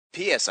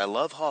P.S. I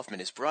Love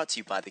Hoffman is brought to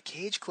you by the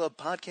Cage Club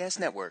Podcast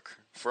Network.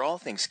 For all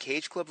things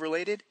Cage Club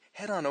related,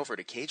 head on over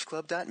to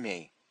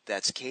cageclub.me.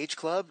 That's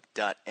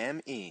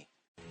cageclub.me.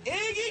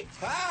 Iggy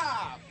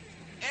Pop!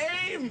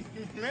 Amen!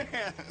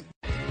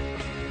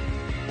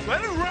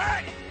 Let it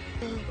ride!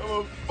 I'm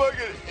a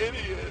fucking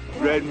idiot.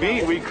 Red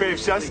meat, we crave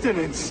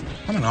sustenance.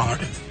 I'm an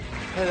artist.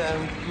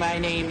 Hello, my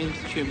name is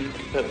Truman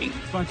Capote. Why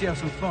don't you have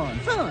some fun?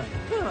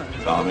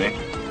 Tommy.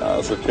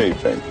 It's okay,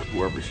 Pink.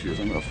 Whoever she is,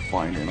 I'm gonna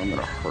find her and I'm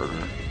gonna hurt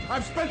her.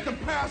 I've spent the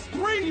past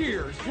 3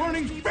 years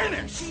learning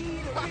Finnish!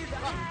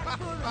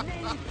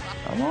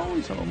 I'm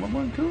always home. I'm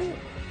on tour.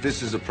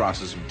 This is a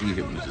process of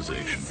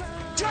dehypnotization.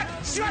 Shut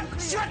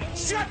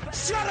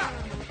up!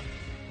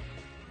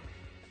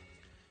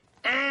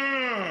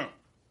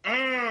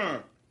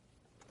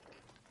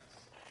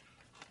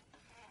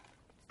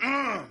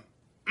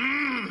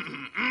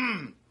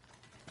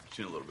 Just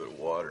need a little bit of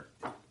water.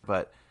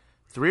 But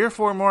 3 or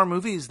 4 more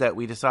movies that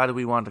we decided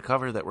we wanted to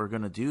cover that we're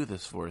going to do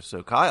this for.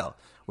 So, Kyle,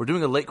 we're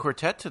doing a late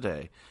quartet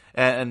today.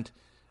 And,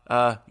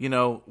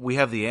 we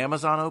have the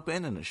Amazon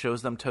open and it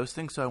shows them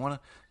toasting. So I want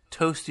to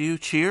toast you.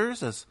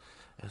 Cheers as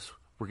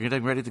we're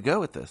getting ready to go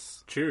with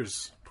this.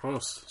 Cheers.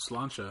 Prost.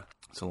 Cilantro.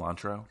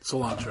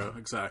 Cilantro,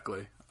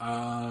 exactly.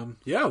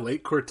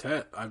 Late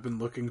quartet. I've been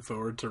looking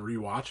forward to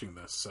rewatching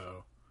this,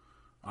 so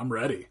I'm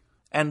ready.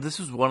 And this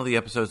was one of the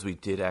episodes we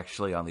did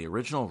actually on the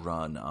original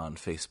run on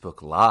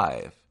Facebook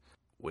Live,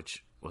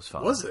 which was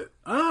fun. Was it?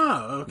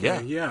 Ah,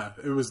 okay, yeah.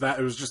 It was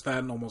just that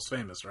and Almost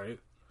Famous, right?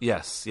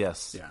 Yes. Yeah.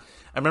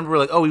 I remember we're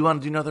like, we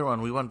want to do another one.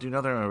 And we're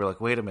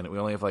like, wait a minute, we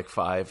only have like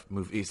 5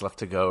 movies left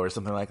to go or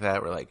something like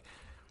that. We're like,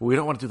 we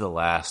don't want to do the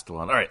last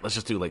one. All right, let's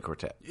just do Late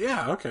Quartet.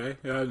 Yeah, okay.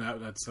 Yeah, now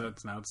that's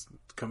now it's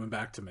coming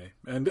back to me.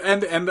 And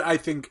I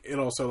think it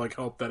also like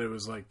helped that it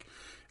was like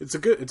it's a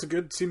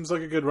good seems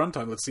like a good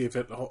runtime. Let's see if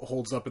it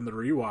holds up in the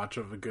rewatch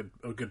of a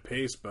good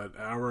pace, but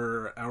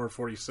hour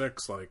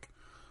 46, like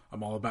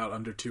I'm all about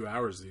under 2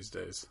 hours these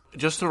days.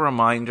 Just a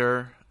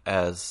reminder,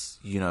 as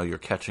you're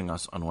catching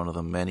us on one of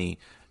the many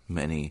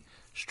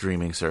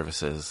streaming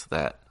services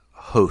that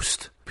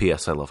host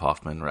P.S. I Love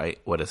Hoffman, right?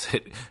 What is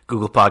it?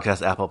 Google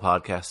Podcasts, Apple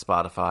Podcasts,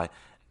 Spotify,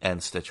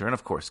 and Stitcher, and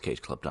of course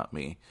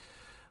CageClub.me.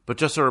 But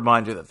just a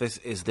reminder that this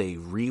is the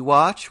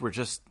rewatch. We're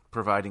just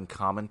providing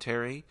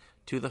commentary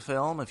to the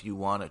film. If you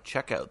want to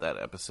check out that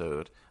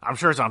episode, I'm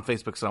sure it's on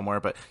Facebook somewhere,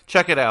 but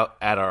check it out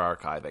at our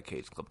archive at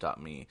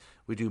CageClub.me.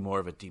 We do more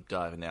of a deep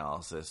dive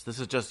analysis. This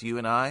is just you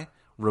and I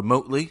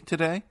remotely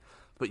today,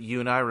 but you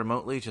and I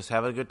remotely just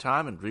having a good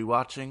time and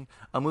rewatching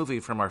a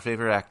movie from our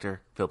favorite actor,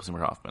 Philip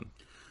Seymour Hoffman.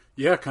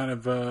 Yeah, kind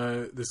of.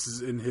 This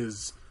is in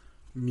his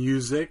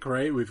music,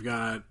 right? We've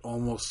got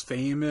Almost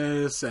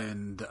Famous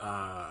and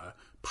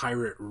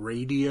Pirate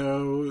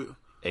Radio,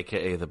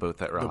 AKA The Boat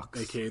That Rocks.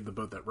 AKA The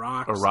Boat That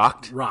Rocks. Or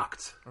Rocked.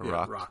 Rocked.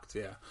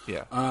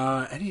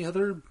 Yeah. Any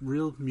other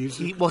real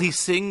music? He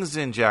sings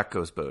in Jack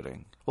Goes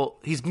Boating. Well,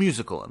 he's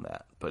musical in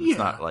that, but it's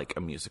not like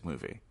a music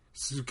movie.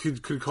 So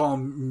could call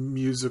him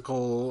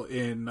musical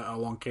in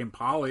Along Came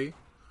Polly.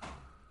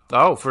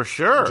 Oh, for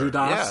sure.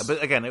 Judas. Yeah,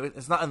 but again,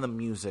 it's not in the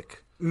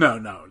music.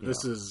 No.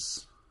 This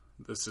is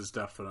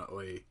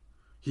definitely.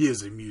 He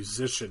is a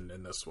musician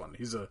in this one.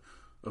 He's a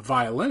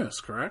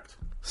violinist, correct?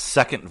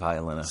 Second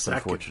violinist,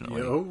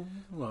 unfortunately.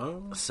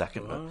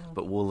 Second, Whoa.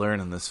 but we'll learn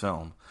in this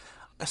film.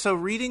 So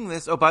reading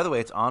this, by the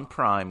way, it's on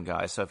Prime,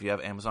 guys. So if you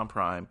have Amazon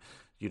Prime,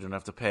 you don't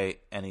have to pay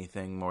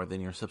anything more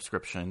than your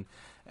subscription.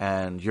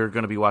 And you're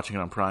going to be watching it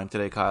on Prime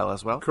today, Kyle,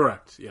 as well?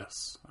 Correct,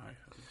 yes.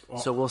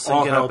 So we'll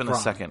sync it up in a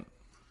second.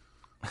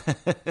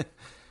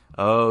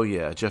 Oh,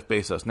 yeah, Jeff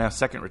Bezos, now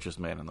second richest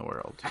man in the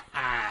world.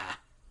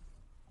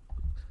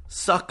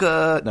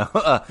 Sucker! No,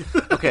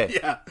 okay.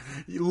 Yeah,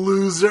 you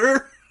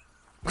loser!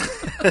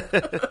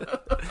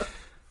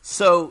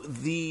 So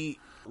the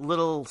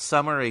little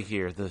summary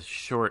here, the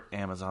short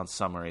Amazon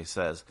summary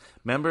says,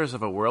 members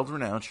of a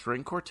world-renowned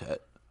string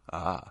quartet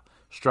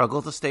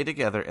struggle to stay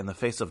together in the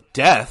face of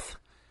death,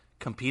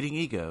 competing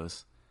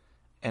egos,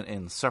 and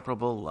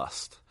inseparable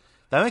lust.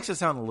 That makes it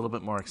sound a little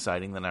bit more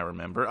exciting than I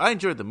remember. I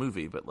enjoyed the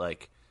movie, but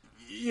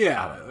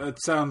yeah,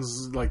 that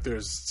sounds like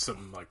there's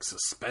some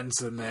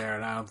suspense in there,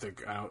 and I don't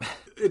think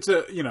it's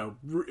a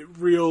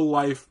real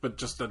life, but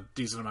just a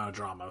decent amount of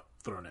drama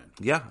thrown in.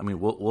 Yeah, I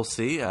mean we'll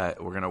see.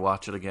 We're gonna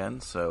watch it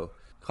again. So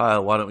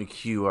Kyle, why don't we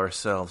queue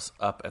ourselves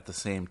up at the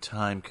same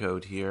time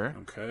code here?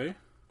 Okay.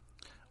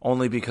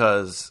 Only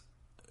because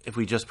if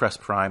we just press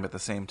Prime at the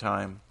same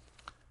time,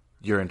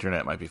 your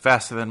internet might be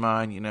faster than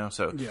mine,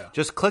 So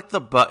just click the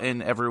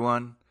button,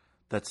 everyone,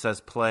 that says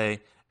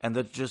play, and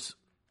then just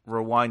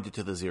rewind it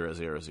to the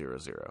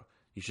 0000.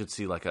 You should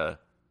see like a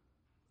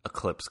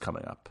eclipse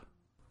coming up.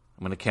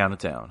 I'm going to count it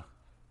down.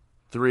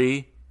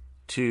 3,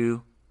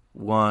 2,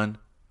 1,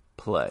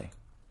 play.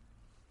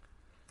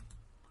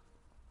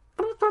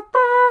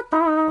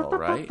 All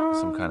right,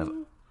 some kind of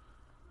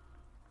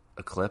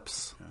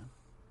eclipse. Okay.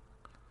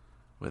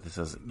 Wait, this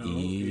says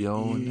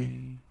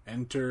Eon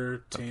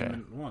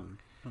Entertainment 1.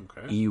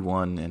 Okay.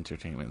 E1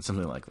 Entertainment,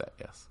 something like that,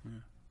 yes. Yeah.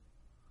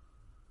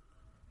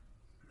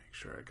 Make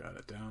sure I got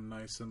it down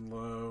nice and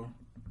low.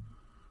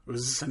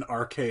 Was this an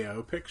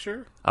RKO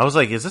picture? I was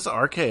like, is this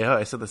RKO?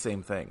 I said the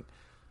same thing.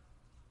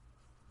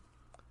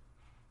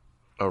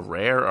 A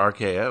rare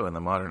RKO in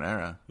the modern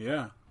era.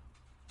 Yeah.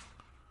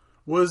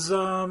 Was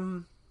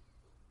oh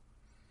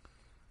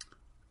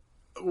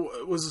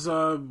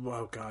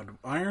god,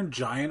 Iron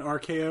Giant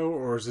RKO,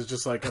 or is it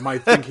just like, am I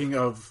thinking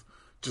of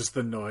just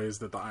the noise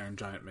that the Iron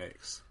Giant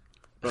makes?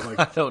 But like,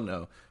 I don't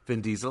know.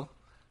 Vin Diesel?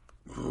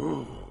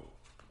 Hogarth.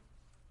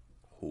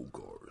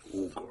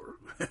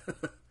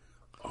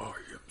 I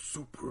am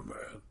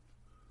Superman.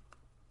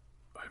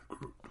 I'm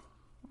Groot.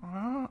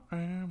 I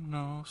am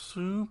no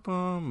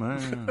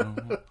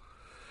Superman.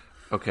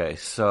 Okay,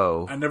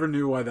 so I never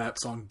knew why that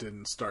song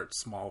didn't start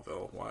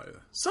Smallville. Why?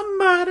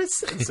 Somebody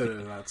instead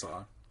of that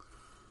song.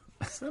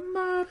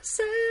 Somebody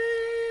save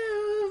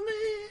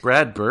me.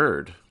 Brad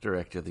Bird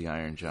directed The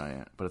Iron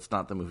Giant, but it's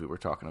not the movie we're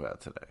talking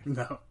about today.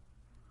 No.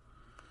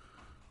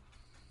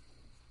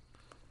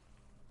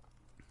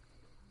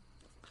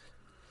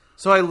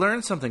 So I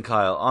learned something,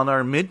 Kyle, on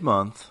our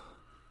mid-month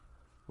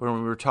when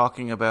we were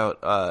talking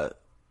about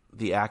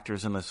the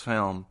actors in this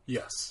film.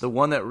 Yes. The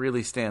one that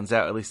really stands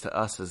out, at least to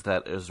us, is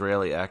that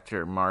Israeli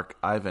actor Mark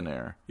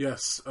Ivaner.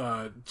 Yes.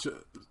 On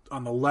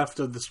the left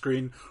of the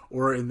screen,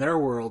 or in their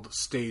world,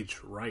 stage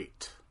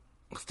right.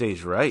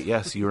 Stage right?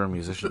 Yes, you were a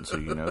musician, so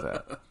you know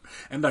that.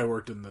 And I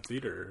worked in the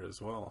theater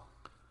as well.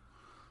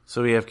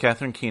 So we have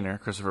Catherine Keener,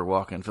 Christopher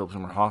Walken, Philip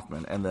Seymour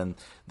Hoffman, and then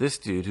this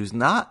dude who's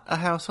not a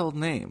household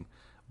name,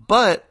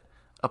 but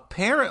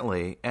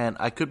apparently, and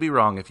I could be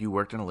wrong, if you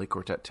worked in a Elite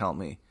Quartet, tell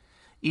me,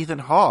 Ethan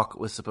Hawke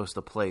was supposed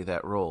to play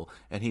that role,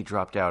 and he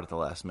dropped out at the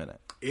last minute.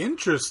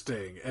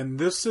 Interesting. And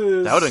this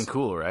is... That would have been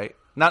cool, right?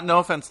 No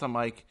offense to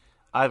Mike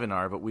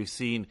Ivanar, but we've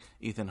seen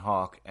Ethan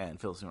Hawke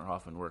and Philip Seymour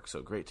Hoffman work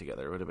so great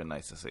together. It would have been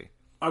nice to see.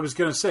 I was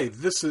going to say,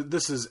 this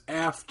is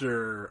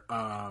after...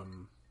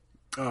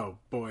 oh,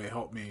 boy,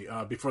 help me.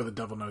 Before the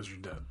Devil Knows You're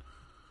Dead.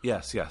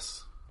 Yes.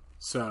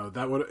 So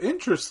that would...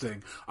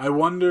 Interesting. I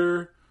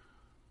wonder...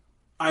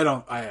 I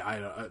don't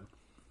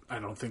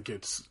think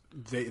it's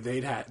they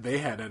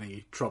had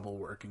any trouble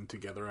working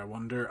together. I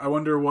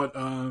wonder what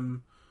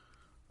I'm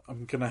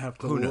gonna have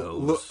to. Who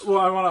knows?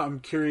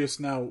 I'm curious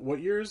now. What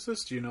year is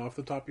this? Do you know off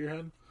the top of your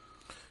head?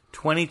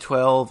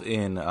 2012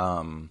 in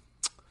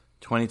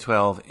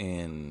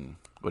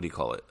what do you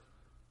call it?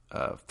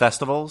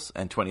 Festivals,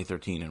 and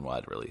 2013 in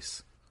wide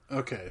release.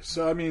 Okay,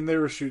 so I mean they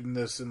were shooting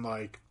this in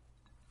like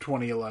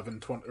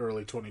 2011,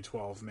 early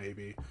 2012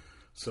 maybe.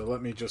 So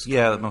let me just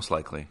most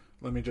likely.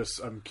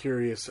 I'm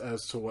curious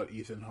as to what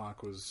Ethan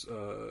Hawke was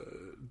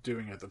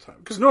doing at the time.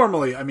 Because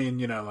normally, I mean,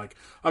 like,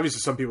 obviously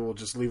some people will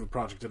just leave a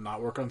project and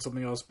not work on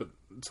something else, but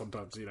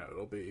sometimes,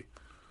 it'll be...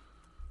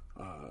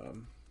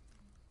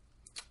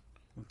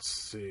 let's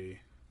see.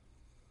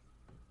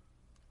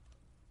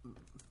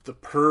 The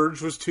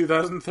Purge was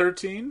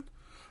 2013?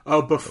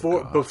 Oh,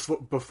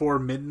 before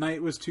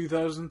Midnight was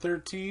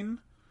 2013?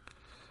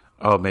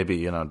 Oh,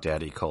 maybe,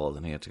 Daddy called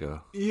and he had to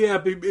go.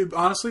 Yeah,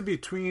 honestly,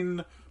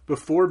 between...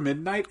 Before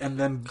Midnight, and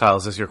then... Kyle,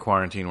 is this your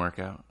quarantine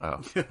workout?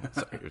 Oh, sorry.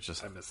 It was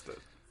just... I missed it.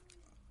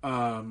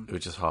 It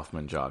was just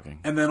Hoffman jogging.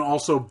 And then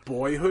also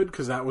Boyhood,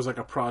 because that was like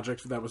a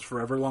project that was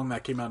forever long.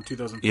 That came out in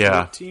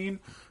 2014. Yeah.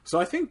 So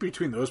I think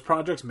between those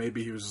projects,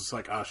 maybe he was just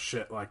like, oh,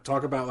 shit. Like,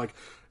 talk about, like,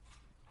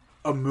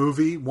 one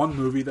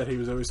movie that he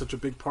was always such a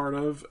big part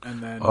of,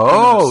 and then...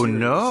 Oh,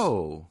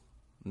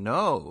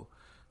 no.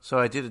 So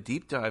I did a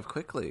deep dive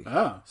quickly.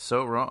 Oh.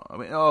 So wrong. I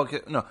mean,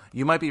 okay. No,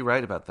 you might be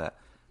right about that.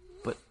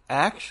 But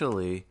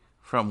actually,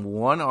 from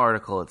one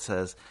article, it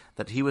says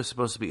that he was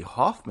supposed to be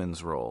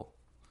Hoffman's role.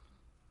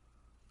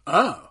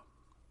 Oh.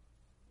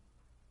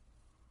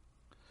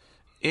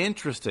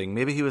 Interesting.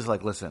 Maybe he was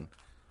like, listen.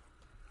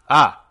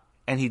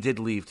 And he did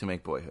leave to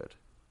make Boyhood.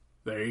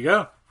 There you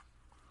go.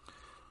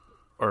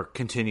 Or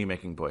continue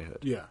making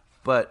Boyhood. Yeah.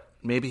 But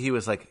maybe he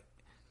was like,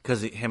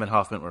 because him and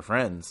Hoffman were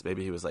friends,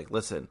 maybe he was like,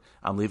 listen,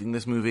 I'm leaving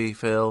this movie,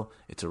 Phil.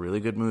 It's a really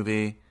good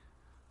movie.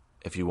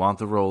 If you want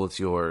the role, it's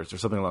yours, or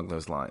something along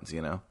those lines,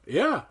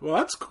 Yeah, well,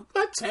 that's cool.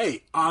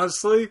 Hey,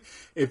 honestly,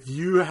 if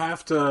you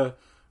have to,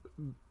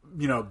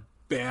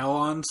 bail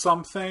on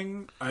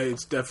something,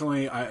 it's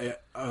definitely,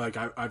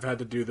 I've had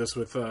to do this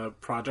with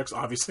projects,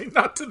 obviously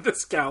not to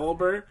this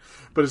caliber,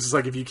 but it's just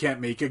like if you can't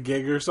make a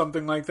gig or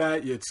something like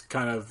that, it's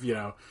kind of,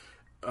 the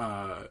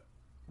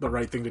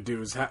right thing to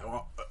do is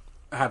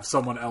have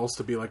someone else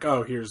to be like,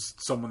 oh, here's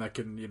someone that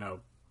can,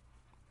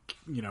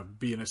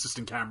 be an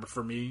assistant camera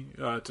for me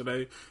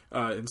today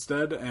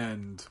instead.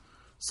 And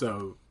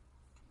so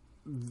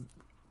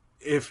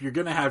if you're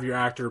going to have your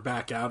actor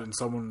back out and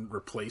someone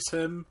replace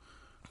him,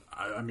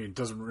 I mean,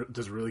 does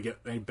it really get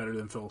any better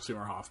than Philip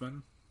Seymour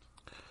Hoffman?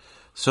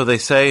 So they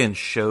say in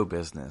show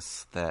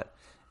business that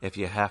if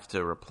you have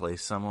to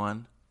replace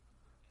someone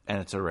and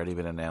it's already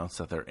been announced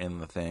that they're in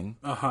the thing,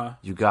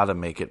 you got to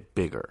make it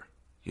bigger.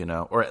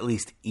 Or at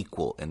least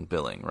equal in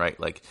billing, right?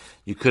 Like,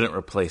 you couldn't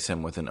replace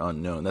him with an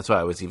unknown. That's why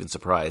I was even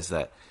surprised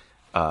that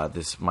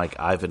this Mike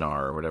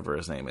Ivanar, or whatever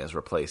his name is,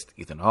 replaced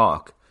Ethan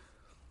Hawke.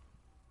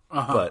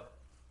 But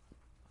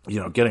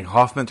getting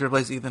Hoffman to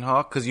replace Ethan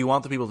Hawke, because you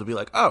want the people to be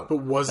like, oh,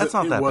 But that's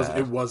not that bad.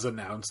 It was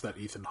announced that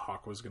Ethan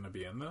Hawke was going to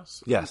be in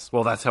this? Yes.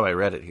 Well, that's how I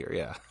read it here,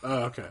 yeah.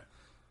 Oh, okay.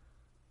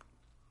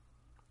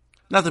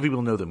 Not that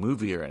people know the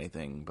movie or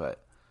anything,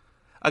 but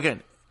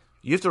again,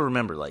 you have to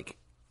remember, like,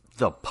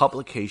 the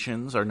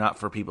publications are not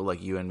for people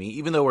like you and me.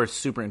 Even though we're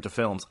super into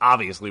films,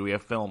 obviously we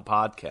have film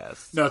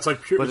podcasts. No, it's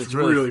like pure, but it's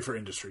really for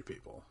industry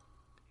people.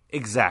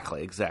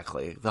 Exactly.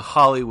 The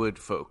Hollywood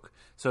folk.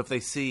 So if they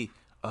see,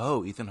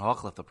 oh, Ethan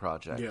Hawke left the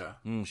project.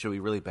 Yeah. Should we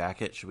really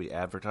back it? Should we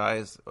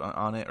advertise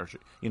on it? Or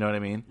you know what I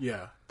mean?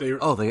 Yeah. They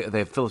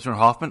have Philip Seymour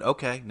Hoffman?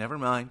 Okay, never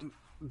mind.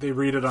 They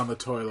read it on the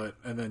toilet,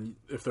 and then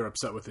if they're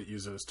upset with it,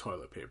 use it as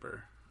toilet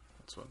paper.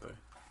 That's what they...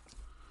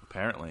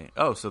 Apparently.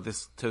 Oh, so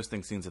this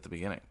toasting scene's at the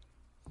beginning.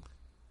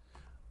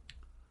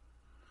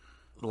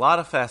 A lot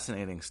of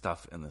fascinating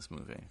stuff in this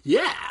movie.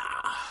 Yeah!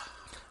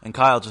 And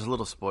Kyle, just a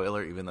little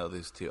spoiler, even though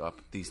these two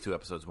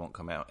episodes won't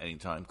come out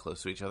anytime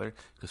close to each other,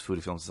 because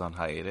Foodie Films is on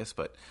hiatus,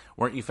 but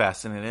weren't you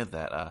fascinated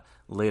that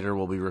later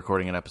we'll be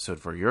recording an episode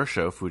for your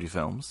show, Foodie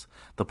Films,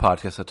 the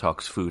podcast that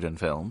talks food and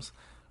films,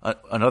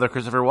 another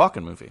Christopher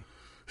Walken movie.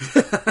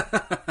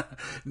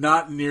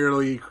 Not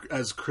nearly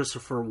as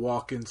Christopher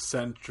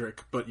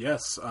Walken-centric, but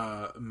yes,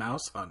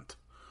 Mouse Hunt.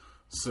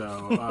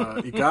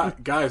 So, you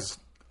got, guys,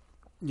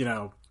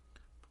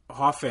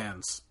 Hoff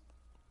fans,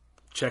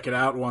 check it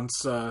out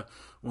once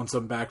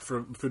I'm back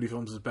from Foodie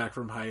Films is back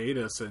from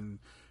hiatus, and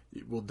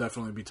we'll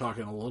definitely be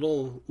talking a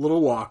little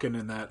Walken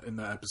in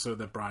the episode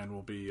that Brian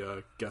will be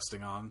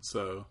guesting on.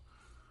 So,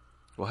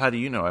 well, how do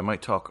you know? I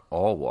might talk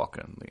all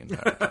Walken the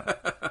entire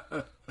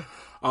time.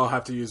 I'll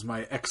have to use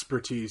my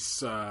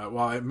expertise.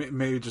 While I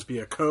may just be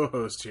a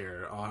co-host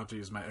here, I'll have to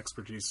use my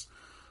expertise,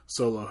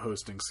 solo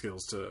hosting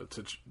skills to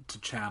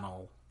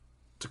channel,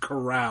 to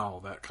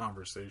corral that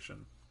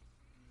conversation.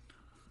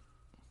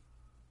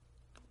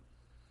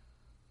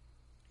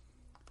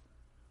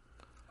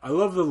 I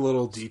love the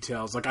little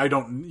details. Like, I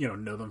don't,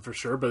 know them for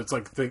sure, but it's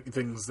like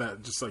things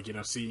that just like,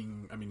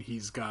 seeing, I mean,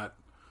 he's got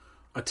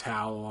a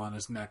towel on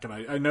his neck, and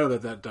I know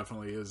that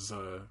definitely is,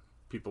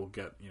 people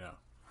get,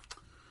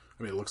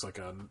 I mean, it looks like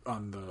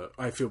on the,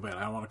 I feel bad.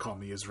 I don't want to call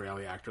him the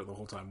Israeli actor the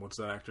whole time. What's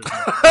that actor's name?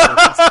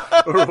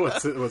 Or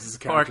what's his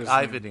character's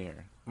name?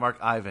 Mark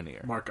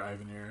Ivanier. Mark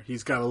Ivanier.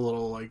 He's got a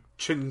little, like,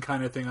 chin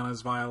kind of thing on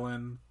his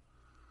violin.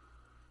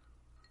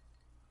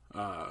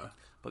 But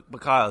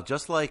Kyle,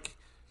 just like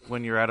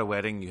when you're at a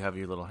wedding, you have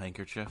your little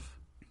handkerchief.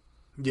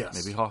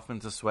 Yes. Maybe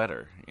Hoffman's a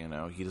sweater.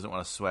 He doesn't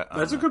want to sweat on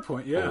That's a good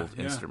point, yeah. old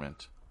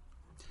instrument.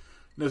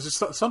 There's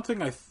just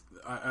something I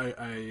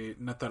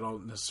not that I'll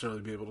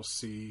necessarily be able to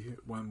see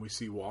when we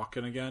see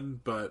Walken again,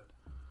 but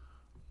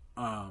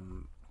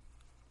I'm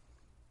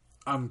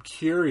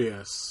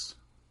curious.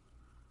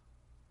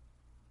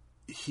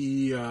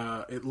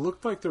 It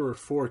looked like there were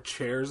 4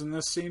 chairs in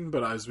this scene,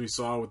 but as we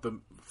saw with the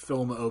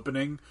film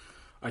opening,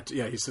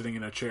 he's sitting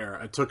in a chair.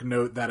 I took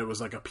note that it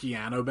was like a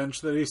piano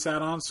bench that he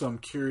sat on, so I'm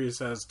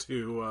curious as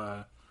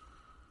to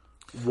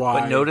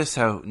why. But notice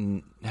how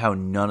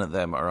none of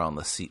them are on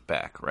the seat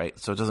back, right?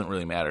 So it doesn't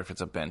really matter if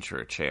it's a bench or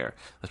a chair.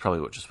 That's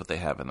probably just what they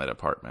have in that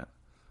apartment.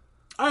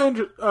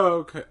 Oh,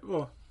 okay.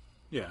 Well,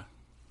 yeah.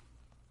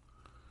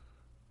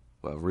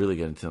 Well, really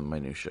get into the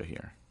minutia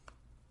here.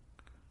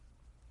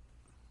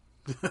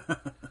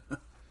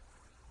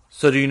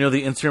 So do you know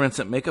the instruments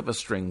that make up a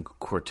string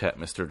quartet,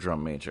 Mr.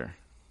 Drum Major?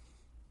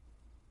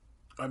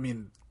 I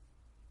mean,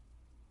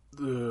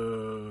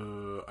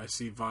 I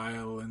see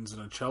violins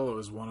and a cello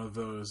as one of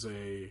those.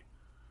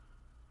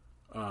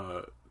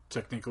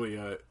 Technically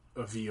a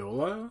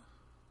viola.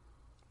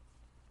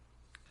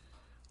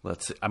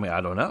 Let's see. I mean, I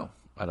don't know.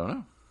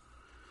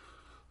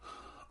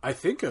 I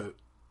think I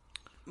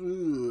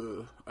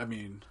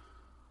mean,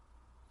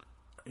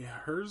 yeah,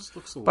 hers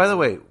looks a little...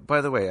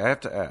 By the way, I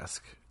have to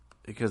ask,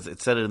 because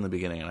it said it in the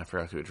beginning and I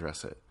forgot to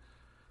address it.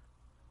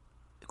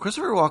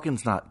 Christopher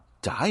Walken's not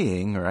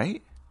dying,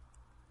 right?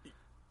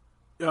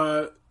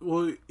 Well,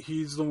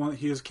 he's the one.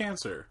 He has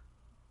cancer.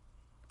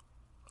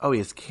 Oh, he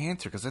has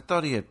cancer, because I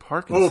thought he had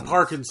Parkinson's. Oh,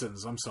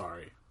 Parkinson's. I'm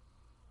sorry.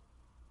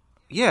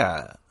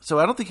 Yeah, so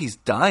I don't think he's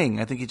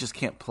dying. I think he just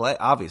can't play,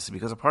 obviously,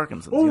 because of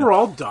Parkinson's. Well, we're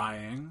all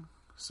dying,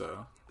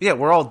 so... Yeah,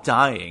 we're all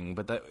dying,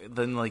 but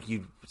then, like,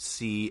 you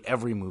see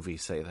every movie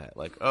say that.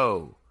 Like,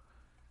 oh...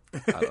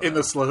 in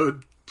the slow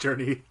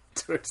journey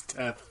towards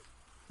death.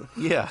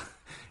 Yeah,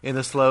 in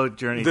the slow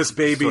journey this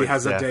baby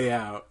has death. A day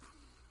out.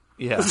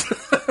 Yeah.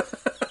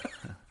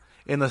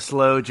 In the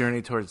slow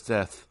journey towards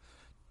death,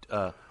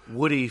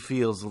 Woody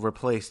feels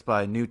replaced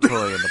by a new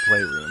toy in the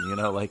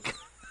playroom, like...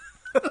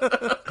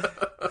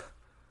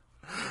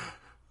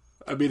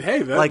 I mean,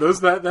 hey,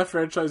 that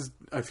franchise,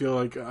 I feel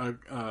like,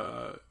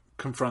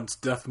 confronts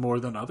death more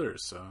than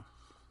others, so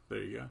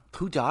there you go.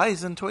 Who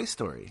dies in Toy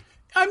Story?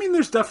 I mean,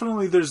 there's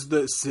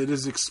the Sid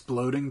is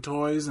exploding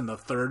toys, and the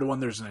third one,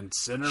 there's an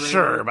incinerator.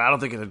 Sure, but I don't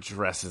think it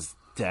addresses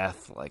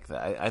death like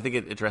that. I think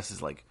it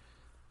addresses, like,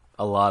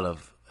 a lot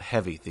of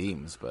heavy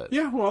themes, but...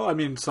 Yeah, well, I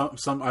mean,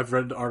 some I've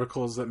read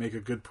articles that make a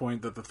good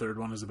point that the third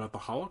one is about the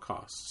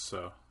Holocaust,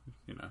 so,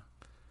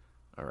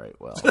 All right,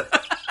 well...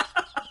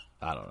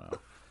 I don't know.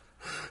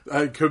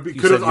 I could be.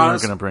 You Could said have you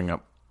weren't going to bring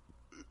up.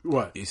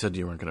 What? You said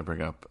you weren't going to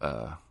bring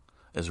up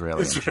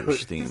Israeli and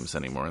Jewish themes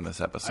anymore in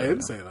this episode. I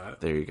didn't say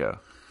that. There you go.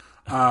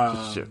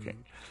 Just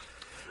joking.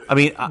 I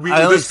mean,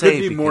 I only this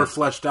say could be more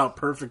fleshed out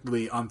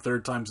perfectly on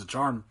Third Time's a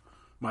Charm.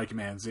 Mike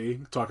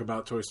Manzi talk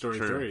about Toy Story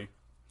 3.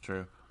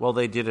 True. Well,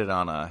 they did it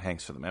on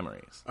Hanks for the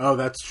Memories. Oh,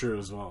 that's true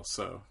as well.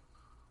 So,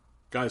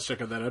 guys,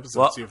 check out that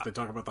episode and see if they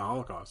talk about the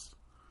Holocaust.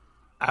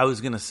 I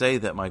was going to say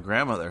that my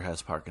grandmother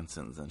has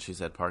Parkinson's, and she's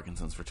had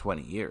Parkinson's for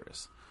 20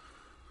 years.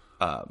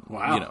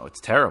 Wow. You know,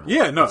 it's terrible.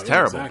 Yeah, no, it's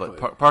terrible. exactly.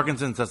 But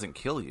Parkinson's doesn't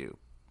kill you.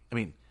 I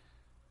mean,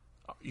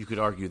 you could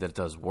argue that it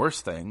does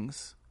worse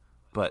things,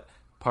 but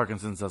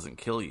Parkinson's doesn't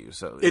kill you.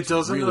 So it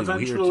doesn't really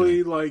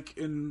eventually, like,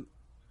 in...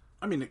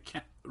 I mean, it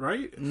can't,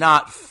 right?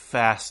 Not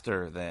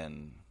faster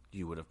than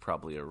you would have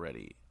probably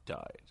already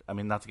died. I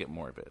mean, not to get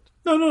morbid.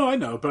 No, I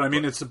know, but I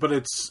mean, it's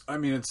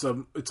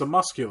a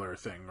muscular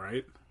thing,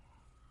 right?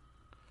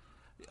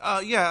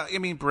 Yeah, I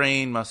mean,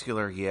 brain,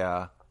 muscular,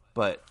 yeah,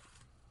 but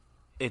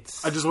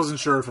it's... I just wasn't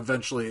sure if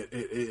eventually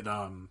it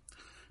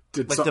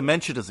did like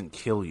dementia doesn't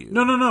kill you.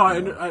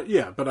 No,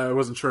 yeah, but I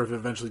wasn't sure if it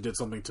eventually did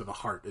something to the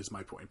heart, is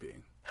my point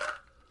being.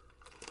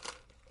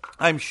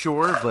 I'm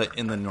sure, but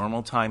in the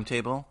normal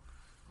timetable,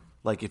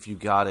 like if you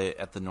got it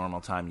at the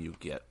normal time, you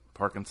get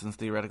Parkinson's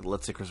theoretically.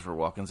 Let's say Christopher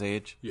Walken's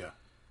age. Yeah.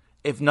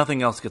 If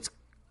nothing else gets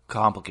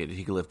complicated,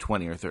 he could live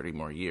 20 or 30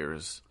 more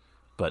years,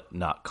 but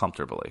not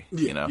comfortably,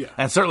 you know? Yeah.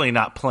 And certainly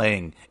not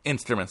playing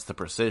instruments to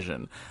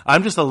precision.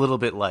 I'm just a little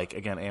bit like,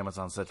 again,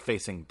 Amazon said,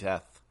 facing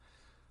death.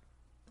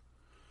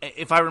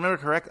 If I remember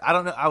correct, I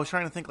don't know. I was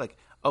trying to think like,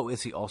 oh,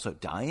 is he also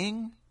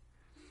dying?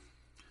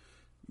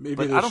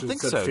 Maybe I don't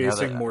think so.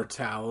 Facing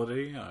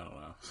mortality. I don't know.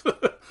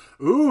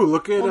 Ooh,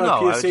 look at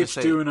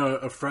PSH doing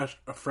a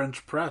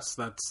French press.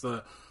 That's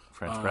the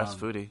French press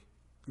foodie.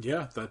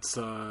 Yeah, that's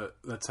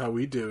how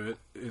we do it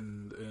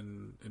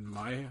in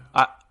my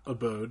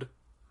abode.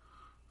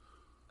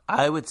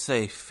 I would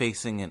say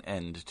facing an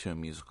end to a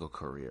musical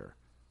career,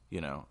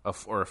 you know,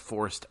 or a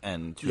forced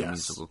end to a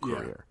musical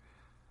career.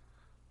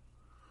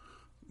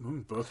 Yeah.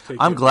 Both take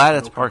I'm glad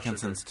it's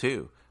Parkinson's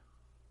too.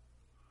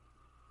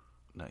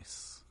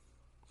 Nice.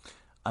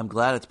 I'm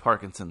glad it's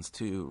Parkinson's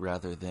too,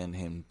 rather than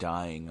him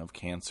dying of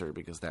cancer,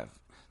 because that,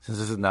 since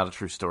this is not a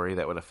true story,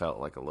 that would have felt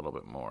like a little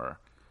bit more,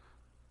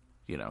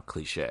 you know,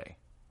 cliche.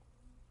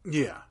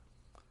 Yeah.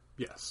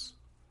 Yes.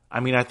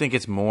 I mean, I think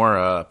it's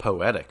more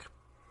poetic.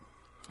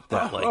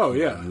 That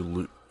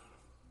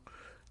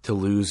to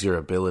lose your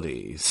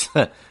abilities.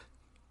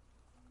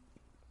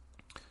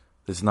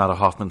 This is not a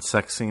Hoffman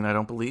sex scene, I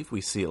don't believe.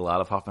 We see a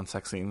lot of Hoffman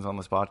sex scenes on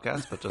this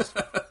podcast, but just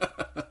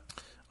a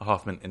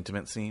Hoffman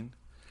intimate scene.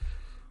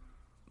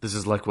 This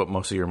is like what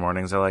most of your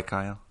mornings are like,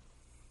 Kyle?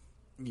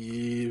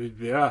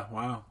 Yeah,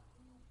 wow.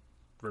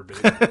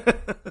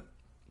 Verbatim.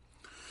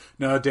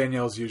 No,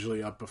 Danielle's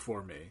usually up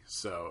before me,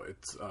 so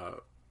it's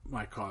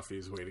my coffee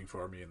is waiting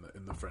for me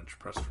in the French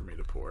press for me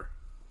to pour.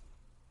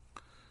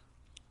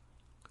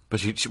 But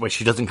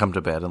she doesn't come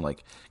to bed and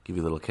like give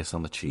you a little kiss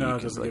on the cheek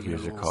and like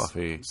here's your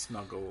coffee.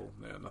 Snuggle,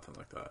 yeah, nothing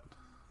like that.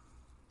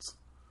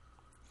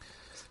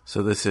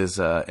 So this is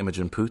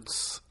Imogen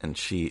Poots, and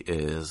she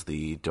is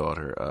the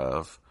daughter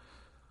of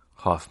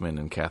Hoffman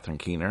and Catherine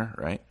Keener,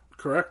 right?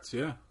 Correct,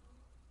 yeah.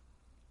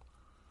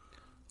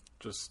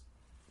 Just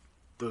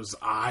those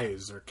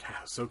eyes are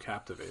so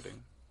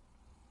captivating.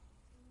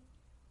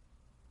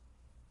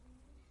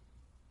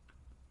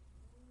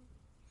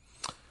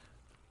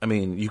 I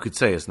mean, you could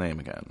say his name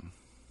again.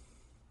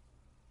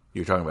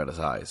 You're talking about his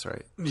eyes,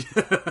 right?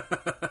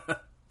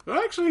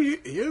 Well,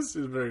 actually, he is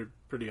very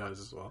pretty eyes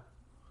as well.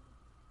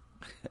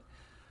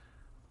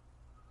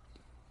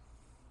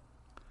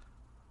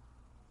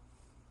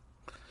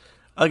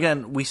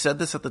 Again, we said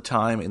this at the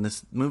time, and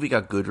this movie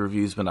got good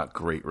reviews, but not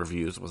great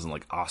reviews. It wasn't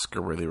like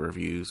Oscar-worthy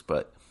reviews,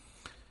 but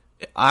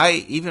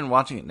even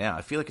watching it now,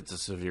 I feel like it's a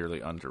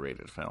severely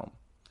underrated film.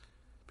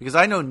 Because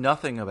I know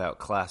nothing about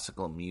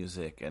classical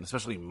music, and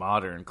especially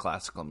modern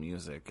classical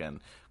music,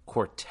 and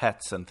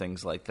quartets and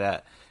things like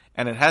that.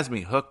 And it has me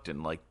hooked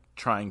in, like,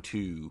 trying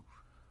to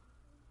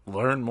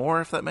learn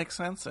more, if that makes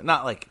sense.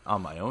 Not, like,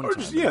 on my own time,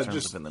 in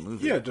terms of in the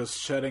movie. Yeah, just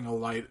shedding a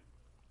light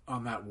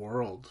on that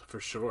world, for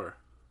sure.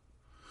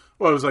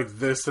 Well, it was like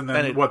this, and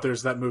then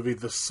there's that movie,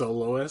 The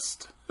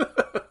Soloist.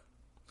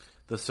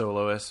 The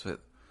Soloist with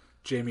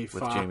Jamie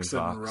Foxx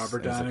and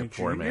Robert Downey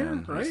Jr.,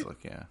 right? He's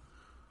like,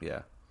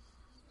 yeah.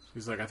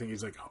 He's like, I think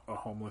he's like a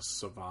homeless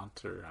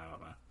savant, or I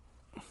don't know.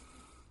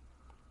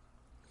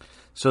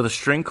 So the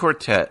string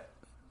quartet,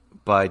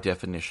 by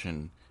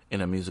definition,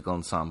 in a musical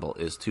ensemble,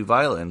 is two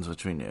violins,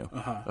 which we knew.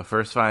 A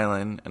first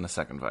violin and a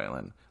second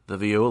violin. The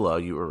viola,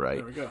 you were right.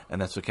 There we go.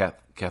 And that's what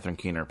Catherine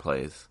Keener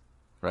plays,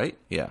 right?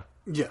 Yeah.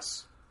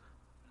 Yes.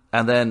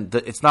 And then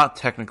it's not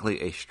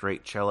technically a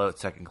straight cello, it's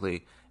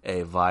technically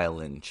a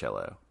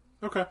violoncello.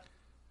 Okay.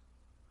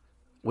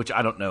 Which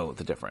I don't know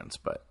the difference,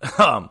 but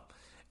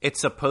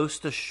it's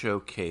supposed to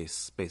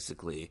showcase,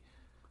 basically,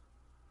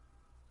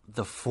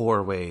 the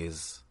four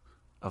ways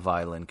a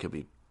violin could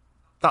be,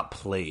 not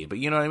played, but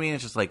you know what I mean?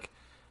 It's just like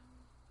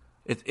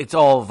It's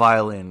all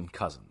violin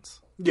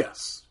cousins.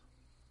 Yes.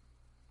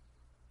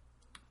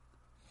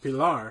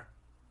 Pilar.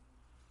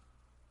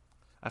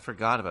 I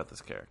forgot about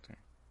this character.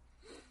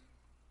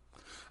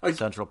 I-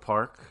 Central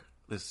Park.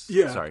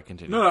 Yeah. Sorry,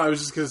 continue. No, I was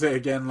just going to say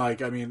again,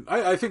 like, I mean,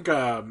 I think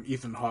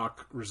Ethan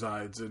Hawke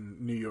resides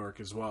in New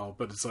York as well,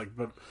 but it's like,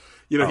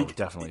 you know, he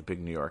definitely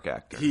big New York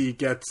actor. He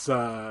gets,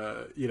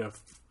 you know,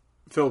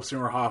 Philip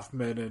Seymour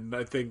Hoffman, and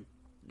I think,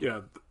 you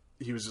know,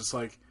 he was just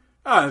like,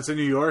 it's in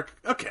New York,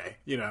 okay,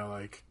 you know,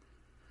 like,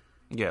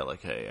 yeah,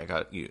 like, hey, I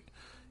got you.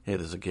 Hey,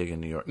 there's a gig in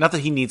New York. Not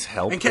that he needs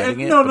help and getting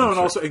it. No, but and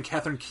also, and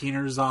Catherine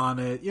Keener's on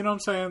it. You know what I'm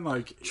saying?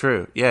 Like,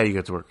 true. Yeah, you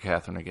get to work with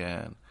Catherine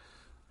again.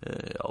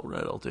 All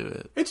right, I'll do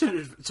it.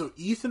 So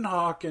Ethan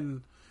Hawke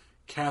and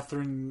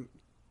Catherine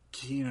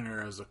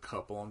Keener as a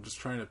couple. I'm just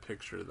trying to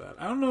picture that.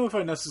 I don't know if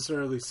I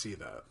necessarily see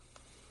that.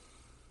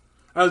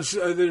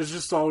 There's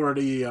just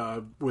already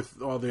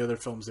with all the other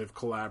films they've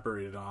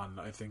collaborated on.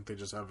 I think they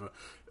just have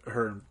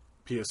her and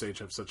PSH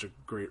have such a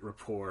great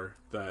rapport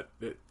that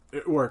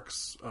it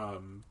works.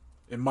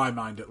 In my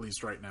mind, at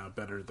least right now,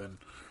 better than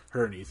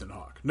her and Ethan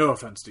Hawke. No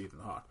offense to Ethan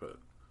Hawke, but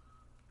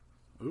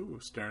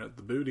staring at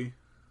the booty.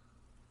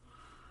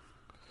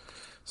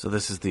 So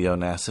this is the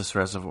Onassis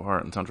Reservoir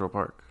in Central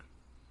Park.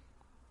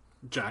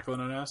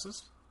 Jacqueline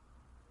Onassis?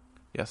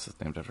 Yes, it's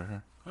named after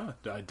her. Oh,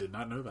 I did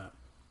not know that.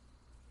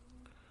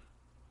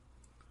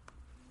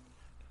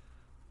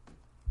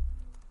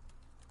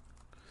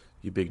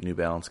 You big New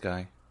Balance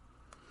guy?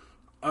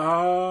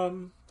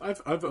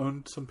 I've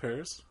owned some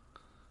pairs.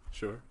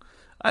 Sure.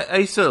 I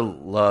used to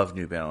love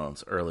New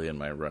Balance early in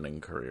my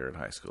running career in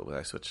high school, but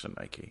I switched to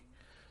Nike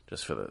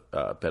just for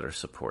the better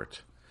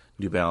support.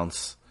 New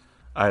Balance,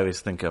 I always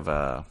think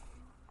of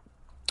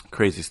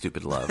Crazy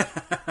Stupid Love,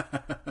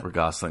 where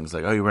Gosling's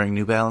like, "Oh, you're wearing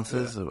New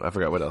Balances?" Yeah. I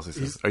forgot what else he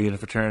says. Are you in a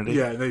fraternity?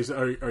 Yeah. And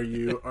are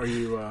you?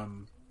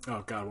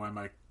 Oh God, why am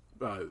I?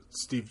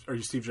 Steve? Are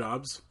you Steve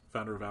Jobs,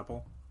 founder of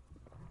Apple?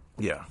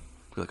 Yeah.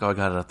 Be like, "Oh, I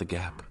got it at the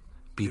Gap.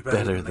 Be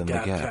better than the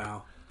Gap.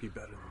 Pal. Be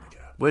better than the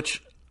Gap."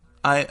 Which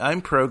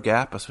I'm pro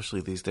Gap,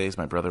 especially these days.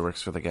 My brother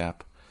works for the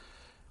Gap.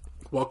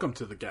 Welcome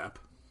to the Gap.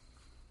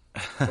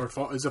 Or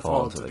fall into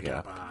the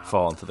Gap?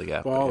 Fall into the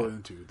Gap. Fall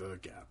into the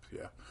Gap.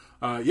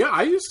 Yeah. Yeah,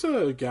 I used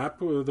to Gap.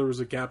 There was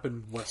a Gap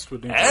in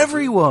Westwood.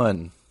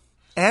 Everyone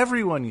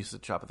used to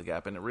shop at the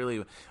Gap, and it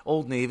really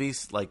Old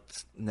Navy's like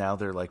now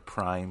they're like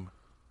prime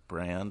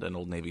brand, and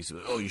Old Navy's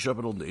you shop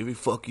at Old Navy,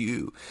 fuck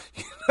you.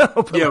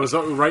 Yeah, it was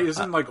right.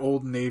 Isn't like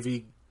Old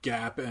Navy,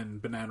 Gap, and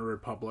Banana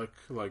Republic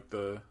like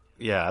the?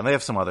 Yeah, and they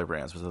have some other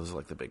brands, but those are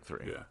like the big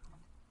three. Yeah.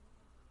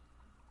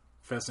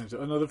 Fascinating.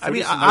 I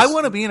mean, I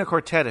want to be in a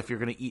quartet if you're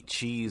going to eat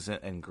cheese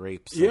and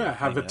grapes. Yeah,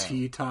 have a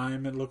tea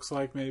time. It looks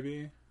like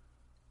maybe.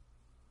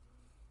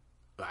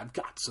 I've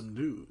got some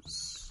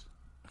news.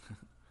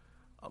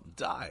 I'm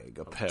dying,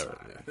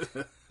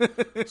 apparently.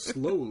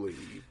 Slowly,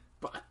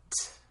 but...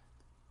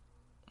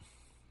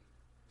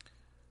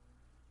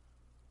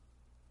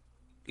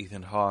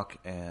 Ethan Hawke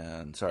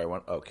and...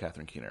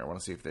 Catherine Keener. I want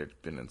to see if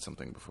they've been in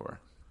something before.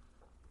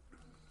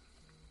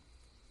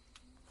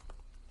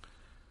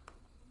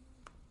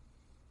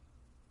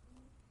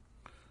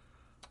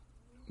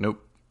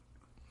 Nope.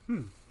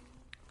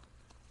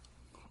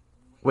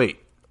 Wait.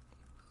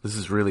 This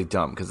is really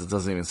dumb because it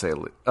doesn't even say...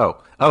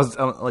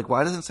 I'm like,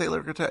 why doesn't it say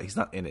Le Quartet? He's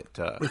not in it.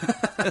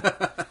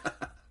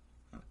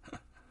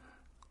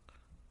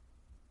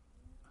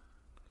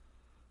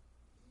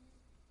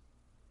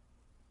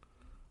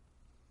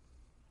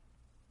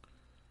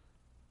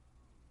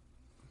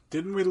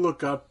 Didn't we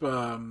look up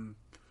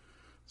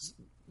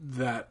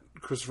that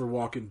Christopher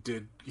Walken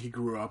did? He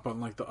grew up on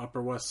like the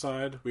Upper West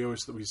Side. We were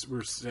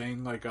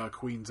saying like a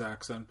Queens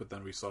accent, but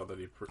then we saw that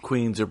he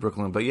Queens or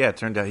Brooklyn. But yeah, it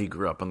turned out he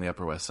grew up on the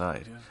Upper West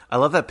Side. Yeah. I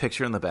love that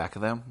picture in the back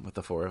of them with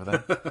the four of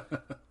them.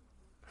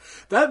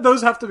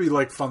 Those have to be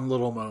like fun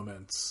little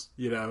moments,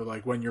 you know,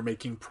 like when you're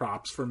making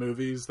props for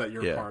movies that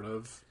you're part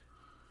of,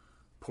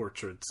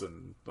 portraits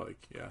and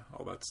like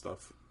all that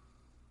stuff.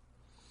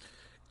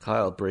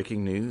 Kyle,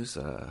 breaking news.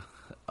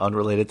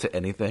 Unrelated to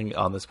anything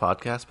on this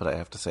podcast, but I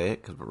have to say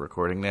it because we're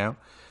recording now.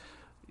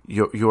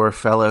 Your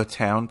fellow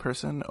town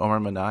person, Omar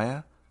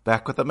Minaya,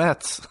 back with the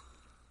Mets.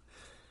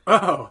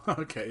 Oh,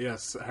 okay,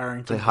 yes,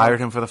 Harrington. They hired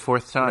him for the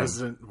fourth time.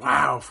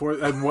 Wow,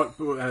 and what?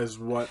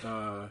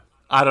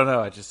 I don't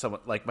know.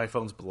 My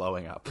phone's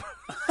blowing up.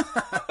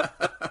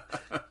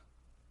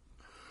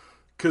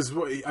 Because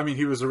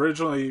he was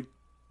originally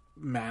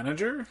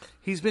manager.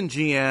 He's been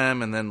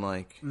GM and then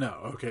GM,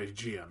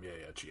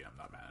 GM,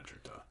 not manager.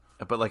 Duh.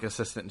 But like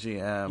assistant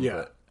GM. Yeah.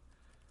 But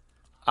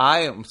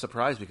I am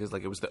surprised because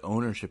it was the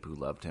ownership who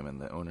loved him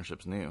and the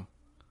ownership's new.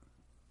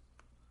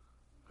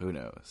 Who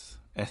knows?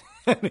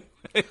 Anyway.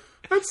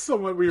 That's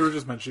someone we were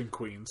just mentioning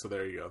Queens, so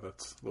there you go.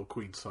 That's a little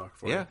Queens talk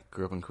for you. Yeah,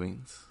 grew up in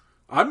Queens.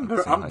 I'm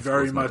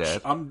very much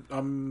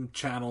I'm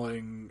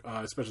channeling,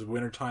 especially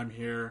wintertime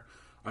here.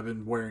 I've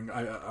been wearing.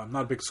 I'm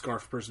not a big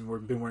scarf person.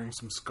 We've been wearing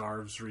some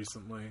scarves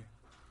recently.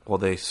 Well,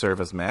 they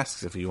serve as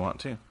masks if you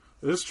want to.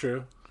 It is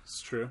true.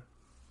 It's true.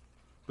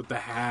 But the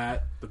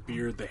hat, the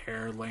beard, the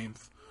hair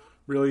length,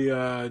 Really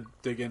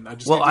dig in. I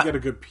just Well, need to get a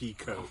good pea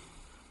coat.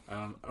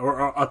 Or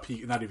a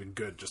pea, not even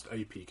good, just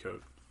a pea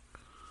coat.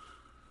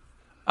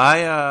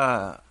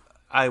 I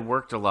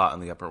worked a lot on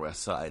the Upper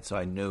West Side, so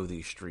I know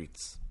these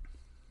streets.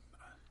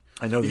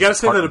 I know. You got to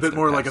say that a bit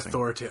more like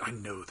authoritative. I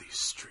know these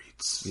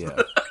streets.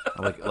 Yeah,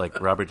 like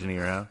Robert De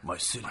Niro. My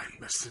city,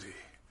 My city.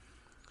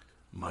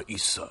 my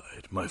East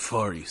Side, my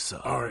Far East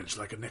Side. Orange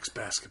like a Knicks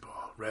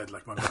basketball. Red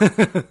like my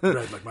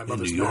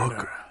mother's New York.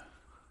 burner.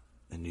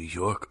 In New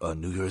York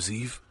on New Year's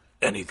Eve,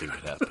 anything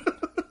could happen.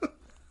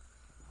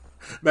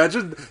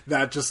 Imagine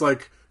that just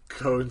like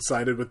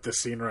coincided with the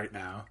scene right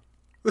now.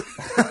 You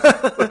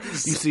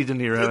see De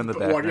Niro in the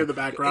background. Walking in the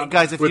background.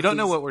 Guys, if you with don't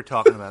know his- what we're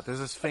talking about, there's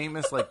this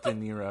famous like De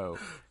Niro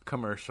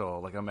commercial,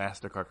 like a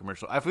MasterCard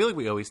commercial. I feel like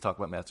we always talk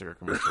about MasterCard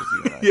commercials.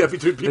 You and I. Yeah,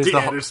 between There's P.T. the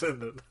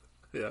Anderson and...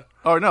 Yeah.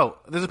 Oh, no.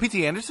 There's a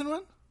P.T. Anderson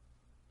one?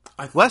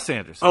 Wes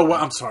Anderson. Oh,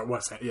 well, I'm sorry.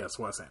 Wes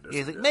Anderson.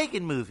 He's like,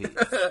 making movies.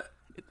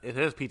 It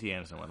is P.T.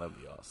 Anderson one. That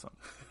would be awesome.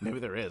 Maybe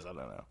there is. I don't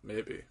know.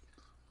 Maybe.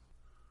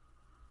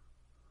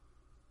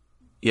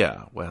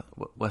 Yeah,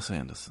 Wes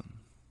Anderson.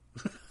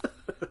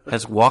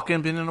 Has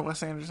Walken been in a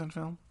Wes Anderson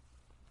film?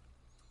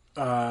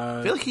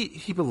 I feel like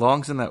he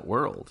belongs in that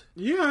world.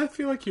 Yeah, I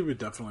feel like he would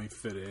definitely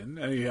fit in.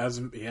 And he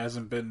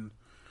hasn't been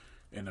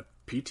in a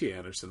P.T.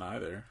 Anderson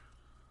either.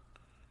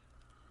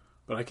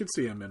 But I could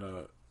see him in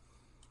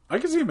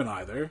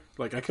either.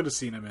 Like, I could have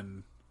seen him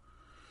in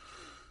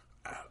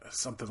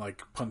something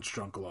like Punch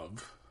Drunk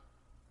Love.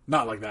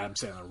 Not like that, I'm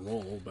saying a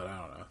role, but I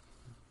don't know.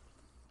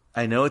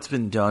 I know it's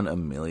been done a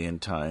million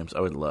times. I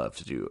would love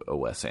to do a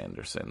Wes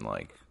Anderson,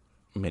 like,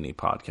 mini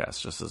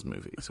podcast just as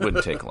movies. It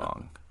wouldn't take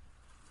long.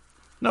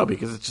 No,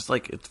 because it's just,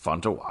 like, it's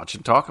fun to watch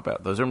and talk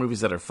about. Those are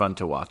movies that are fun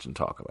to watch and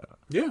talk about.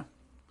 Yeah.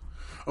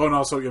 Oh, and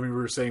also, I mean, we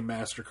were saying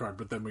MasterCard,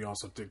 but then we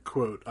also did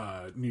quote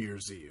New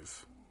Year's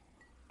Eve.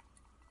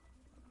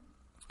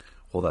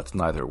 Well, that's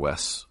neither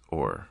Wes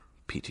or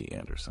P.T.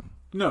 Anderson.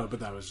 No, but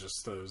that was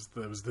just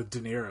that was the De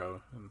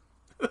Niro in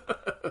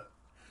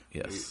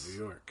Yes. New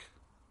York.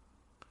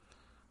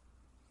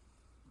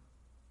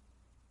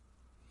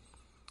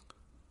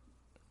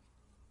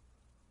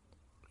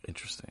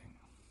 Interesting.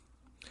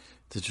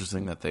 It's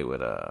interesting that they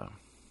would, they're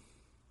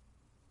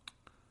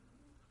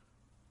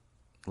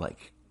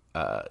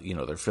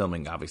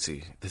filming,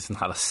 obviously, this is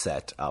not a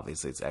set,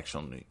 obviously, it's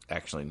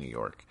actually New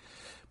York,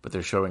 but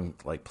they're showing,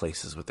 like,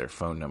 places with their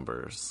phone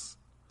numbers.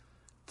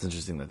 It's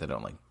interesting that they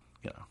don't, like,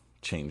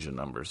 change the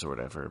numbers or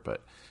whatever,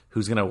 but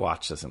who's going to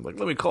watch this and be like,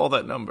 let me call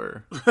that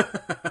number?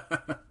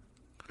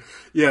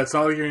 Yeah, it's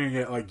not like you're going to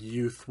get, like,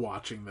 youth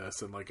watching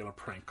this and, like, in a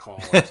prank call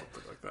or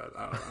something like that.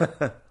 I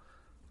don't know.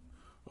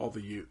 All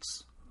the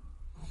youths.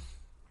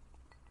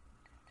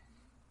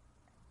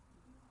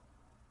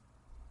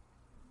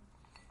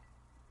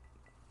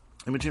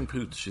 Imogen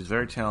Poots, she's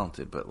very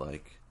talented, but,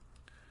 like,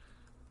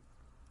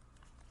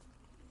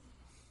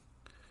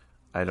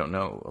 I don't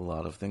know a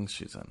lot of things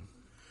she's in.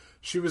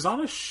 She was on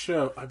a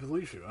show, I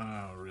believe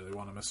I don't really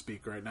want to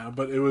misspeak right now,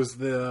 but it was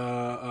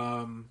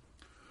I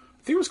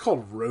think it was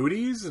called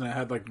Roadies, and it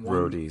had like one...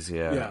 Roadies,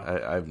 yeah.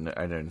 Yeah.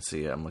 I didn't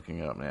see it. I'm looking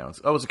it up now.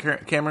 It's a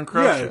Cameron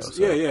Crowe show.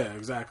 So yeah,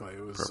 exactly.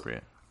 It was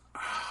appropriate.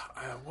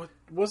 What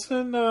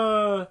wasn't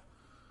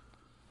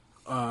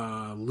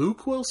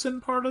Luke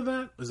Wilson part of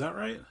that? Is that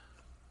right?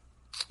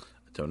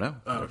 I don't know.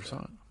 I never okay.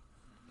 saw it.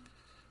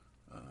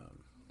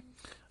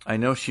 I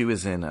know she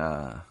was in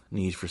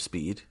Need for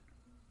Speed.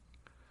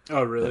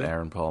 Oh, really? That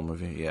Aaron Paul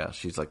movie. Yeah,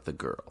 she's like the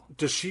girl.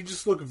 Does she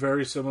just look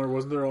very similar?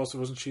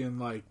 Wasn't she in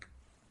like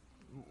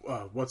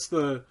what's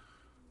the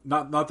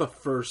not the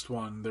first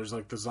one? There's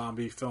like the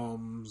zombie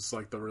films,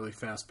 like the really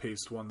fast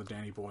paced one, the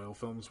Danny Boyle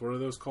films. What are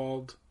those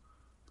called?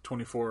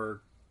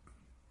 24.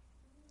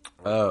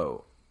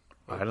 Oh,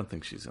 I don't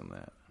think she's in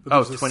that. But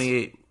Oh, there's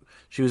 28.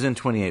 She was in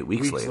 28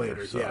 Weeks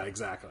Later. So Yeah,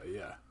 exactly.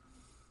 Yeah.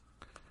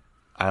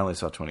 I only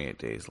saw 28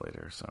 Days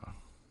Later, so.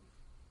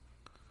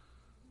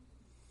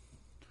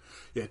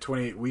 Yeah,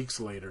 28 Weeks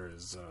Later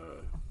is,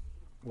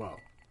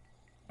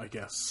 I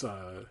guess,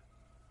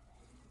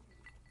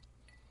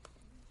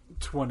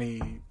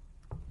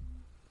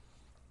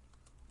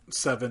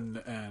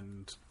 27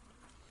 and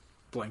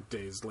blank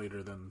days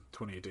later than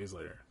 28 Days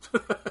Later.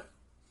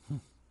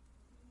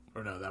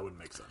 Or no, that wouldn't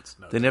make sense.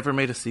 No, They never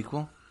made a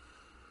sequel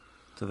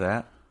to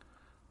that?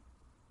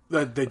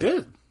 they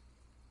did.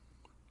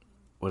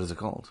 What is it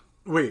called?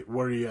 Wait,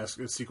 what are you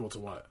asking? A sequel to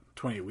what?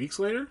 28 Weeks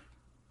Later?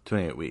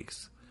 28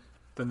 Weeks.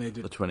 Then they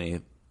did. The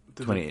 28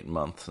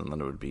 months, and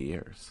then it would be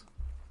years.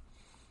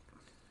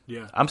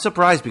 Yeah. I'm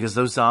surprised because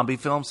those zombie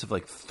films have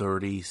like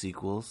 30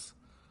 sequels.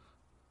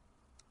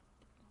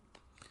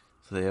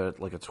 So they have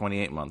like a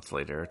 28 months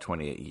later,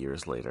 28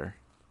 years later,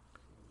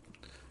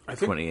 I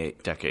think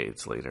 28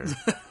 decades later.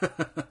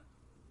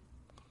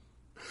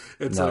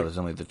 it's No, like, there's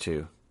only the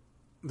two.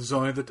 there's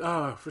only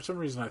the. For some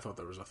reason, I thought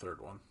there was a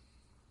third one.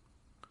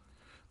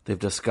 They've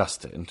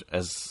discussed it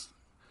as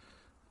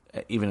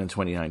even in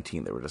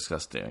 2019 they were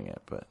discussing doing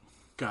it, but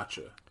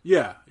Gotcha.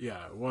 Yeah,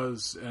 it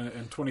was,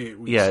 and 28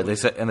 weeks. yeah, later.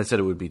 they said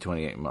it would be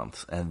 28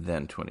 months and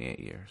then 28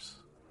 years.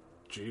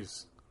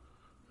 Jeez.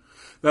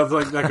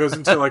 that goes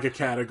into like a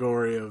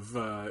category of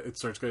it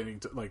starts getting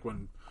to like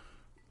when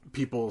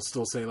people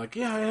still say like,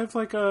 yeah, I have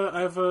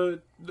a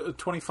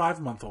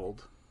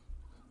 25-month-old.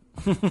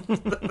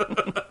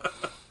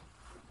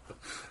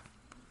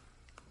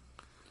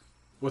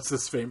 What's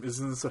this famous?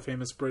 Isn't this a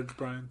famous bridge,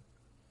 Brian?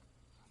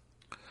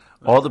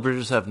 All the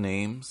bridges have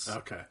names.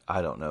 Okay.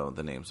 I don't know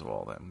the names of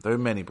all of them. There are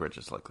many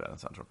bridges like that in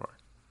Central Park.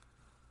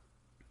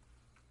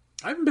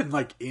 I haven't been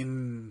like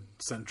in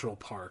Central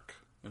Park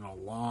in a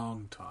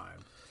long time.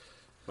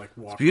 Like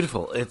it's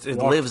beautiful. It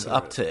lives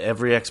up to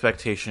every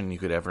expectation you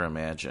could ever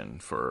imagine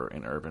for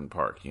an urban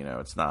park. You know,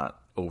 it's not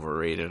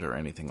overrated or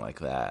anything like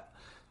that.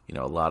 You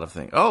know, a lot of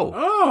things.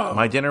 Oh,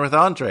 My Dinner with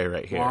Andre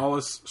right here.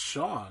 Wallace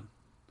Shawn.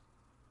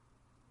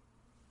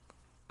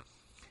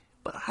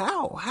 But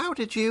how? How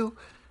did you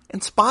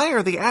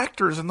inspire the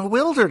actors in the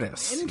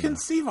wilderness?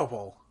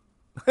 Inconceivable.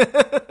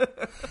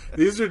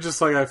 These are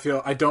just like,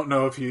 I don't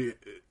know if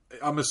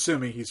I'm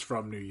assuming he's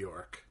from New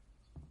York.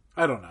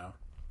 I don't know.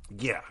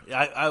 Yeah.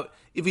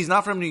 If he's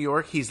not from New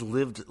York, he's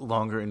lived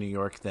longer in New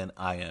York than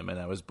I am, and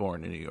I was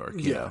born in New York,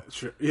 you know?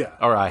 Sure. Yeah.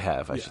 Or I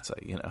have, I should say,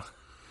 you know.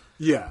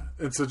 Yeah,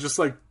 and so just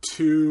like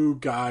two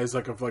guys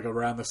like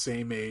around the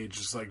same age,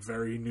 just like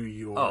very New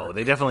York. Oh,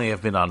 they definitely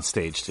have been on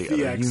stage together.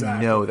 Yeah,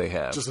 exactly. You know they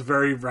have. Just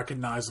very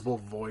recognizable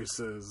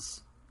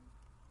voices.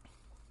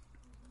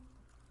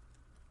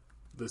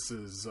 This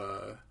is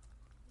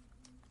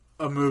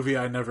a movie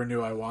I never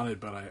knew I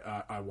wanted, but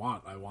I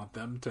want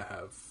them to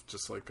have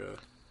just like a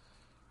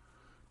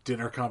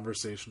dinner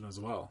conversation as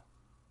well.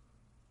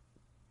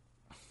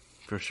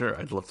 For sure,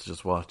 I'd love to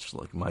just watch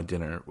like My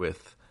Dinner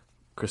with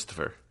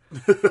Christopher.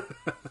 A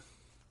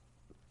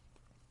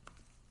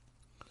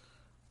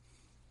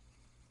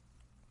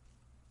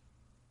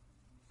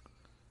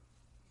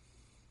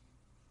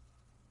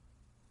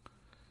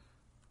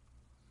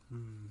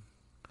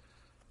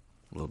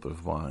little bit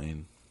of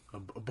wine. A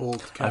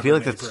bold Cabernet, I feel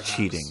like that's perhaps.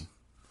 cheating.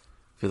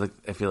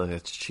 I feel like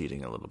that's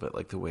cheating a little bit,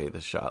 like the way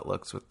the shot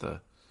looks with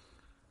the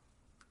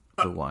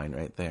wine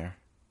right there.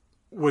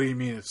 What do you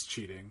mean it's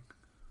cheating?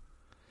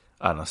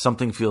 I don't know.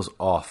 Something feels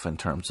off in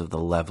terms of the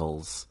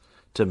levels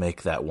to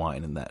make that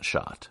wine in that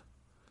shot.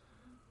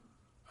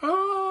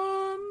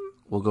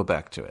 We'll go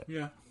back to it.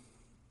 Yeah.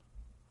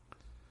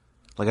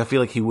 Like, I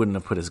feel like he wouldn't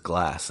have put his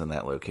glass in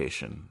that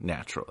location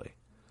naturally.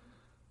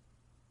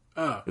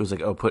 Oh. It was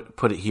like,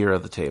 put it here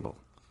at the table,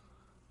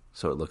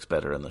 so it looks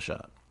better in the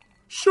shot.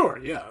 Sure,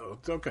 yeah.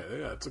 It's okay.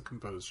 Yeah, it's a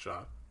composed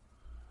shot.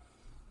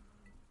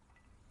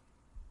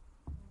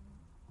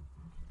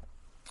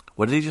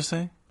 What did he just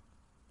say?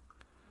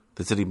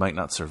 They said he might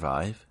not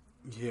survive?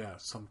 Yeah,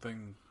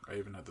 something. I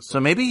even had the. So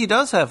maybe he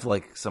does have,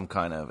 like, some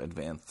kind of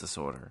advanced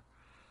disorder.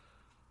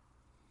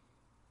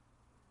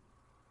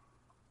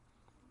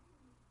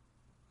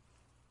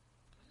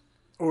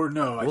 Or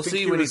no, I we'll think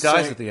see when he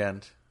dies at the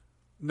end.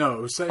 No,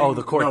 it was saying,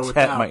 the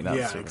quartet might not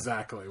Yeah, survive.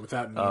 exactly.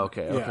 Without Nina. Oh,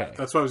 okay, Yeah, okay.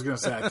 that's what I was going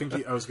to say.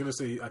 I was going to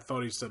say. I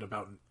thought he said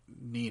about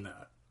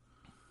Nina.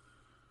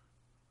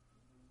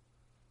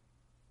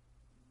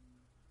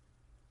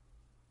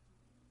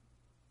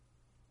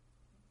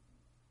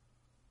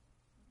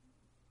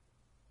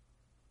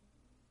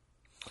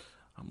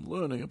 I'm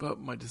learning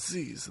about my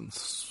disease in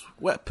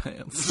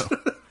sweatpants.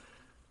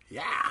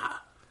 Yeah.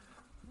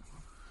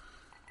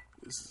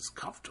 This is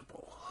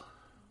comfortable.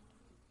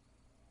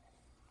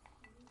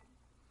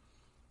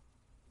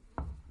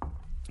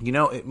 You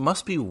know, it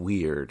must be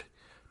weird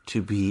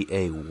to be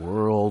a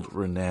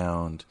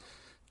world-renowned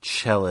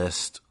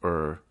cellist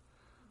or,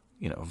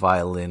 you know,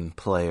 violin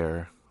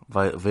player.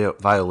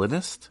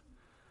 Violinist?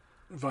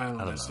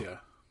 Violinist, yeah.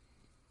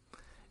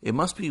 It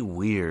must be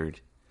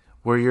weird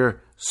where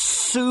you're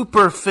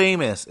super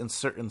famous in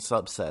certain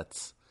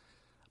subsets,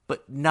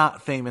 but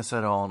not famous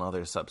at all in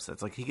other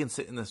subsets. Like, he can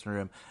sit in this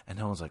room and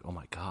no one's like, oh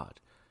my God,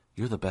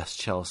 you're the best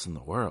cellist in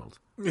the world,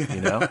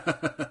 you know,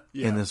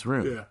 in this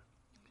room. Yeah.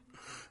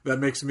 That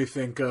makes me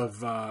think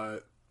of,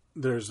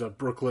 there's a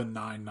Brooklyn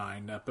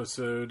Nine-Nine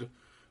episode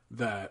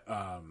that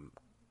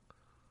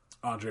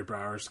Andre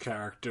Braugher's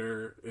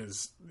character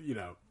is, you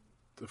know,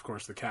 of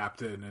course the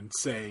captain, and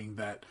saying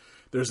that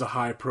there's a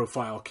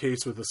high-profile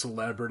case with a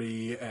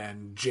celebrity,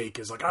 and Jake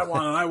is like, I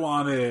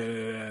want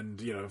it, and,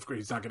 you know, of course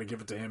he's not going to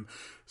give it to him,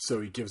 so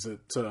he gives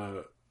it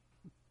to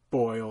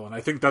Boyle, and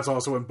I think that's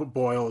also when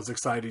Boyle is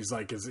excited. He's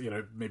like, you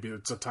know, maybe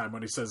it's a time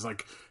when he says,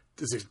 like,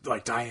 is it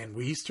like Diane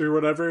Wiest or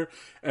whatever?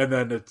 And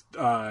then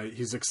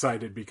he's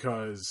excited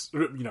because,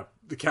 you know,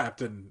 the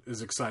captain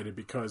is excited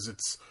because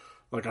it's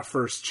like a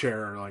first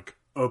chair, like,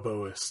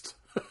 oboist.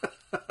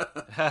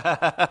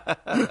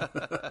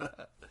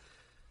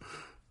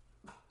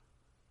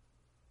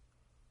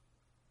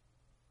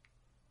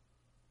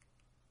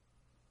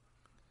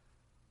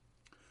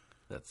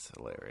 That's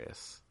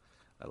hilarious.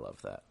 I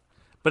love that.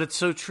 But it's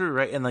so true,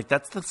 right? And, like,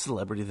 that's the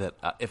celebrity that,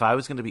 if I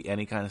was going to be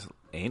any kind of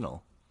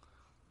anal...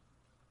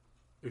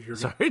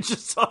 Sorry, I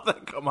just saw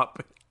that come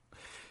up.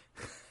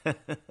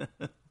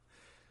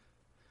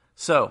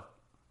 So,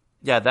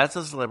 yeah, that's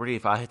a celebrity.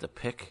 If I had to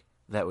pick,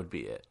 that would be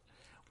it.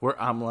 Where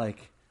I'm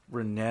like,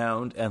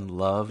 renowned and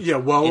loved. Yeah,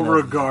 well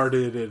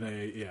regarded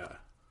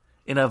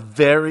in a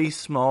very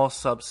small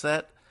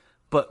subset,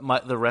 but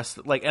the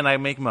rest, like, and I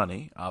make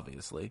money,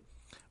 obviously,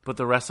 but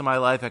the rest of my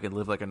life I could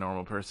live like a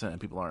normal person and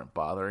people aren't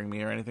bothering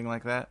me or anything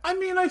like that. I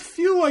mean, I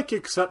feel like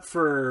except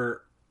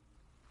for,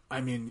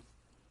 even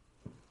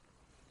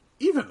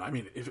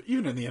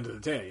in the end of the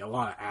day, a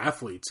lot of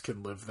athletes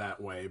can live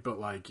that way, but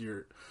like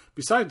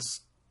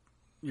besides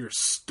your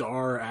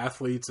star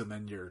athletes and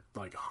then your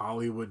like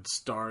Hollywood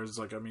stars,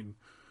 like, I mean,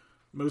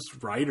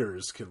 most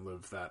writers can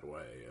live that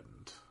way,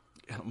 and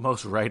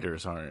most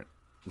writers aren't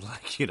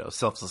like,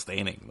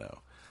 self-sustaining though.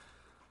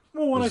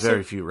 Well, there's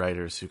very few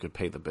writers who could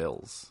pay the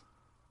bills.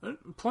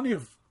 Plenty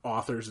of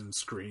authors and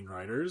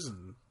screenwriters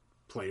and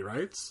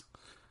playwrights.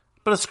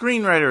 But a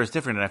screenwriter is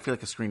different, and I feel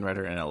like a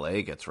screenwriter in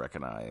LA gets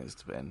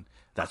recognized, and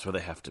that's where they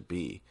have to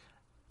be.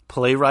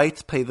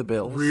 Playwrights pay the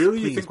bills. Really?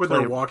 You think when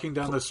they're walking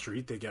down the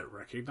street they get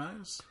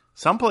recognized?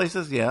 Some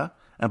places, yeah.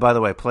 And by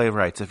the way,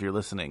 playwrights, if you're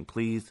listening,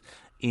 please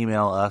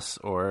email us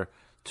or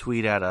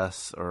tweet at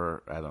us,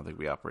 or I don't think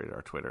we operate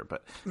our Twitter,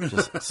 but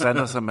just send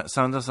us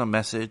a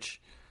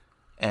message,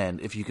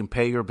 and if you can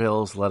pay your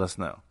bills, let us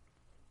know.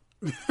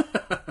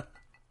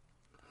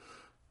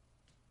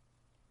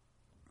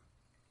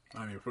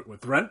 I mean,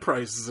 with rent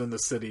prices in the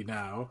city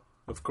now,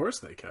 of course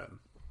they can.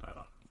 I don't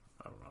know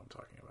what I'm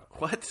talking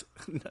about. What?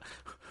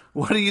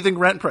 What do you think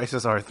rent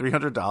prices are?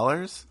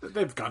 $300?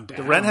 They've gone down.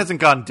 The rent hasn't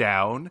gone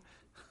down.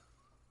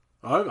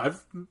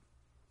 I've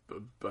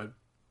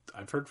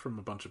heard from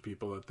a bunch of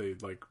people that they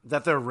like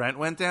that their rent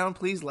went down.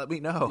 Please let me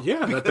know.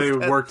 Yeah, that they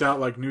worked out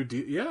like new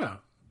deal. Yeah, a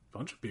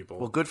bunch of people.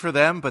 Well, good for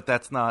them, but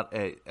that's not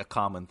a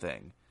common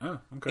thing. Oh,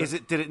 okay.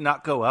 Did it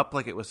not go up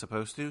like it was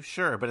supposed to?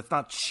 Sure, but it's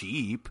not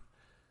cheap.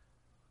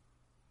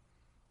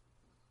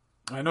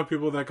 I know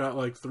people that got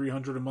like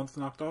 $300 a month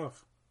knocked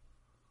off.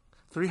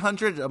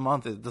 $300 a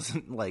month,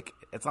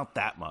 it's not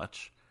that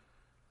much.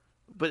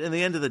 But in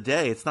the end of the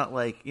day, it's not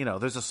like,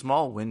 there's a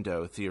small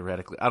window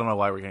theoretically. I don't know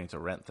why we're getting to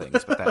rent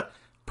things, but that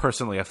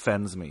personally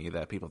offends me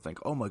that people think,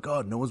 oh my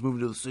God, no one's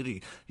moving to the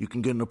city. You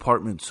can get an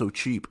apartment so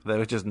cheap. That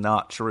is just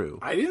not true.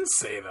 I didn't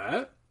say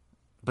that.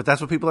 But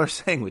that's what people are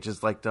saying, which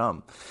is like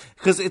dumb.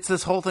 Because it's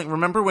this whole thing.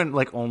 Remember when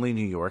like only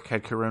New York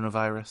had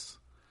coronavirus?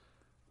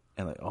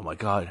 And like, oh my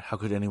God, how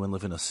could anyone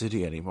live in a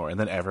city anymore? And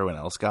then everyone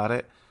else got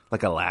it.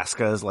 Like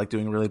Alaska is like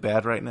doing really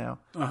bad right now.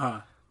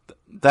 Uh-huh.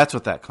 That's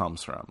what that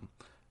comes from.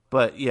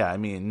 But yeah,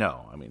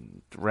 no.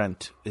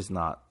 Rent is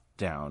not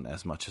down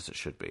as much as it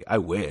should be. I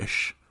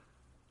wish.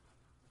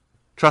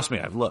 Trust me,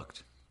 I've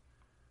looked.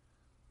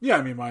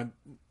 Yeah, my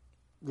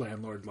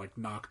landlord like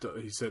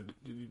he said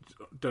you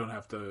don't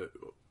have to,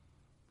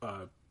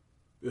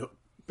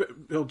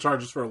 he'll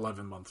charge us for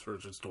 11 months for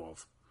just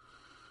 12.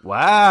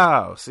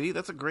 Wow. See,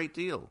 that's a great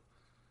deal.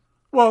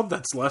 Well,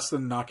 that's less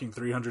than knocking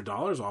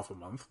 $300 off a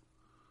month.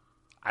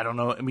 I don't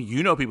know.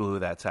 People who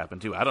that's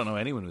happened to. I don't know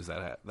anyone who's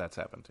that's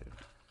happened to.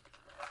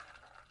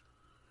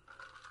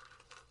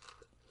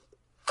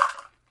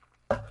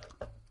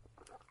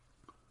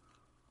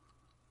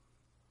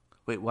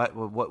 Wait,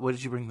 what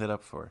did you bring that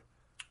up for?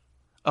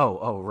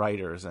 Oh,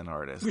 writers and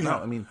artists.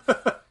 Yeah. No,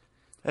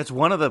 that's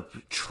one of the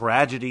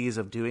tragedies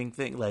of doing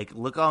things. Like,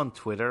 look on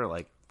Twitter,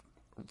 like,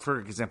 for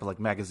example, like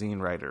magazine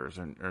writers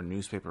or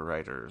newspaper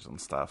writers and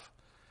stuff.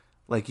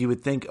 Like, you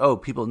would think, oh,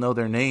 people know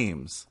their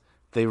names.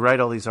 They write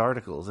all these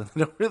articles, and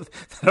they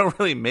don't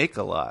really make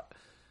a lot.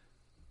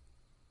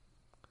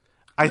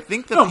 I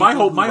think that my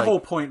whole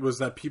point was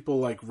that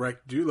people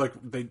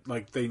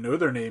they know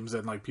their names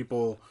and like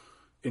people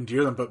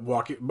endear them, but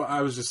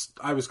I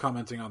was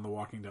commenting on the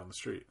walking down the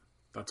street.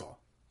 That's all.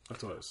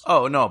 That's what it was.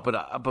 Oh no,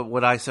 but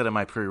what I said in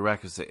my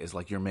prerequisite is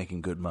like you're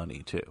making good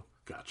money too.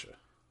 Gotcha.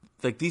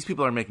 Like these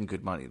people are making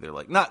good money. They're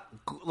like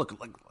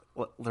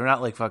they're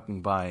not like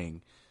fucking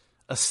buying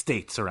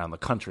estates around the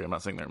country. I'm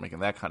not saying they're making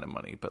that kind of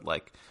money, but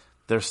like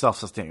they're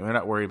self-sustaining. They're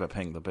not worried about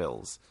paying the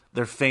bills.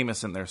 They're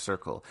famous in their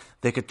circle.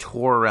 They could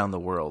tour around the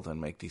world and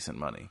make decent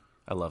money.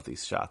 I love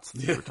these shots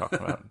that we're talking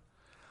about.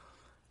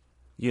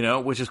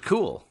 Which is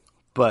cool,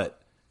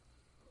 but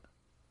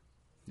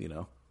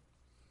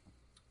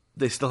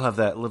they still have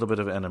that little bit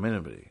of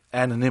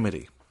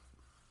anonymity.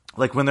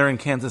 Like when they're in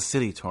Kansas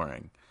City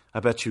touring,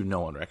 I bet you no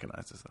one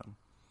recognizes them.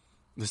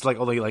 There's like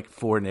only like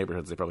 4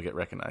 neighborhoods they probably get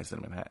recognized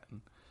in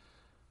Manhattan.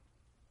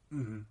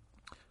 Mm-hmm.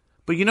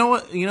 But you know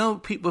what?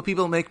 What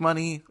people make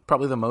money,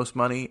 probably the most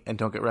money, and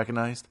don't get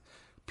recognized?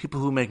 People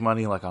who make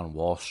money like on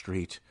Wall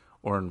Street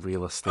or in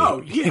real estate.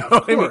 Oh, yeah,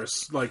 of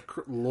course. Like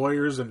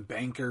lawyers and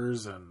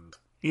bankers and...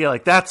 Yeah,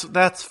 like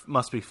that's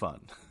must be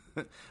fun.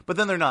 But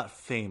then they're not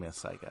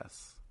famous, I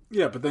guess.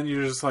 Yeah, but then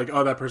you're just like,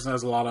 oh, that person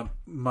has a lot of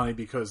money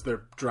because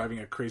they're driving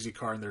a crazy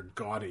car and they're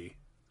gaudy.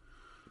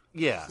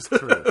 Yeah,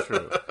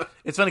 true.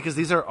 It's funny because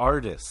these are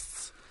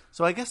artists.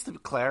 So I guess to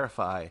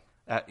clarify,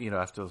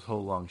 after this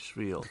whole long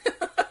spiel,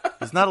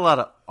 there's not a lot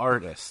of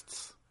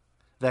artists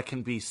that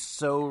can be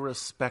so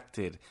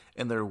respected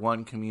in their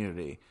one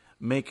community,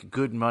 make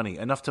good money,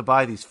 enough to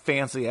buy these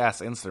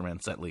fancy-ass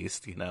instruments at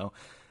least,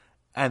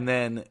 and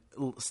then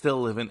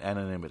still live in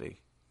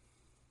anonymity.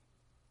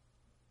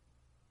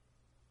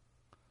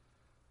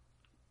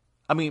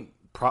 I mean,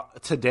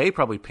 today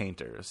probably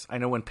painters. I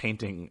know when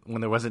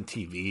there wasn't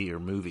TV or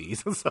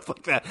movies and stuff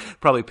like that,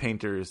 probably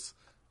painters,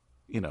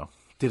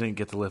 didn't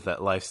get to live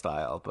that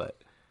lifestyle.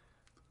 But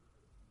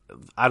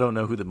I don't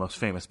know who the most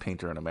famous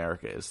painter in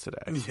America is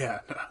today. Yeah,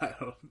 I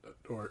don't,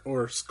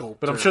 or sculptor.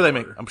 But I'm sure they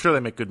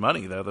make good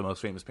money. They're the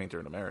most famous painter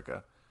in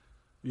America.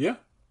 Yeah.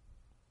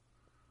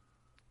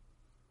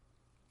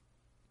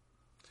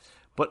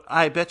 But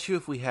I bet you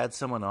if we had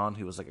someone on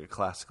who was like a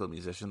classical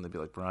musician, they'd be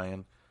like,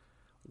 Brian,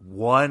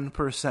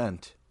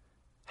 1%,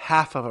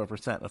 half of a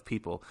percent of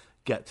people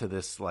get to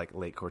this like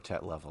late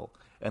quartet level.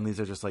 And these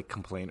are just like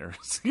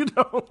complainers,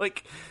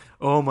 like,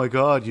 oh my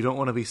God, you don't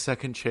want to be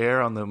second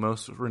chair on the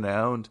most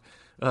renowned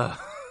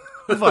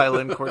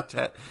violin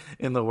quartet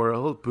in the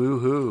world. Boo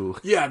hoo.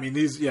 Yeah, I mean,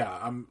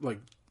 I'm like,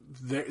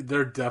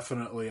 they're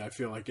definitely, I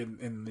feel like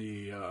in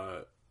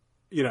the,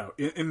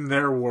 in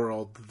their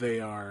world, they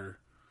are,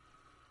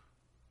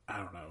 I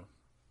don't know,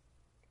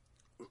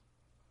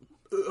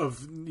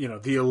 of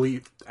the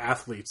elite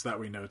athletes that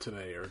we know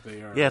today, or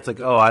they are. Yeah, it's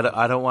like,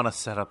 I don't want to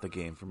set up the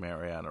game for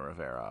Mariano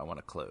Rivera. I want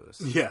to close.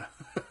 Yeah,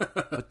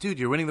 but dude,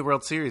 you're winning the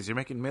World Series. You're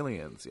making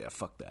millions. Yeah,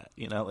 fuck that.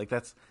 Like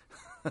that's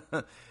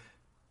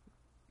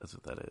that's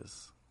what that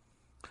is.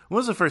 When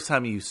was the first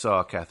time you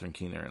saw Catherine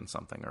Keener in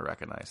something or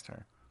recognized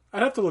her?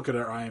 I'd have to look at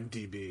her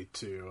IMDb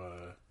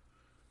to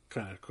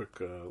kind of quick.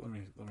 Let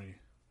me.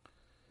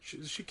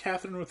 Is she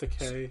Catherine with a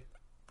K?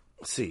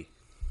 C.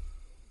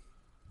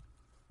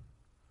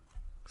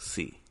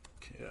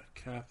 Yeah,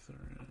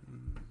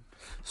 Catherine.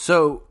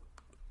 So,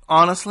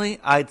 honestly,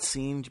 I'd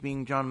seen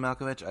Being John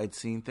Malkovich. I'd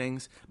seen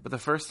things. But the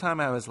first time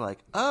I was like,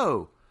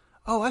 oh,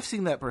 I've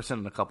seen that person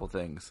in a couple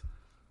things.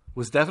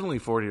 Was definitely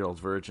 40-Year-Old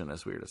Virgin,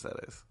 as weird as that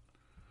is.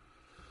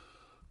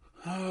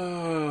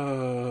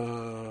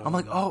 I'm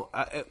like,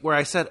 where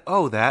I said,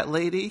 that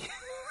lady?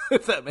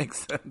 If that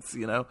makes sense,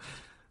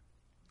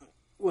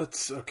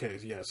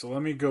 So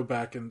let me go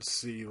back and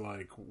see,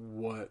 like,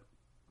 what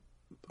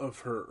of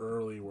her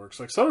early works.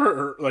 Like, some of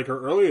her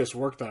earliest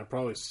work that I've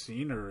probably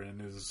seen her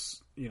in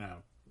is,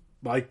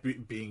 like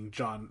Being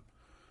John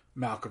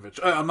Malkovich.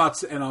 I'm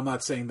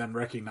not saying then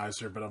recognize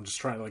her, but I'm just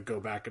trying to, like, go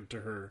back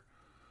into her,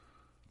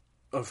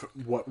 of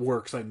what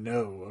works I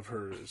know of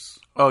hers.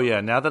 Oh,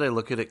 yeah, now that I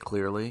look at it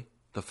clearly,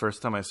 the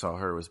first time I saw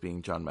her was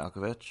Being John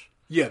Malkovich.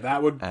 Yeah,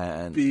 that would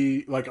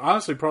be, like,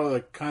 honestly, probably,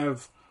 like, kind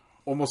of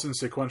almost in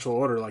sequential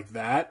order, like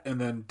that,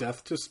 and then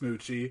Death to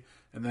Smoochie,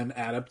 and then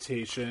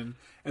Adaptation,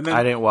 and then...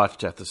 I didn't watch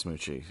Death to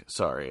Smoochie.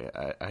 Sorry.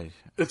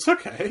 It's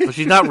okay. But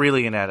she's not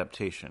really an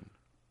adaptation.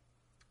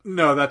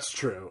 No, that's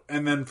true.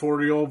 And then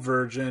 40-Year-Old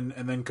Virgin,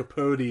 and then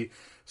Capote.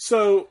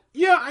 So,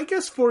 yeah, I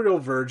guess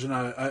 40-Year-Old Virgin,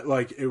 I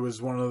like, it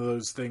was one of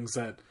those things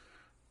that...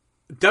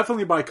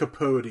 Definitely by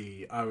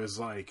Capote, I was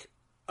like,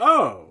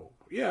 oh,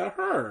 yeah,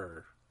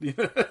 her.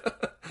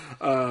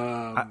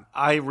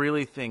 I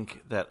really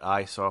think that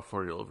I saw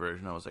 40-Year-Old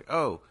Virgin. I was like,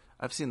 oh,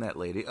 I've seen that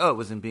lady. Oh, it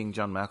was in Being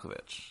John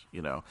Malkovich,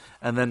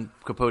 And then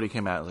Capote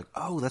came out. I was like,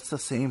 oh, that's the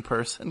same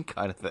person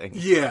kind of thing.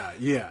 Yeah.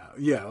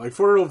 Like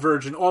 40-Year-Old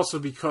Virgin, also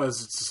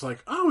because it's just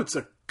like, oh, it's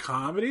a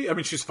comedy. I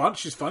mean, she's fun.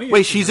 She's funny.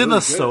 Wait, she's in The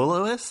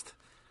Soloist?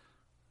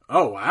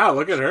 Oh, wow.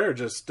 Look at her.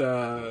 Just,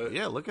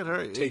 yeah, look at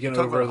her. Taking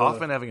talk over about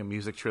Hoffman having a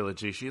music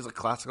trilogy. She has a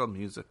classical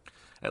music,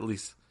 at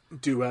least.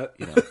 Duet.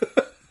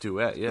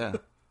 Duet, yeah.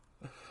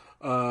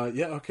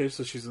 Okay,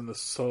 so she's in The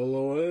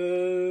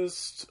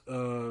Soloist.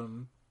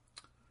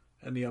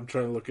 And I'm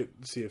trying to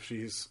see if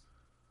she's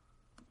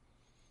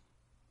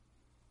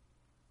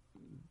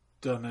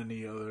done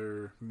any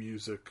other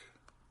music.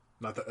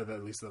 Not that,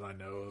 at least that I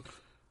know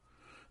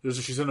of.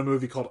 She's in a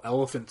movie called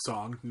Elephant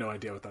Song. No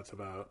idea what that's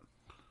about.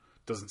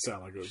 Doesn't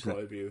sound like it would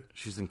probably be.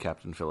 She's in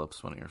Captain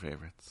Phillips, one of your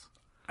favorites.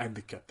 I'm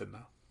the captain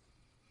now.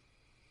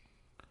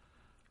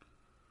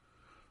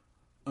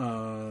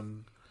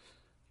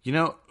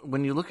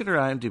 When you look at her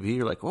IMDb,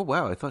 you're like, oh,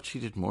 wow, I thought she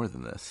did more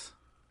than this.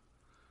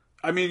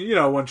 I mean,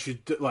 when she,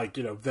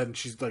 then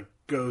she's, like,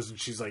 goes and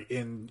she's, like,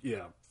 in,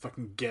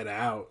 fucking Get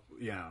Out,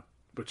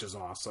 which is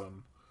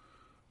awesome.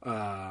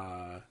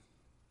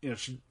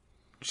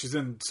 She's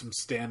in some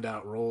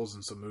standout roles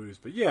in some movies.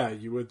 But, yeah,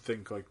 you would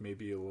think, like,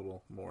 maybe a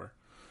little more.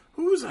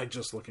 Who was I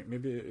just looking?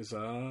 Maybe, is that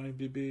on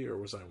IMDb? Or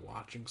was I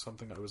watching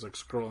something? I was, like,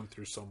 scrolling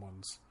through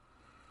someone's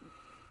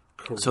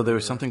career. So there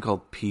was something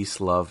called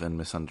Peace, Love, and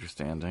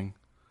Misunderstanding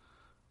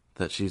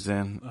that she's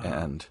in.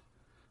 And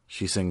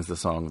she sings the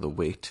song The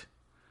Weight.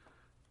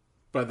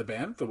 By the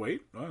band, The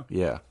Weight? Oh.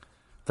 Yeah.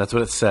 That's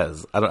what it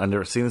says. I've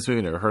never seen this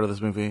movie, never heard of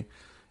this movie.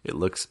 It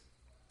looks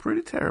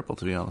pretty terrible,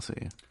 to be honest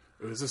with you.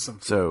 Is this some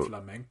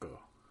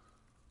flamenco?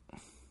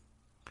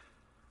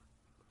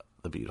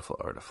 The Beautiful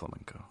Art of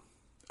Flamenco.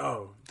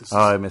 Oh,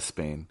 I miss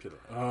Spain.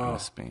 I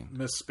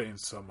miss Spain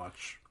so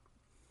much.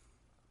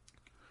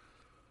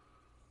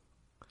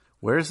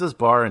 Where is this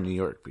bar in New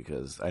York?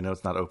 Because I know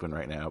it's not open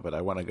right now, but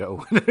I want to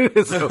go when it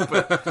is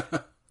open.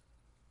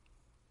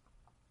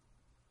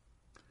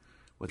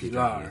 What's he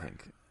drinking, you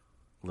think?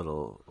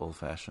 Little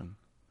old-fashioned?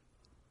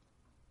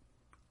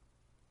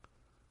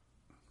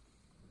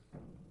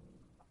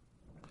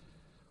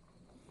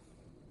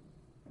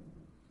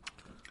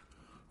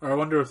 Or I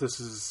wonder if this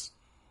is...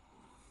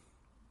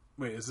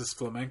 Wait, is this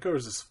flamenco or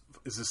is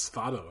this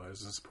fado? Or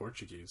is this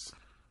Portuguese?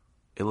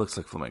 It looks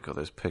like flamenco.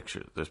 There's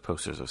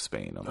posters of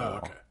Spain on the wall.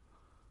 Okay.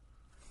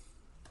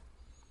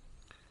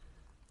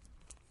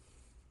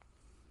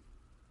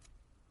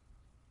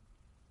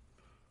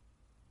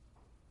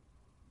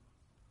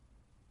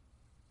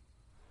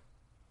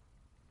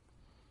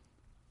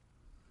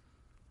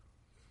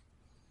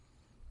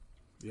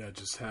 Yeah, I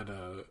just had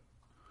a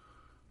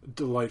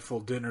delightful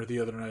dinner the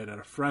other night at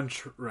a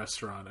French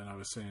restaurant, and I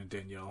was saying to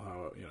Danielle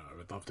how I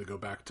would love to go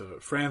back to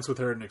France with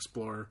her and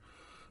explore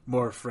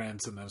more of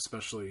France, and then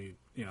especially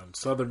in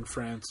southern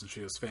France, and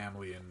she has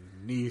family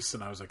in Nice,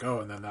 and I was like, oh,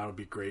 and then that would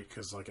be great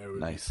because it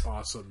would be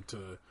awesome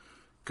to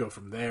go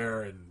from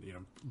there, and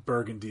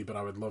Burgundy, but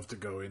I would love to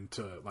go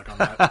into on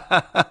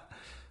that.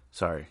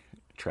 Sorry,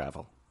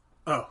 travel.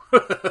 Oh,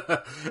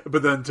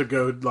 but then to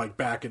go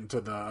back into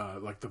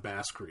the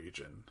Basque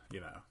region,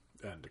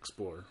 and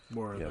explore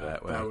more of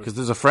that. Because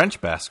there's a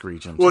French Basque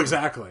region. Well,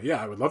 exactly.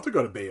 Yeah, I would love to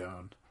go to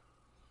Bayonne.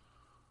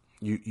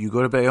 You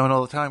go to Bayonne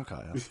all the time,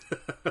 Kyle.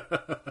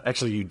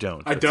 Actually, you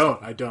don't. I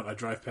don't. I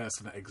drive past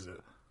an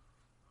exit.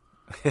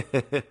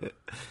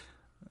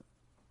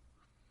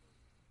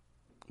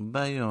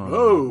 Bayonne.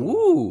 Oh,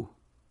 ooh,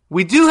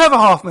 we do have a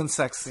Hoffman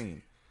sex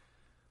scene.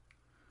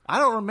 I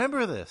don't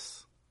remember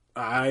this.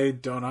 I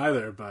don't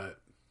either, but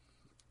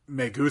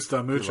me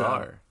gusta mucho.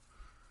 Pilar.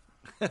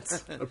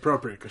 It's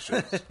appropriate,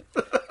 Kashif.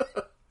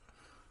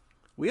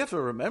 We have to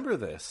remember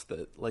this.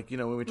 That,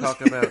 when we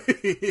talk about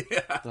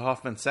the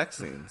Hoffman sex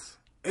scenes,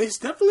 it's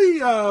definitely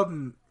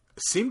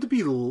seemed to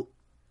be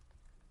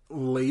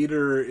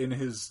later in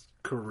his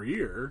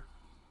career.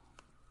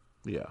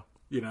 Yeah.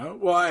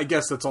 Well, I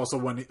guess that's also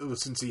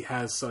since he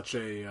has such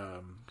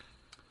a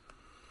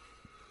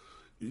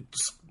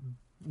just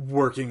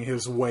working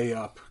his way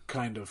up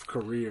kind of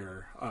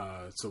career.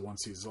 So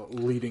once he's a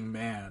leading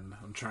man,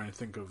 I'm trying to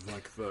think of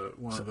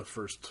one of the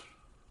first.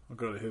 I'll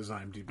go to his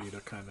IMDb to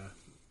kind of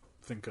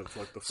think of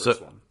the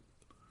first one.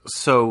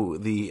 So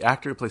the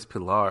actor who plays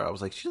Pilar, I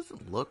was like, she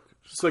doesn't look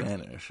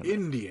Spanish,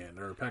 Indian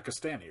or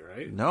Pakistani,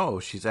 right? No,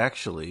 she's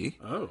actually.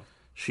 Oh,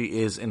 she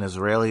is an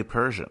Israeli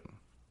Persian.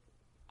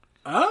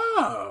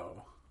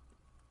 Oh,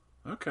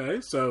 okay.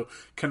 So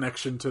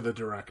connection to the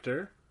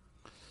director.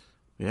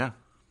 Yeah.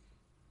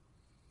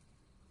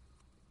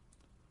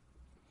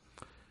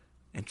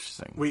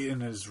 Interesting. Wait,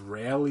 an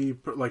Israeli,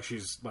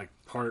 she's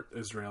part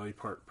Israeli,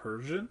 part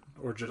Persian,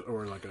 or a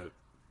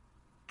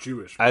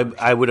Jewish person?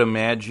 I would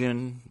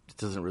imagine, it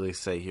doesn't really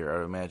say here, I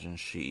would imagine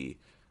she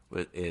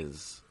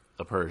is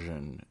a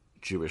Persian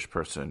Jewish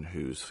person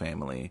whose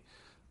family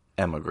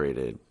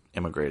immigrated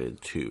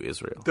to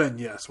Israel. Then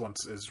yes,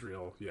 once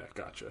Israel, yeah,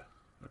 gotcha.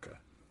 Okay.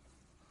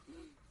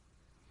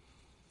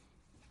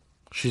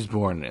 She's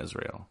born in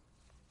Israel.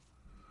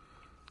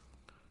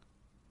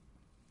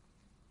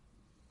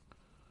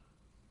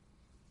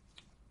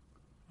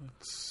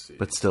 Let's see.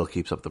 But still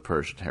keeps up the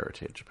Persian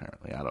heritage,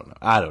 apparently. I don't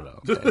know.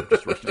 Okay, I'm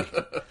just reading.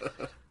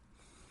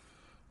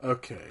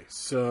 Okay,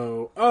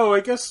 so... Oh, I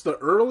guess the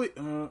early...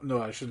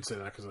 no, I shouldn't say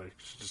that because I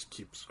should just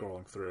keep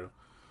scrolling through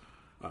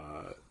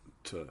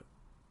to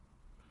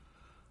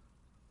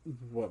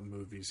what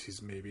movies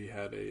he's maybe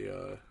had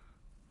a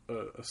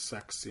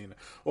sex scene.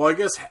 Well, I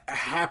guess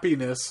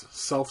Happiness,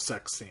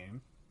 self-sex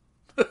scene.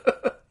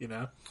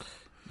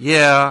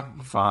 Yeah,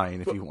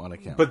 fine, if you want to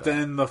count But that.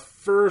 then the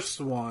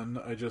first one,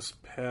 I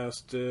just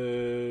passed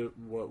it...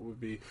 What would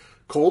be...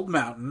 Cold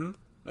Mountain,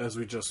 as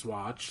we just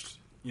watched...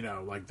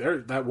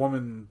 that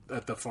woman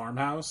at the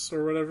farmhouse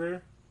or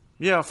whatever.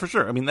 Yeah, for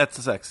sure. I mean, that's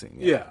a sex scene.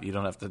 Yeah. You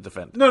don't have to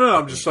defend it. No.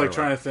 I'm just trying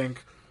to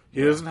think.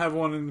 He doesn't have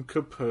one in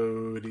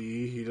Capote.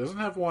 He doesn't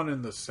have one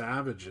in The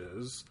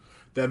Savages.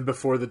 Then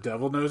Before the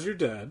Devil Knows You're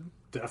Dead.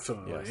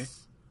 Definitely.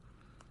 Yes.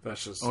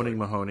 That's just... Owning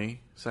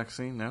Mahoney sex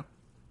scene, no?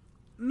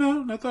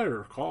 No, not that I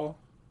recall.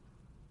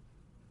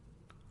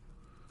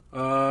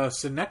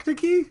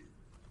 Synecdoche?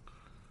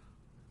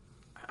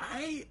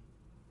 I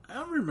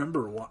don't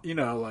remember one.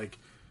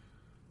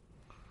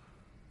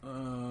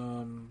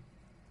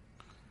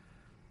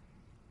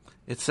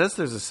 It says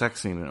there's a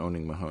sex scene in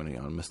Owning Mahoney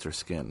on Mr.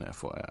 Skin,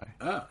 FYI.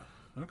 Oh,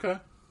 okay.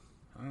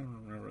 I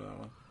don't remember that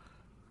one.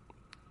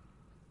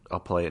 I'll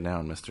play it now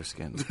on Mr.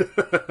 Skin.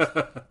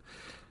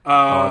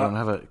 I don't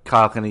have a...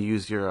 Kyle, can I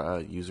use your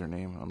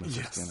username on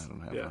Mr. Skin? I don't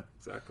have one.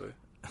 Exactly.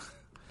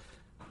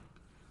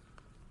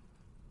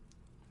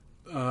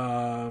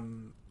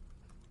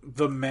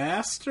 The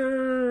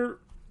Master,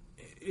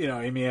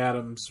 Amy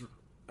Adams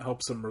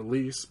helps him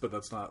release, but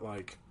that's not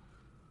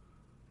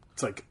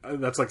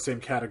that's same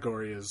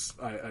category as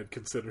I'd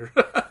consider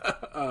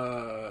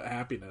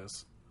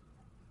Happiness.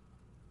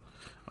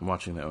 I'm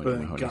watching the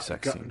Owning Mahoney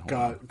sex scene.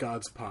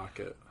 God's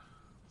Pocket.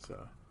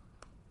 So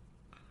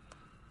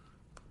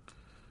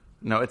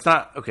no, it's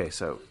not. Okay,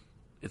 so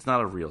it's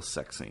not a real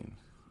sex scene.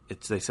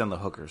 They send the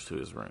hookers to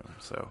his room.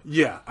 So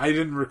yeah, I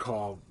didn't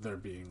recall there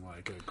being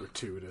a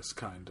gratuitous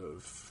kind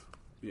of,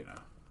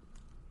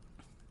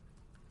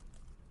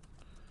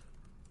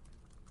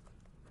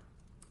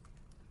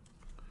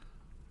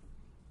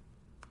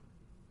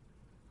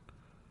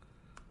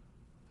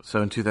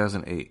 So in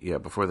 2008, yeah,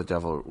 Before the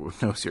Devil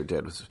Knows You're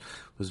Dead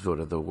was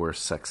voted the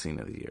worst sex scene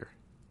of the year.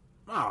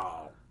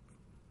 Oh.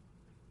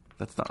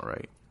 That's not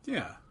right.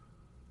 Yeah.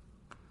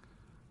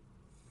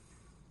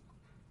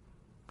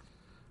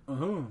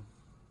 Uh-huh.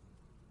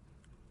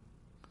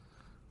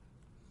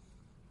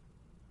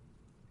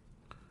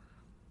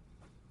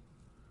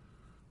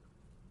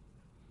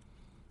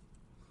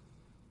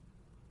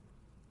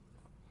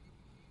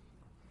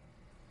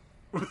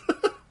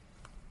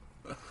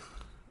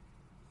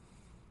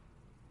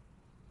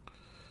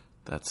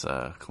 That's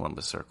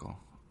Columbus Circle.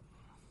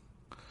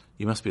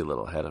 You must be a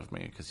little ahead of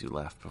me because you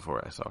laughed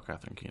before I saw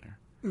Catherine Keener.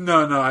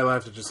 No, I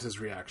laughed at just his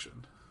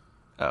reaction.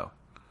 Oh.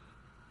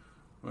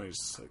 When he's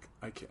just like,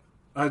 I can't.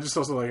 I just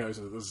also like how he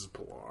said, this is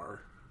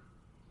Pilar.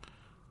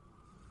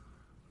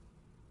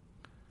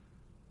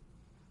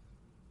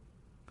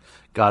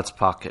 God's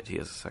Pocket, he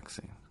has a sex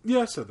scene. Yeah,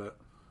 I said that.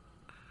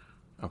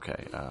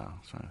 Okay, I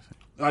was trying to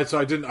think. I'm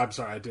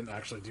sorry, I didn't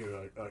actually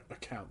do a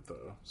count,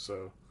 though,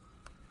 so...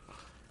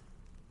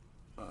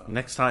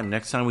 Next time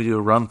we do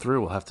a run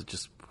through, we'll have to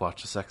just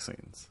watch the sex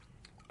scenes.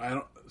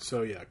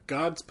 So yeah,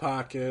 God's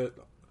Pocket,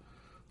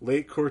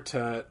 Late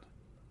Quartet.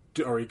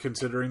 Are you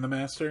considering The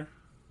Master?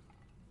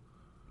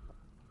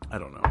 I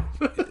don't know.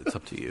 It's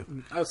up to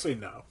you. I'll say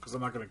no, because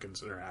I'm not going to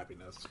consider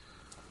Happiness.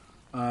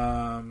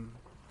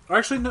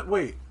 Actually, no,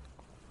 wait.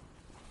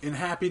 In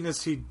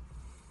Happiness, he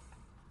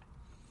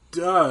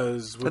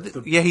does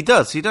with yeah, he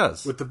does. He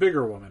does with the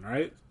bigger woman,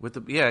 right? With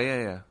the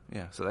yeah.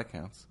 So that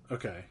counts.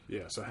 Okay,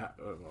 yeah. So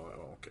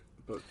okay,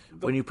 but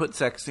when you put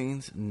sex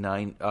scenes,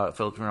 Philip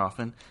Seymour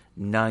Hoffman,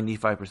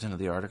 95% of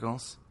the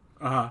articles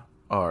are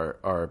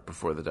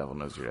Before the Devil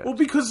Knows You're Dead. Well,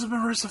 because of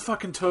Marissa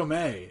fucking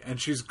Tomei,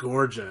 and she's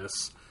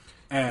gorgeous,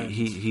 and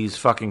he's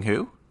fucking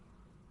who?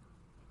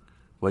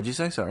 What'd you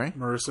say? Sorry,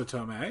 Marissa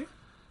Tomei.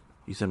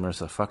 You said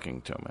Marissa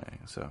fucking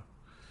Tomei. So.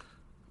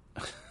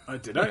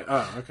 Did I?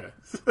 Oh, okay.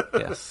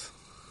 Yes.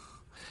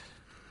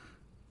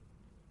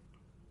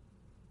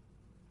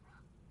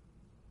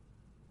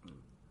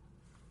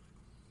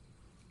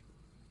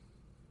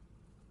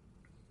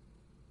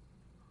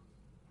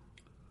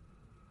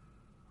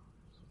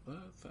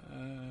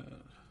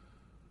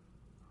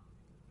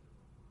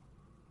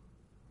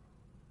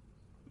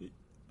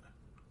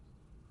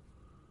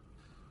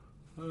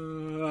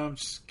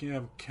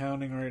 I'm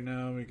counting right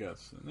now. We got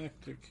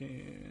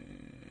Synecdoche.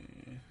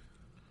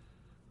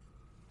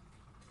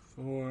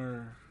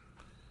 4,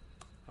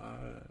 5.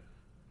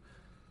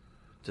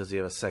 Does he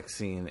have a sex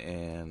scene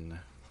in?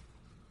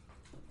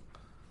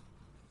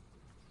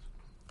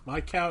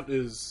 My count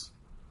is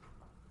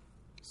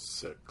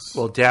 6.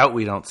 Well, doubt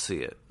we don't see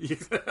it.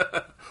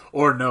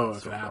 Or know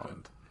if it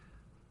happened.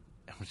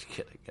 I'm just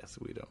kidding. Guess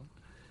we don't.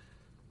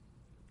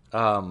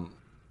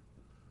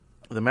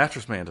 The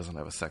Mattress Man doesn't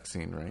have a sex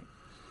scene, right?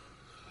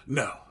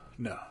 No.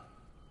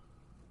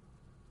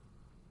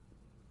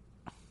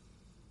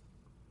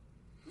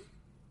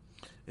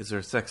 Is there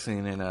a sex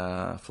scene in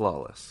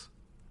Flawless?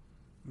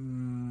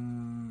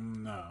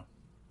 No.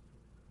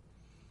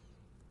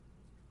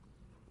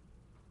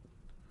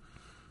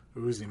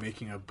 Ooh, is he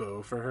making a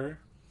bow for her?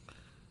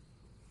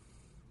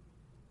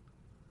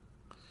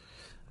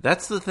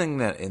 That's the thing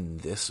that in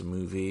this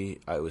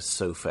movie I was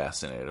so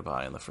fascinated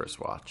by in the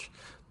first watch.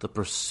 The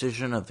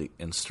precision of the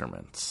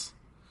instruments.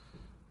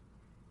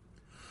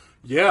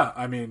 Yeah,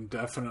 I mean,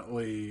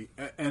 definitely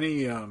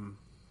any. Well,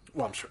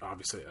 I'm sure,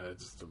 obviously,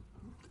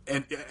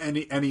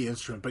 any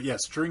instrument, but yeah,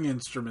 string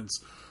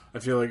instruments. I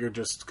feel like are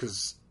just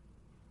because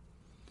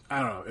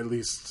I don't know. At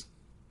least,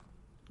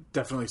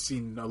 definitely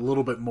seen a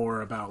little bit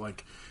more about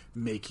like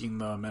making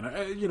them,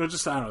 and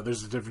just I don't know.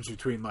 There's a difference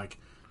between like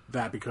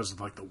that because of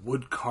like the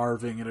wood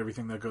carving and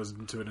everything that goes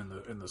into it, in the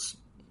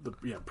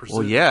precision.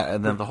 Well, yeah,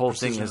 and then the whole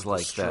thing is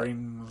like that.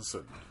 And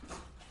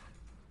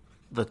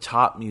the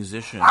top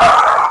musician.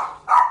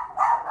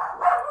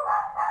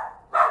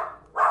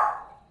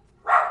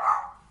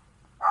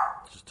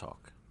 Just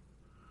talk.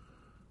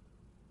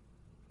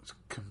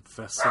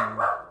 Confessing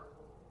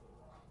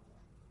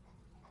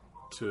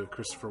to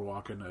Christopher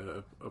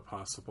Walken a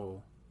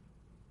possible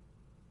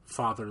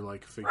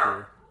father-like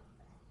figure.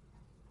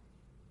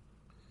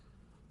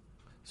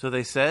 So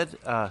they said,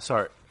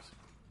 sorry,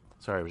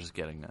 I was just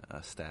getting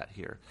a stat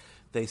here.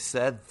 They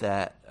said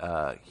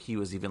that he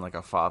was even like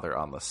a father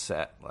on the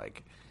set.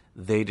 Like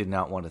they did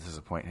not want to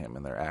disappoint him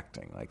in their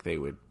acting. Like they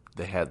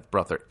had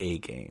brought their A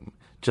game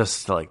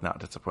just to like not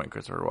disappoint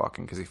Christopher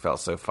Walken because he felt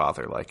so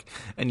father-like.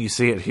 And you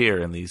see it here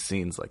in these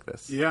scenes like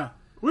this. Yeah,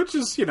 which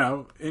is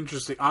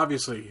interesting.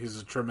 Obviously, he's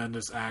a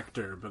tremendous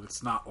actor, but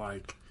it's not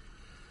like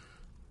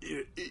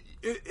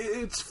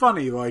it's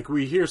funny. Like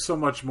we hear so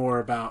much more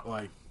about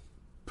like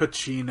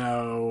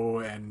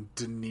Pacino and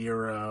De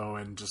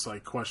Niro and just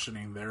like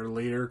questioning their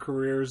later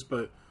careers,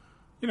 but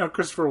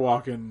Christopher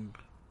Walken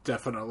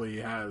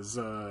definitely has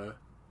I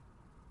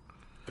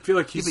feel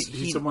like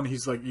he's someone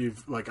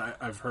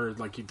I've heard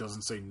like he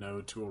doesn't say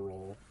no to a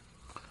role.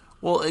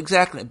 Well,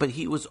 exactly, but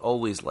he was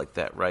always like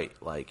that, right?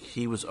 Like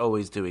he was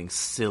always doing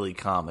silly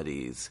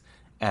comedies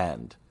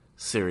and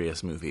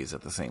serious movies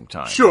at the same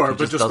time. Sure, Like,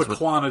 he but just the does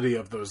quantity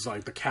of those,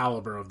 like the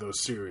caliber of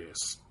those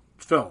serious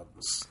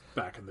films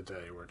back in the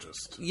day were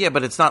just... Yeah,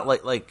 but it's not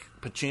like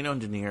Pacino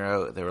and De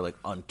Niro, they were like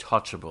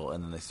untouchable,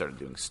 and then they started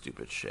doing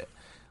stupid shit.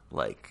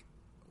 Like,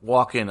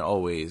 Walken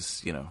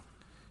always,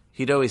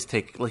 he'd always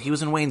take... Like, he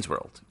was in Wayne's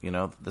World,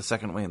 the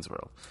second Wayne's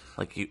World.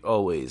 Like, he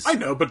always... I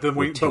know, but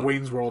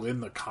Wayne's World in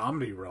the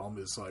comedy realm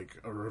is like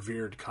a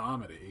revered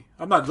comedy.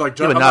 I'm not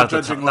like I'm not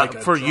judging like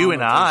a for you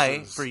and I,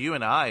 versus...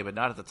 but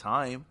not at the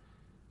time.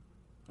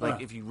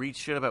 Like, if you read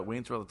shit about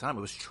Wayne's World at the time, it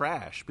was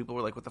trash. People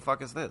were like, what the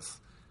fuck is this?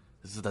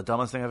 This is the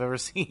dumbest thing I've ever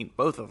seen.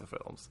 Both of the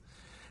films.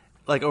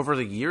 Like, over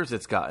the years,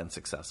 it's gotten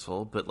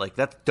successful, but, like,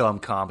 that's dumb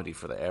comedy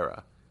for the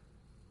era.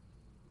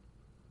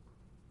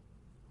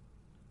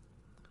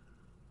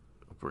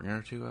 Bring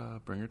her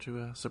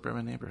to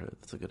Suburban Neighborhood.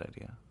 That's a good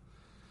idea.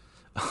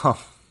 What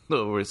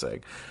were we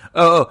saying?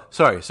 Oh,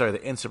 sorry,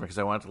 the instrument, because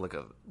I wanted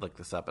to look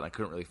this up, and I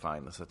couldn't really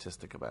find the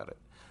statistic about it.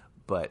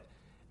 But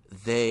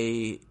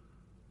they...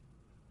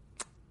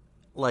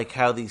 Like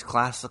how these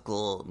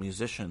classical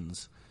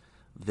musicians,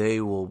 they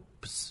will,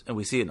 and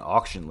we see an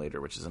auction later,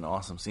 which is an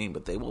awesome scene,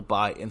 but they will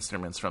buy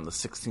instruments from the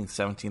 16th,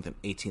 17th,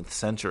 and 18th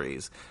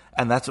centuries,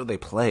 and that's what they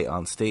play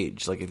on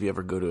stage. Like, if you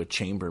ever go to a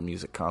chamber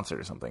music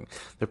concert or something,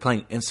 they're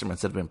playing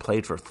instruments that have been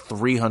played for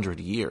 300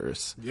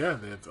 years. Yeah,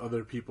 they have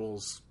other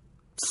people's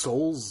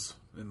souls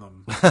in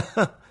them.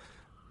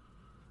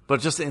 But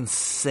just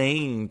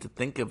insane to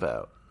think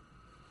about.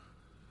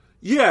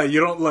 Yeah, you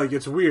don't, like,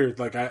 it's weird.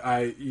 Like,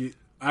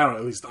 I don't know,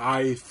 at least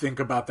I think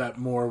about that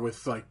more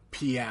with, like,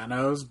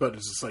 pianos, but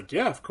it's just like,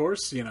 yeah, of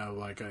course,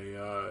 like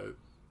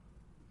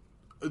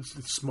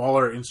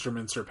smaller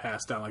instruments are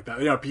passed down like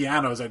that.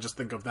 Pianos, I just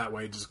think of that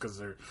way just because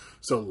they're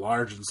so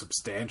large and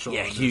substantial.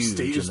 Yeah, and huge,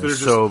 they're and just there's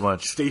so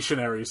much.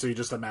 stationary, so you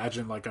just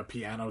imagine, like, a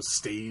piano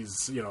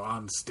stays,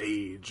 on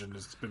stage, and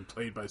it's been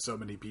played by so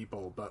many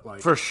people, but,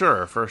 like... For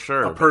sure.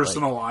 A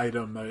personal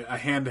item, a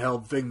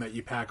handheld thing that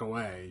you pack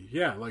away.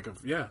 Yeah,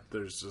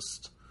 there's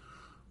just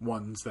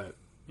ones that...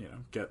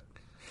 get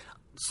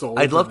sold.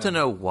 I'd love to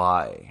know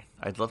why.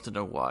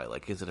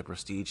 Like, is it a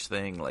prestige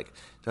thing? Like,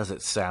 does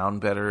it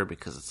sound better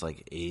because it's,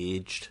 like,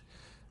 aged?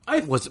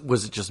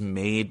 Was it just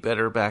made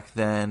better back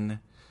then?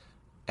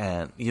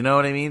 And, you know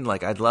what I mean?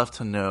 Like, I'd love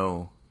to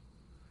know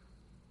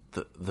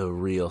the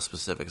real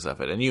specifics of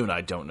it. And you and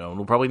I don't know, and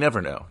we'll probably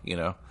never know,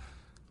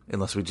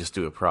 unless we just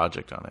do a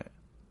project on it.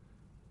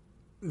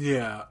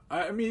 Yeah,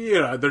 I mean,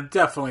 there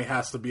definitely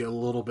has to be a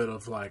little bit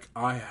of, like,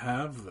 I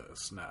have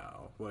this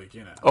now, like,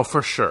 Oh,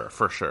 for sure.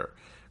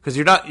 Because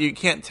you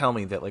can't tell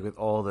me that, like, with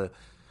all the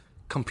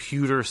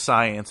computer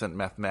science and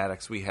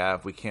mathematics we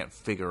have, we can't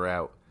figure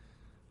out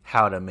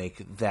how to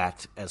make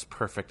that as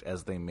perfect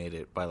as they made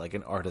it by, like,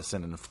 an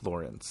artisan in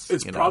Florence.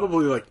 It's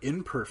probably, like,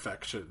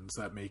 imperfections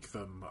that make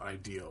them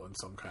ideal in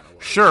some kind of way.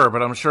 Sure,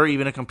 but I'm sure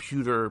even a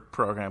computer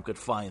program could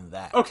find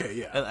that. Okay,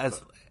 yeah. And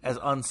as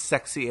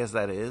unsexy as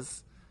that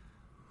is...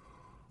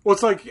 Well,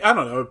 it's like, I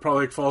don't know, it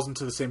probably falls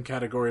into the same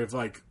category of,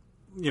 like,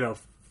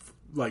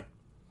 like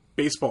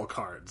baseball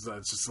cards.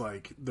 That's just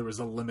like, there was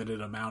a limited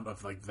amount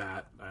of, like,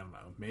 that, I don't know,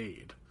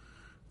 made.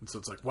 And so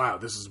it's like, wow,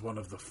 this is one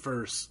of the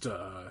first...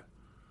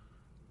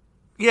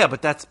 Yeah,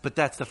 but that's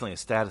definitely a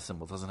status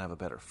symbol. It doesn't have a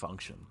better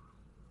function.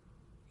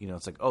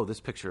 It's like, oh, this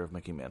picture of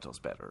Mickey Mantle's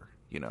better.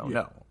 Yeah.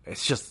 No,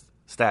 it's just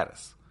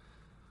status.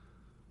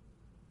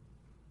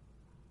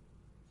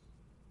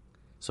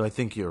 So I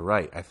think you're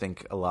right. I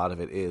think a lot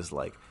of it is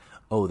like,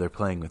 oh, they're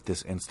playing with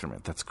this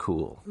instrument. That's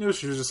cool.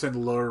 She was just saying the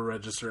lower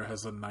register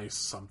has a nice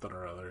something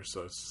or other,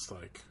 so it's just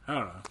like, I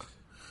don't know.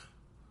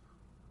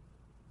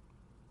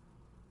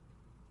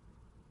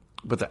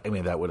 But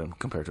that wouldn't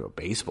compare to a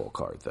baseball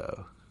card,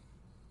 though.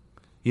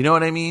 You know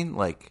what I mean?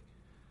 Like,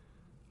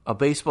 a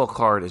baseball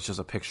card is just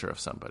a picture of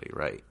somebody,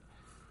 right?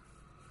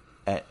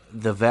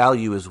 The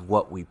value is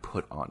what we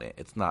put on it.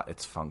 It's not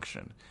its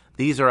function.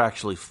 These are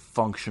actually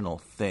functional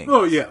things.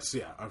 Oh, yes,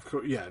 yeah. Of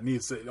course, yeah,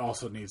 it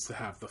also needs to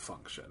have the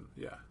function,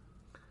 yeah.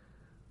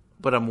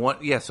 But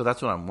so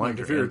that's what I'm wondering. Like,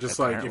 if you're just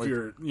like, if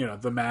you're,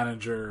 the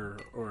manager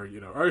or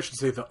I should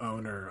say the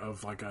owner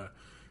of, like, a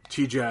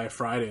TGI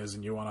Fridays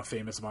and you want a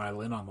famous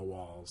violin on the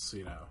walls,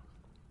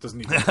 doesn't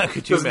need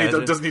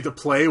to, doesn't need to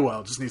play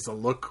well, just needs to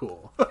look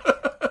cool.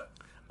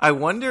 I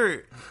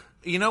wonder,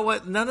 you know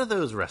what? None of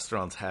those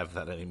restaurants have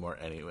that anymore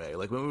anyway.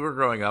 Like, when we were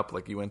growing up,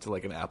 like, you went to,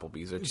 like, an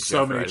Applebee's or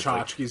so many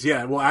tchotchkes. Like,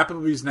 yeah, well,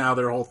 Applebee's now,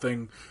 their whole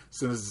thing,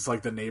 since it's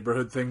like the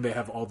neighborhood thing, they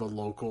have all the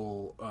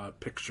local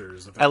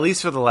pictures of at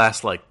least for the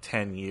last, like,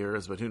 10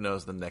 years, but who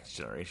knows the next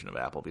generation of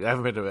Applebee's. I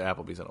haven't been to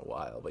Applebee's in a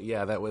while, but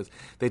yeah,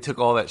 they took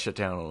all that shit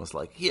down and was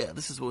like, yeah,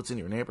 this is what's in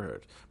your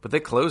neighborhood. But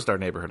they closed our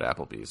neighborhood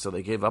Applebee's, so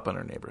they gave up on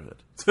our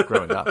neighborhood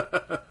growing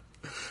up.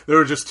 There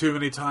were just too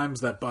many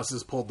times that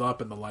buses pulled up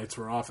and the lights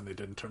were off and they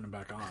didn't turn them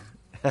back on.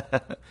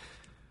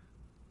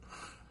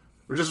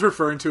 We're just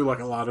referring to, like,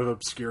 a lot of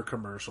obscure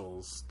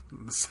commercials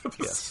in this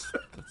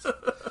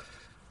episode.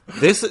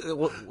 Yes.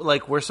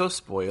 We're so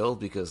spoiled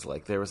because,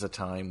 like, there was a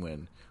time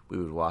when we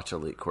would watch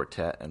Elite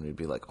Quartet and we'd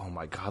be like, oh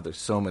my god, there's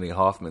so many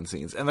Hoffman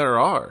scenes. And there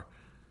are.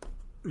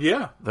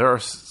 Yeah. There are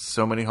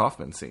so many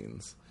Hoffman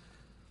scenes.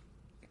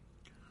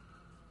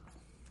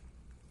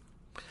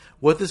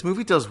 What this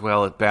movie does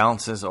well, it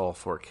balances all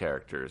four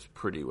characters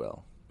pretty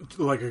well.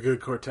 Like a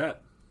good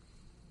quartet.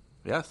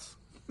 Yes.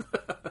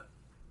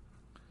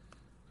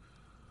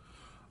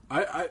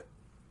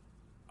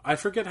 I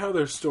forget how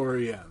their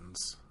story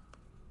ends.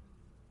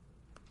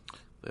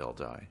 They all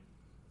die.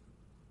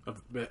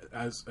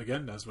 As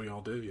we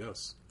all do,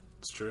 yes.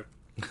 It's true.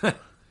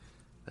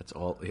 That's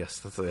all. Yes,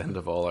 that's the end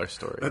of all our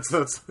stories.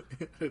 That's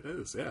it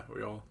is. Yeah,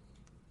 we all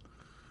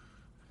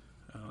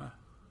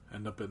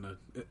end up in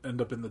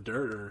the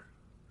dirt or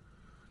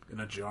in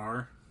a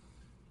jar.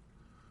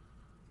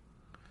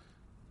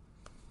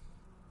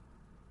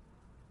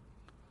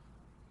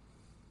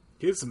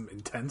 He has some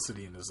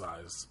intensity in his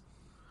eyes.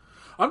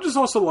 I'm just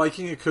also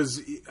liking it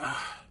because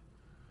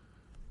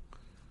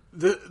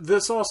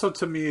this also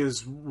to me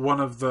is one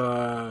of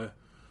the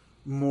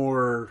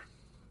more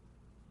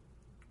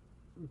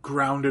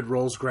grounded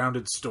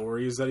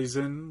stories that he's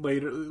in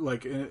later,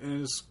 like in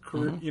his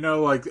career. You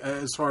know, like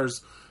as far as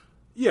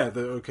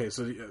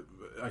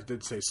I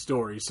did say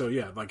story, so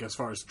yeah, like as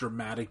far as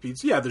dramatic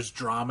beats, yeah, there's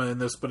drama in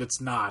this, but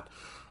it's not.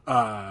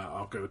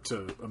 I'll go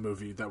to a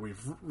movie that we've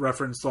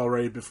referenced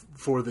already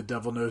before, The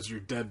Devil Knows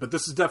You're Dead, but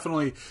this is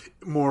definitely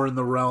more in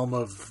the realm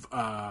of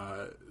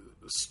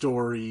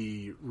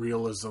story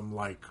realism,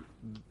 like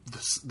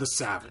the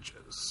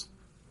Savages.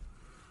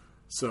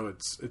 So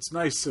it's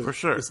nice to, for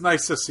sure. It's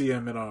nice to see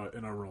him in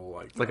a role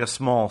like that. Like a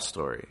small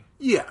story.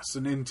 Yes,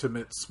 an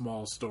intimate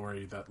small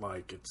story that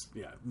like it's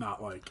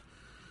not like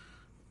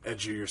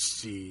edge of your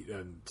seat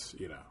and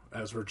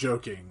as we're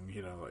joking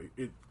like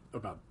it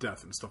about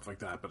death and stuff like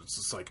that, but it's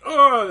just like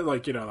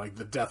like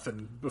the death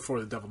and Before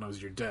the Devil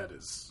Knows You're Dead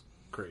is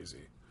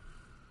crazy.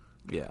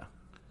 Yeah,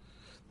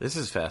 this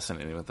is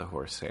fascinating with the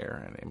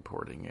horsehair and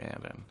importing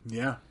it and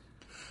yeah.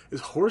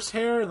 Is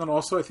horsehair, and then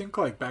also I think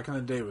like back in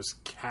the day it was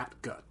cat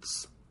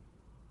guts.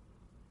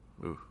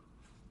 Ooh.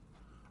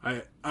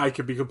 I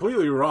could be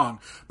completely wrong,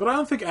 but I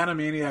don't think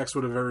Animaniacs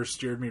would have ever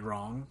steered me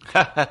wrong.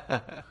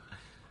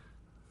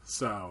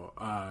 So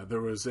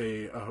there was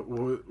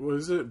what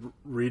was it?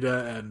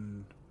 Rita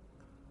and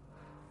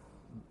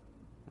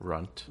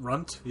Runt?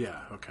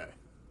 Yeah, okay.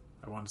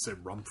 I wanted to say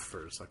Rump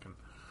for a second.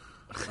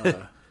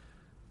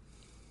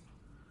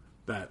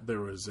 That there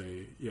was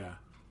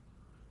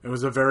It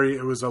was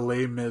a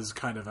Les Mis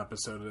kind of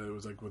episode. It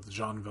was like with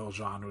Jean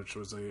Valjean, which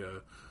was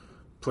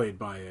played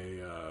by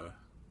a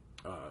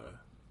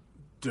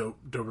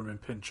Doberman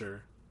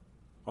Pinscher.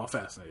 All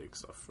fascinating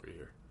stuff for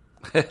you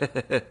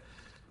here.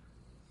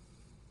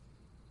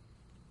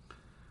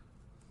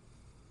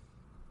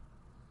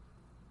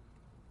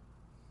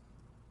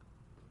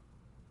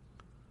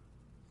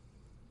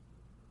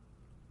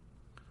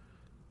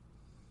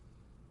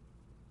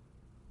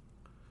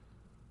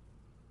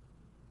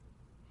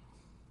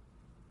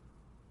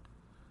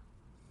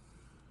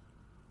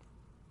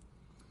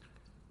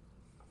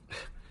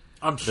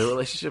 The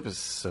relationship is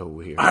so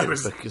weird. I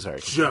was sorry.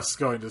 just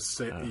going to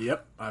say,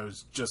 yep, I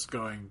was just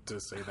going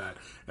to say that.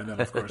 And then,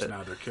 of course,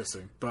 now they're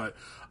kissing. But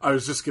I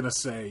was just going to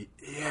say,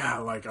 yeah,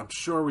 like, I'm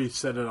sure we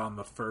said it on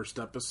the first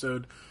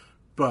episode,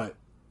 but,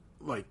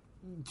 like,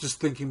 just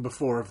thinking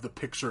before of the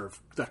picture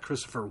that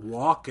Christopher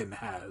Walken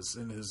has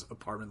in his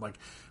apartment, like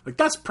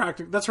that's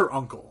that's her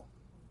uncle.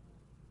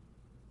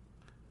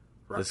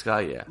 Right? This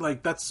guy, yeah.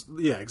 Like,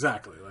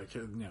 exactly. Like,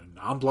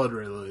 non-blood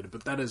related,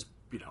 but that is,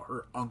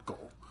 her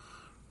uncle.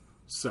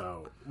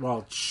 So,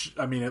 well,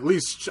 I mean, at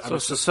least...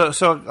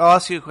 So I'll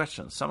ask you a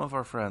question. Some of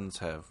our friends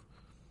have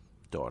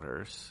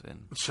daughters.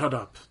 And Shut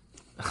up.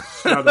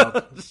 Shut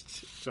up.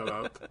 Shut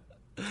up.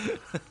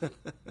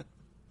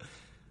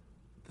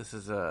 This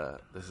is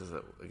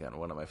again,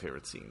 one of my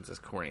favorite scenes, as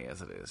corny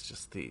as it is,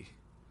 just the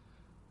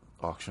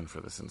auction for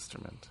this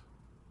instrument.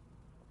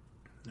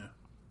 Yeah.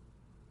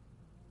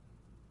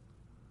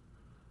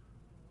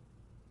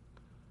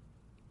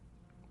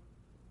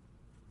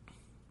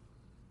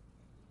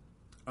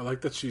 I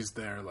like that she's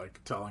there, like,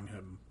 telling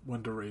him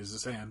when to raise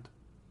his hand.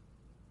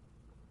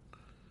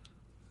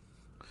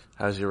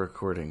 How's your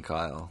recording,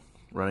 Kyle?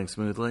 Running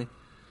smoothly?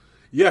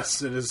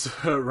 Yes, it is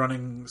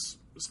running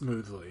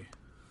smoothly.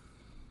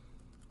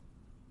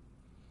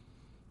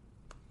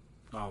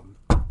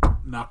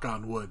 Knock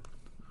on wood.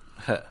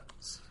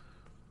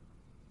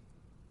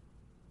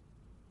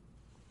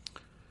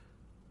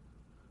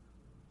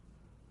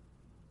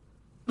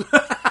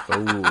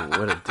 Oh,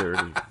 what a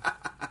dirty...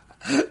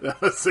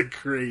 That was a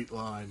great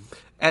line.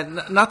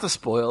 And not to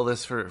spoil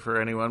this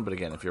for anyone, but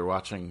again, if you're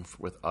watching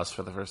with us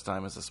for the first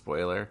time as a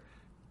spoiler,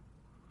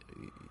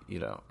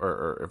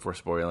 or if we're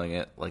spoiling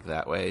it like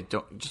that way,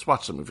 don't just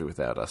watch the movie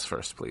without us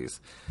first, please.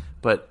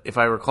 But if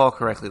I recall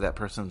correctly, that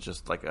person's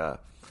just like a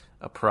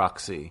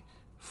proxy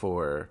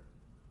for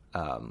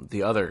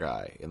the other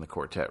guy in the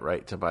quartet,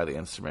 right? To buy the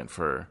instrument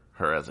for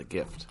her as a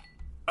gift.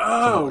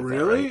 Oh, like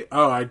really? That, right?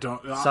 Oh, I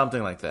don't...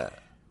 Something like that.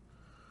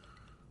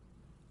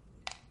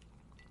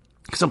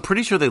 Because I'm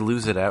pretty sure they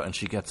lose it out and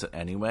she gets it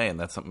anyway, and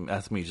that's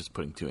me just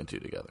putting two and two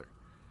together.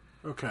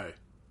 Okay.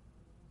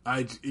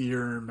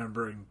 You're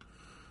remembering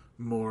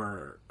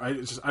more.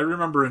 I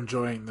remember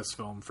enjoying this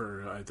film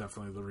for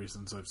definitely the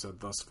reasons I've said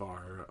thus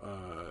far,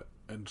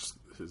 and just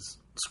his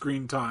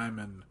screen time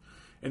and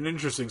an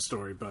interesting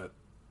story. But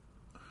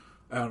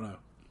I don't know.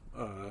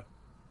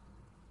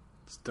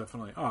 It's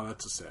definitely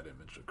that's a sad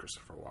image of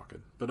Christopher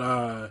Walken.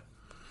 But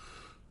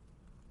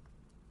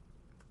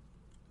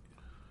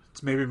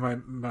it's maybe my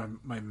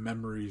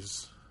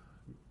memories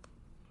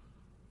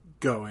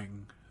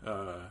going,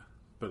 but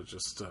it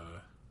just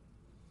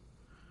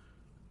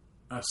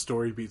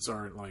story beats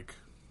aren't like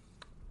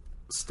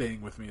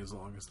staying with me as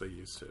long as they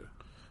used to.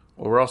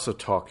 Well, we're also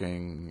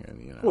talking,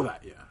 and Well,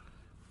 that yeah.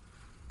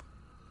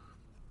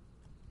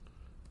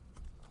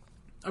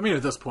 I mean,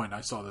 at this point,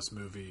 I saw this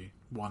movie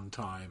one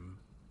time.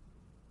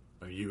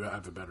 You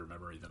have a better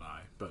memory than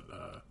I, but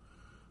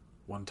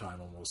one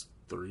time almost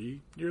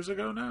 3 years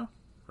ago now,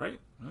 right?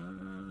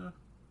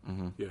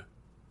 Yeah.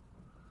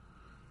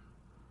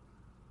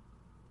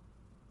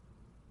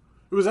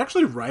 It was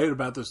actually right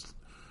around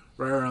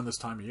this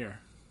time of year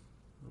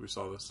we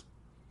saw this.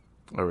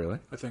 Oh, really?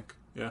 I think,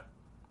 yeah.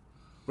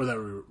 Or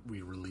that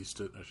we released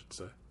it, I should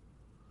say.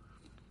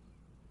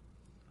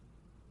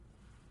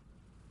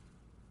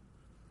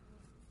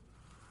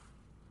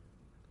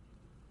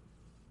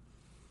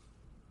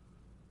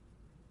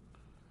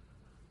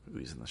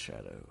 Movies in the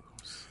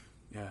shadows.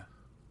 Yeah.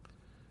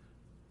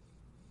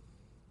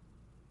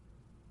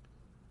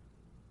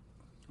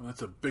 Well,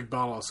 that's a big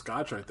bottle of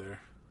scotch right there.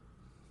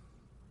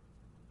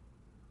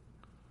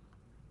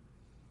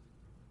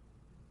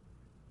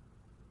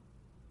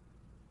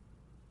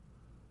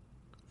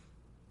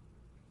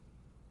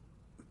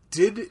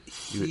 Did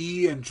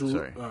he and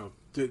Juliet? Oh,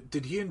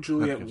 did he and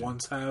Juliet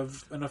once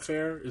have an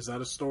affair? Is that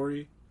a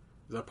story?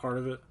 Is that part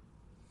of it?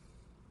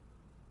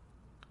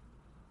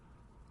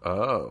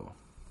 Oh.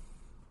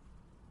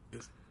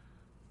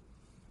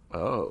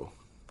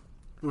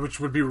 Which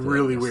would be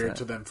really weird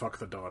to then fuck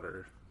the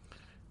daughter.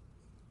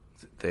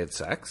 They had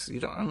sex? We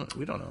don't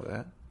know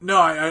that.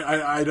 No,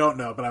 I don't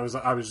know, but I was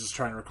just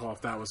trying to recall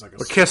if that was like a.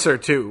 Or kiss her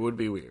too would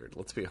be weird.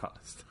 Let's be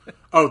honest.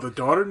 Oh, the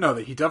daughter? No,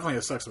 he definitely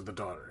has sex with the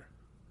daughter.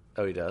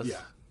 Oh, he does?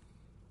 Yeah.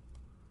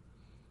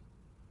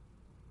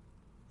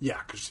 Yeah,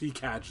 because he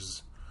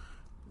catches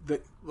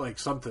that like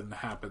something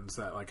happens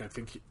that like I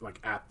think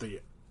at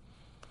the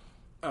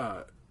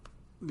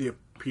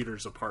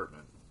Peter's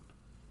apartment.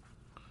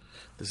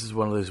 This is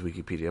one of those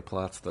Wikipedia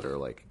plots that are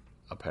like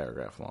a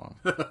paragraph long.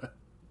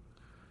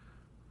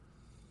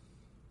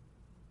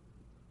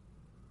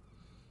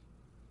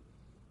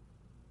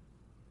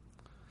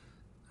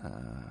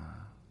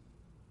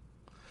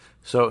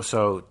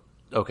 So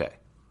okay.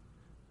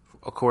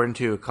 According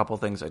to a couple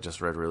things I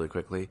just read really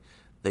quickly,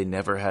 they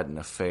never had an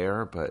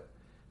affair, but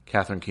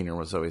Catherine Keener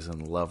was always in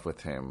love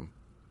with him.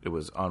 It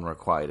was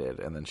unrequited,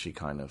 and then she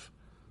kind of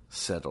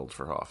settled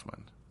for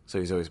Hoffman. So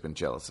he's always been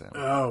jealous of him.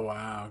 Oh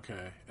wow,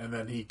 okay. And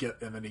then he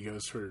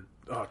goes for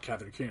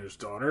Catherine Keener's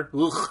daughter.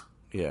 Ugh.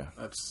 Yeah.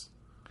 That's.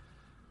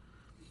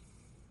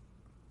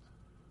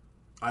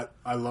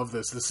 I love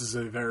this. This is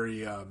a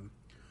very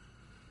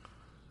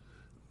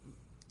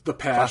the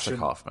passion. Classic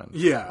Hoffman.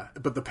 Yeah,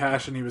 but the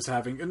passion he was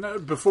having,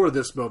 and before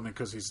this moment,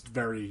 because he's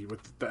very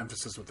with the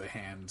emphasis with the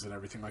hands and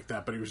everything like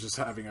that. But he was just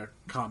having a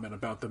comment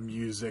about the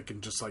music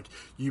and just like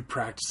you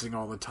practicing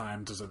all the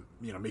time doesn't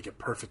make it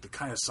perfect. It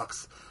kind of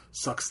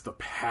sucks the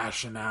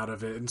passion out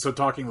of it. And so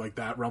talking like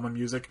that realm of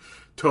music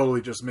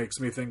totally just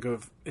makes me think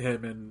of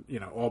him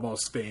in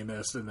Almost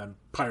Famous and then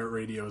Pirate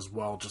Radio as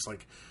well. Just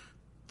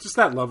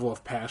that level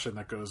of passion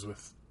that goes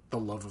with the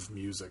love of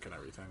music and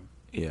everything.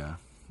 Yeah,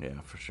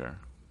 for sure.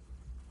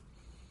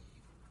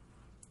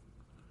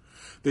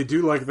 They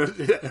do like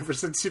that. Ever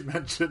since you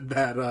mentioned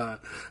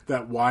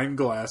that wine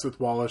glass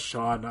with Wallace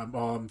Shawn,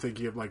 I'm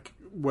thinking of like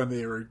when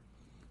they were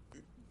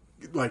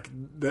like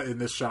in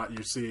this shot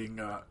you're seeing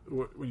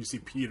when you see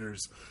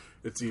Peters,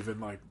 it's even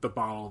like the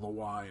bottle of the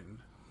wine,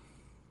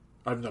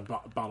 the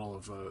bottle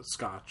of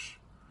scotch,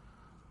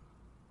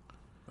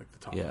 like the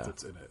top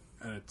that's in it,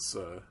 and it's.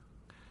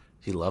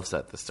 He loves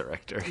that. This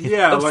director.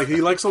 Yeah, like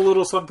he likes a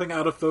little something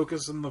out of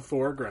focus in the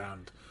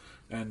foreground.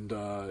 And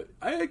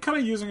I kind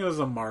of using it as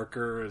a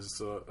marker of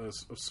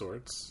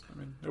sorts. I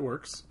mean, it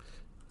works.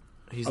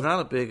 He's not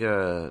a big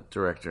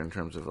director in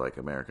terms of like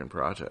American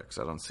projects.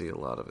 I don't see a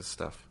lot of his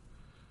stuff.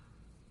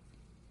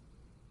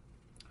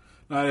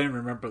 No, I didn't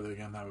remember that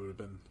again. That would have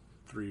been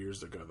 3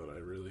 years ago that I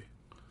really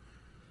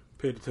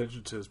paid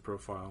attention to his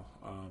profile.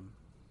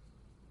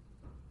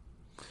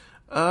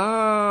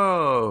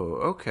 Oh,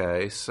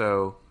 okay.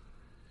 So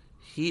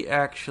he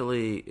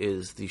actually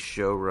is the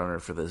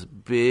showrunner for this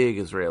big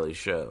Israeli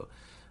show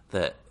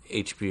that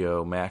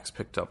HBO Max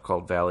picked up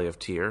called Valley of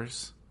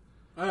Tears.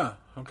 Ah,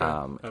 okay.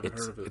 Haven't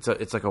heard of it.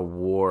 It's like a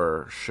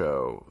war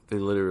show. They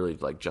literally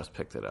like just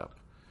picked it up,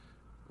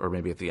 or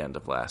maybe at the end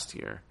of last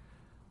year.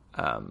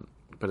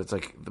 But it's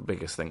like the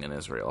biggest thing in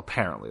Israel.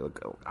 Apparently, like,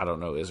 I don't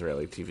know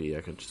Israeli TV.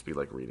 I could just be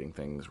like reading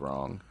things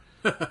wrong,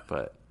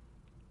 but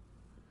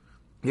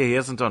yeah, he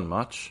hasn't done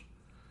much.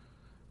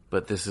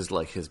 But this is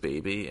like his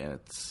baby, and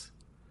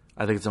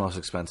I think it's the most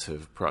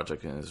expensive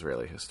project in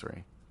Israeli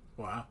history.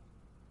 Wow.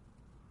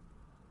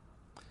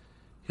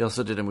 He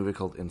also did a movie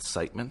called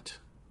Incitement.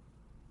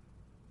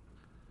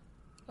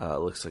 It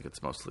looks like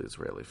it's mostly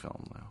Israeli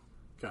film now.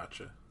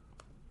 Gotcha.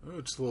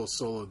 Oh, just a little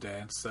solo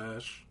dance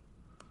stash.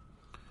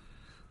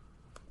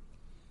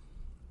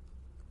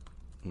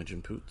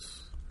 Imogen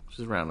Poots.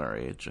 She's around our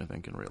age, I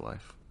think, in real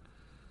life.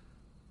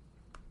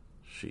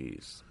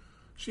 She's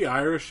She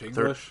Irish,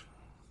 English?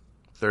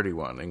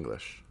 31,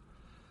 English.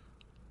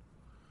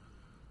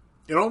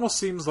 It almost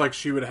seems like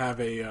she would have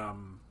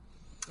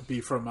be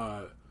from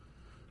a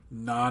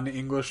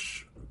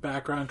non-English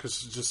background,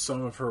 because just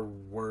some of her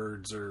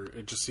words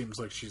it just seems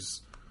like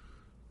she's...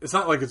 It's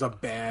not like it's a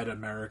bad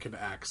American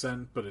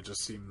accent, but it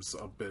just seems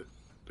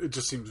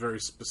very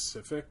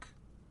specific.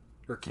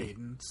 Her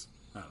cadence.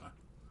 I don't know.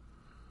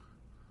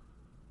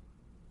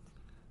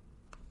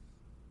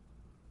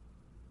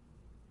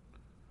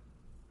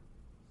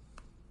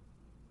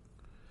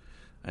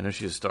 I know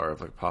she's a star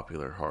of a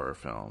popular horror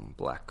film,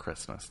 Black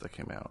Christmas, that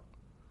came out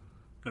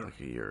like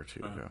a year or two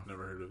ago.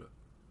 Never heard of it.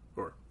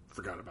 Or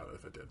forgot about it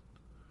if I did.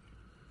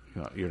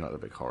 You're not a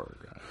big horror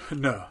guy.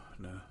 No.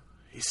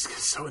 He's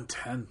so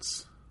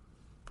intense.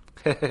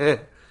 Oh,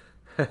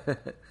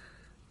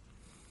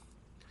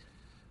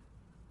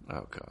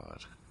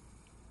 God.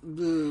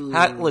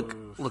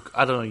 Look,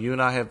 I don't know. You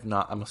and I have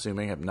not, I'm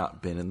assuming, have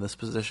not been in this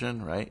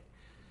position, right?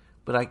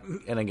 But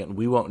and again,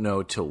 we won't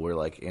know till we're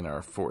like in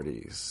our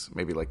 40s,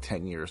 maybe like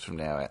 10 years from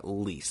now, at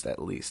least.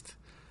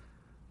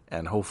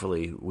 And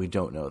hopefully we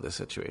don't know the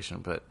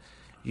situation. But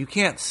you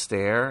can't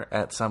stare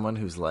at someone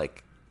who's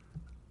like,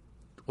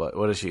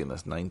 what is she in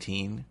this,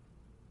 19?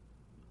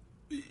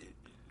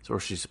 That's where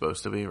she's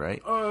supposed to be,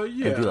 right?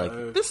 Yeah. And be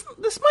like, this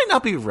might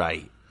not be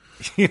right.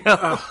 You know?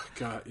 Oh,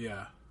 God,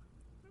 yeah.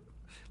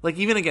 Like,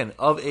 even again,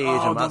 of age,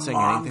 I'm not saying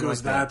anything like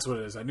that. That's what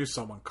it is. I knew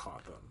someone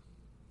caught them.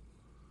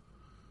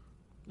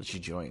 She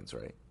joins,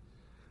 right?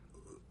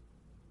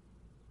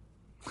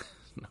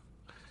 No.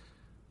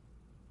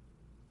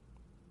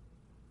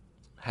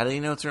 How do you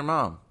know it's her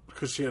mom?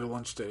 Because she had a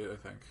lunch date, I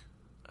think.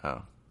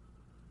 Oh.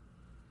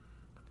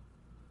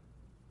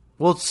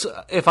 Well,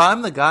 if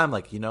I'm the guy, I'm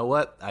like, you know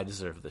what? I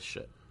deserve this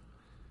shit.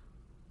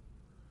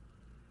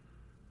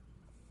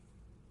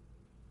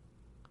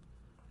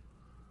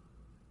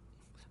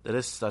 That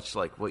is such,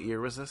 like, what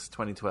year was this?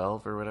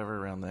 2012 or whatever,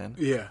 around then?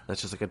 Yeah.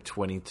 That's just like a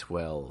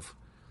 2012,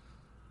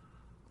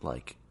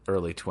 like,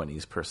 early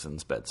 20s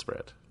person's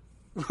bedspread.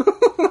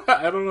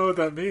 I don't know what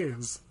that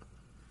means.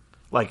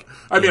 Like,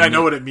 I mean, I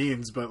know what it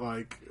means, but,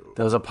 like...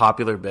 That was a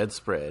popular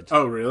bedspread.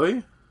 Oh,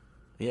 really?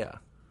 Yeah.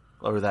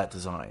 Or that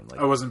design. Like,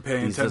 I wasn't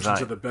paying attention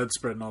to the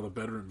bedspread in all the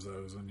bedrooms I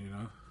was in, you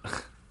know?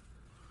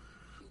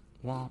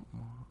 Well,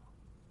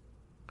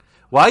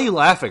 why are you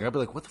laughing? I'd be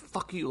like, what the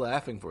fuck are you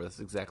laughing for? That's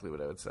exactly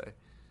what I would say.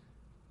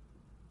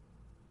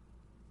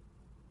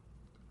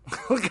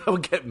 Like, I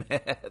would get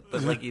mad.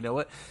 But, like, you know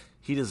what?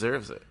 He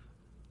deserves it.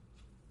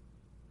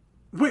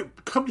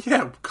 Wait, come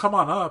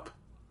on up.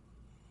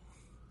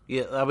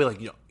 Yeah, I'll be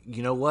like, you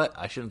know what?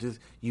 I shouldn't do this.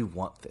 You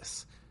want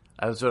this.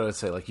 That's what I would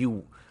say. Like,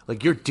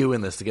 you're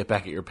doing this to get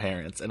back at your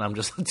parents, and I'm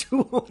just a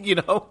tool, you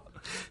know?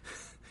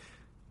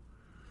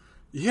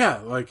 Yeah,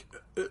 like,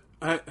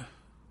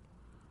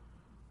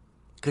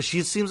 because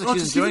she seems like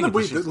she's enjoying it.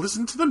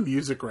 Listen to the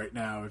music right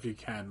now, if you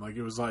can. Like,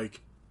 it was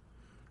like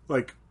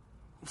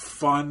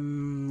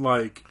fun,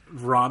 like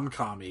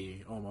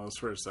rom-com-y almost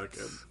for a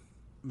second.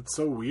 It's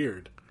so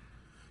weird.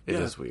 It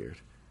is weird.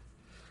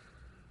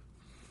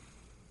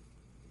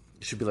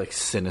 It should be like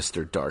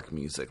sinister, dark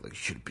music. Like, you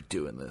should be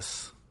doing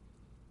this.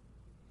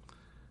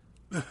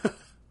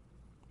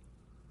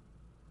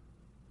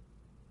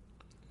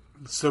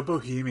 So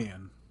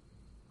bohemian.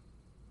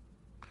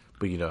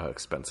 But you know how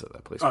expensive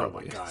that place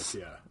probably is. Oh my god,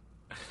 yeah.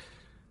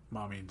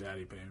 Mommy and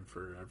daddy paying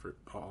for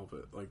all of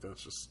it. Like,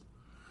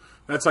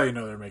 that's how you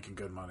know they're making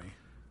good money.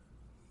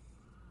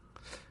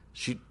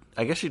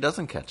 I guess she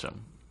doesn't catch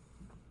him.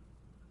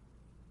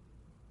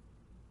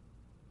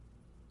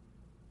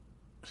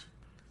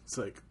 It's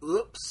like,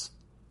 oops.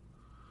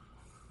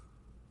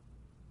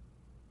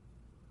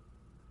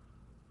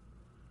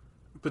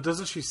 But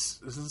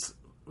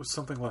was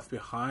something left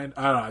behind?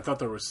 I don't know. I thought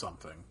there was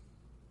something.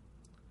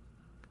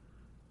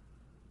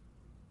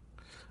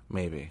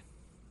 Maybe.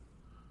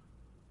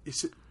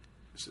 Is it,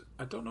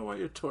 I don't know why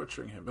you're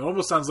torturing him. It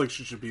almost sounds like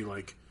she should be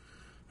like,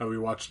 we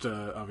watched,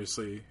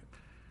 obviously,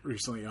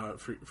 recently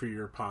for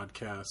your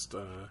podcast,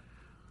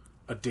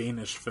 a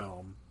Danish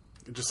film.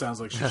 It just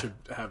sounds like she should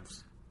have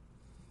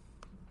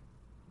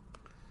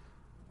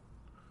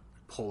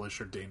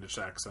Polish or Danish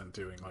accent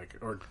doing, like,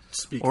 or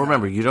speak. Or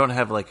remember, you don't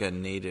have, like, a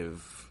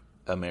native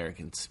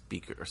American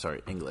speaker,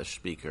 English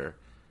speaker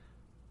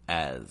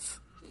as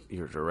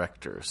your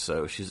director,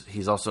 so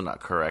he's also not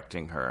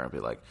correcting her and be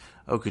like,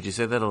 oh, could you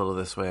say that a little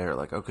this way, or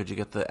like, oh, could you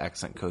get the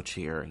accent coach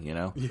here, you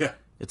know? Yeah.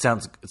 It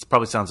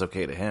probably sounds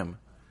okay to him.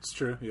 It's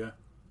true, yeah.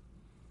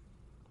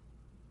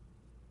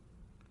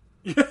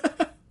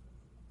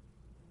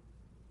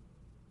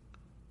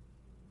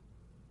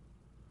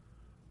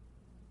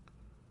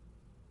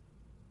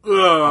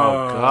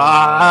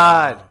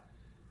 God.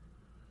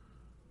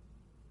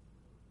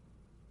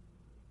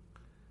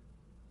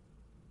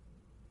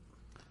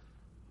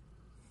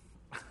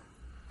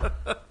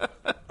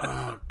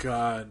 Oh,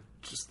 God.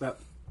 Just that.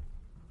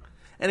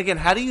 And again,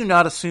 how do you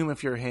not assume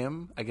if you're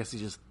him? I guess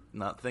he's just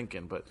not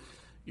thinking, but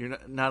you're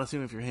not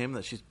assuming if you're him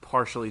that she's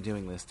partially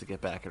doing this to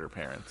get back at her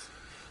parents.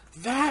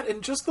 That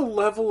and just the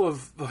level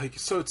of like,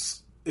 so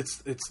it's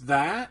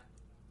that.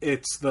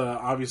 It's the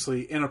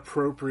obviously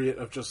inappropriate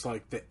of just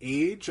like the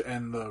age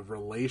and the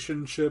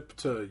relationship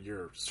to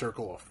your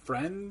circle of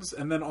friends.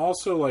 And then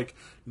also like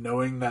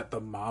knowing that the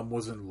mom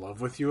was in love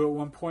with you at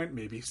one point,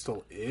 maybe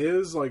still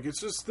is. Like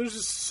it's just, there's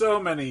just so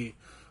many,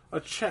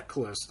 a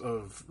checklist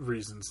of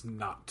reasons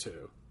not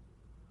to.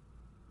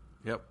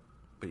 Yep.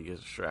 But you get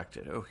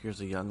distracted. Oh,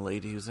 here's a young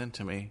lady who's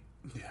into me.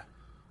 Yeah.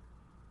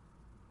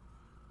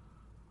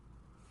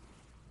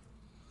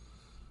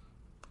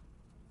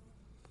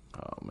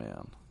 Oh,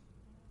 man.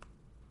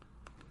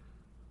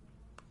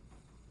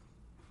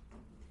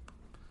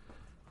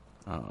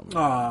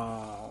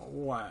 Oh,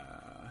 wow.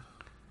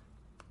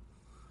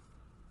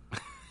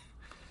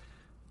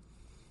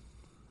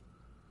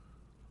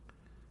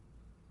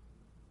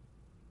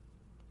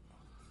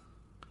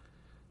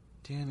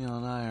 Daniel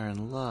and I are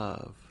in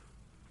love.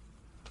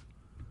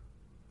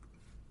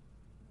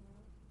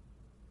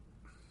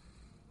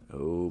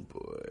 Oh,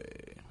 boy.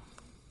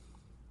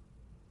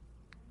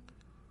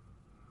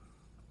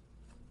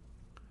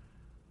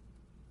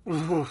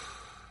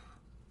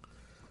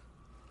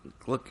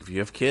 Look, if you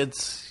have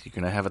kids, you're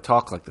going to have a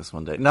talk like this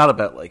one day. Not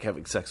about, like,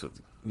 having sex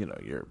with,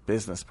 your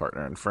business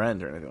partner and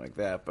friend or anything like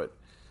that, but...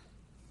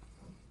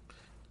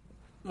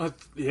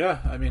 Yeah,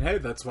 I mean, hey,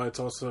 that's why it's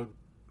also...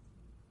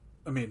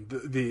 I mean,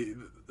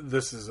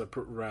 this is a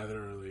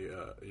rather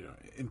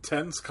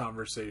intense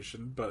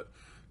conversation, but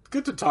it's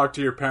good to talk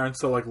to your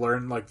parents to, like,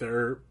 learn, like,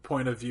 their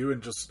point of view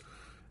and just...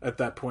 At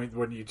that point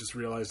when you just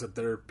realize that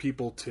they're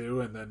people too,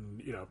 and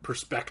then,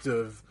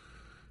 perspective...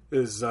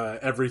 is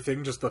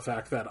everything. Just the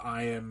fact that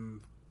I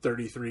am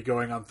 33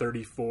 going on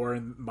 34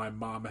 and my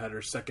mom had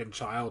her second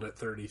child at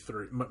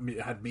 33,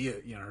 had me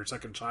at, her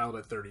second child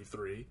at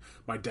 33,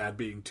 my dad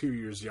being 2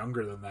 years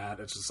younger than that.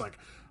 It's just like,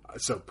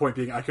 so point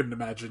being, I couldn't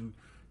imagine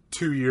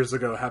 2 years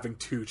ago having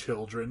 2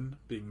 children,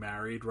 being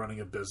married, running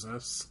a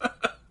business.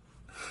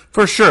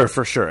 For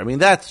sure. I mean,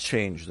 that's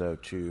changed though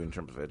too in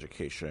terms of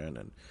education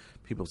and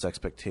people's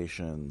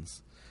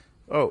expectations.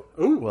 Oh,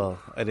 ooh. Well,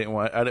 I didn't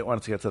want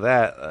it to get to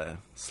that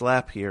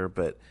slap here,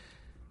 but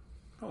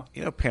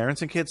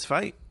parents and kids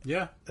fight.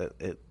 Yeah,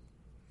 it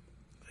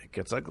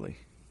gets ugly.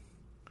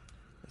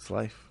 It's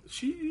life.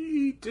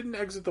 She didn't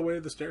exit the way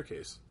of the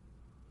staircase.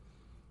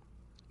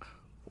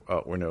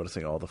 Oh, we're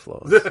noticing all the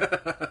flaws.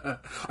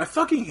 I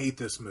fucking hate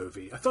this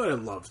movie. I thought I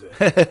loved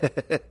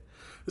it.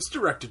 This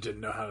director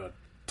didn't know how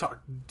to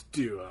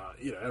do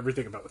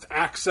everything about with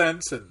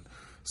accents and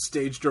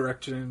stage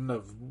direction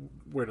of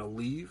where to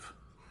leave.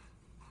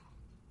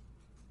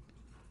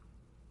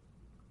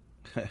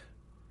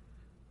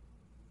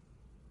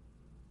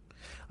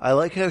 I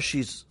like how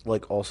she's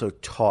like also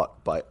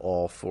taught by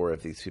all 4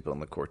 of these people in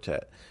the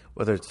quartet,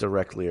 whether it's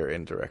directly or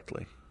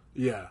indirectly.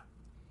 Yeah,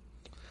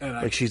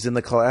 and she's in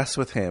the class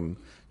with him.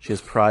 She has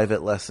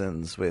private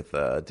lessons with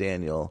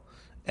Daniel,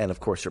 and of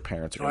course her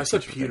parents are. I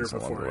said Peter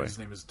before. His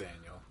name is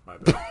Daniel. My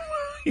bad.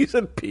 You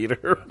said Peter.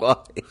 Yeah. Why?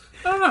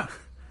 I don't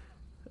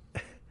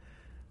know.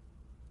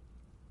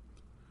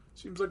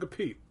 Seems like a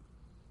Pete.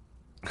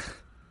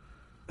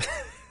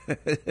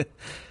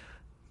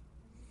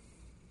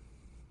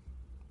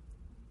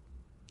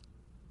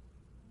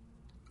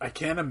 I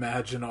can't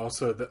imagine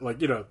also that, like,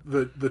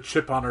 the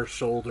chip on her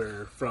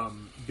shoulder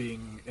from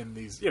being in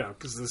these,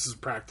 because this is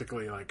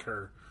practically like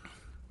her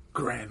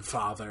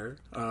grandfather.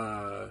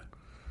 And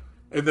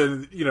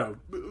then,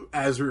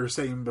 as we were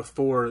saying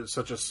before, it's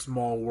such a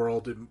small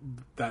world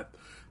that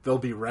they'll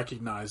be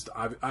recognized.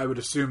 I would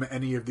assume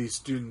any of these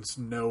students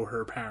know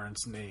her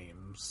parents'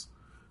 names,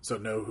 so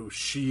know who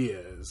she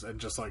is, and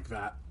just like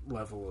that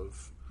level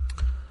of...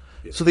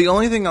 Yeah. So the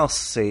only thing I'll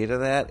say to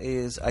that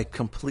is I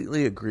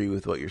completely agree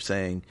with what you're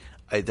saying.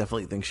 I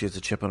definitely think she has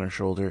a chip on her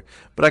shoulder.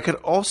 But I could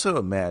also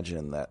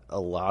imagine that a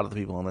lot of the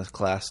people in this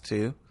class,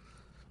 too,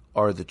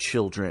 are the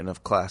children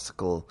of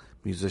classical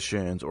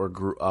musicians or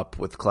grew up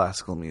with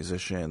classical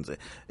musicians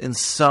in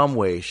some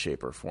way,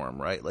 shape, or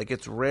form, right? Like,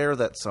 it's rare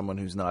that someone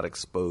who's not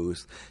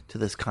exposed to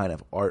this kind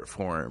of art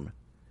form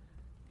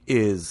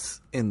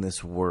is in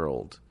this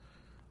world.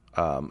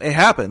 It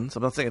happens.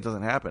 I'm not saying it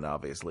doesn't happen,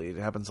 obviously. It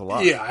happens a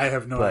lot. Yeah, I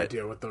have no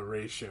idea what the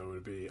ratio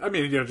would be. I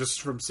mean, just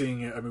from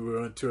seeing it, we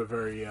went to a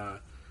very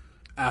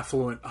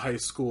affluent high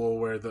school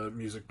where the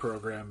music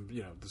program,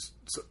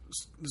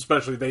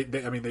 especially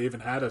they even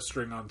had a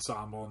string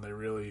ensemble and they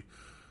really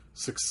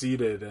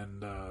succeeded.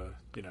 And,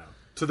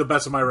 to the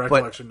best of my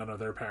recollection, none of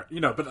their parents,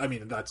 but I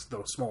mean, that's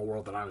the small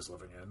world that I was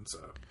living in,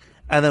 so.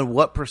 And then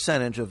what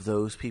percentage of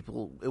those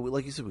people,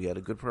 like you said, we had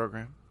a good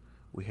program.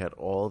 We had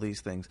all these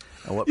things,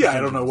 and what? Yeah,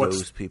 I don't know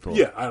those people.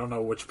 Yeah, I don't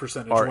know which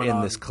percentage are went in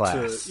on this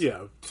class.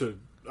 To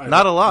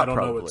Not a lot, I don't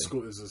know probably. what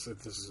school is this. Is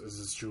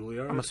this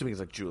Juilliard? I'm assuming it's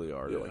like Juilliard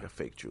or Yeah. like a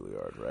fake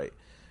Juilliard, right?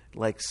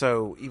 Like,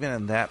 so even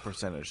in that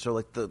percentage, so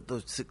like the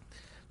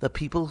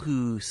people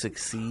who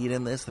succeed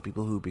in this, the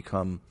people who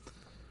become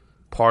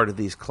part of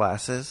these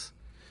classes,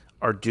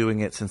 are doing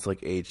it since like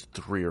age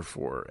 3 or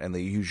 4, and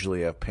they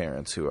usually have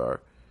parents who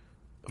are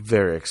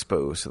very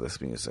exposed to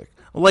this music,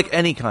 like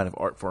any kind of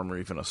art form or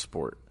even a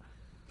sport.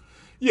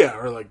 Yeah,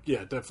 or like,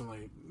 yeah,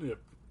 definitely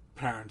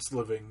parents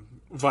living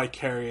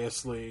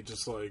vicariously,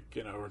 just like,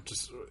 or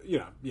just,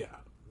 yeah.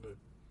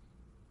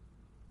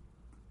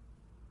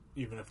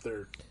 Even if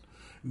they're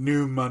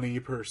new money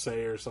per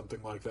se or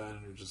something like that,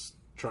 and you're just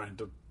trying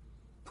to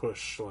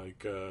push,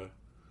 like,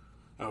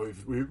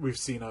 we've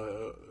seen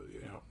a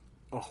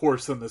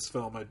horse in this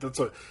film. That's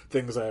what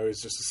things I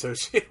always just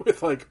associate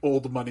with, like,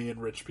 old money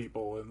and rich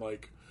people and,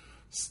 like,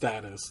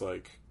 status,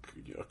 like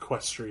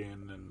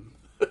equestrian and...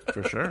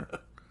 For sure.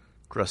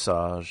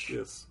 Dressage.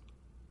 Yes.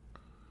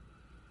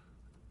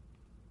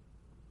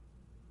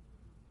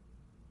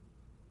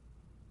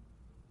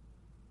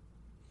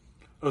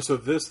 Oh, so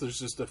there's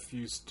just a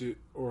few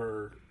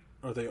or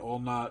are they all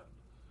not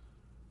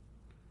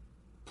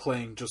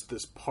playing just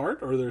this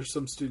part, or there's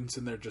some students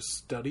in there just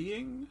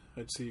studying?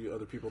 I'd see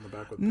other people in the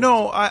back with pens.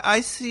 No,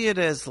 I see it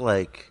as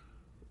like,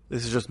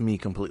 this is just me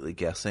completely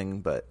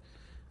guessing, but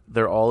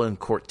they're all in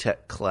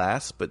quartet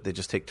class, but they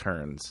just take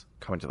turns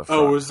coming to the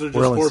front. Oh, is there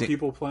just 4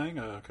 people playing?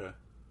 Oh, okay.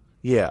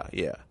 Yeah.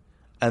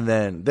 And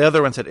then the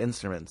other ones had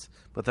instruments,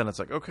 but then it's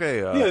like,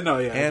 okay,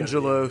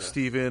 Angelo,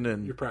 Steven,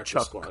 and your practice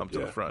Chuck squad. come to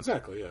the front.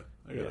 Exactly, yeah.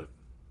 I got it.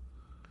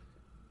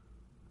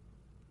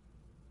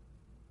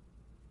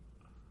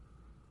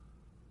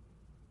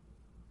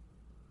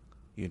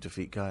 You into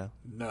feet, Kyle?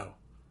 No.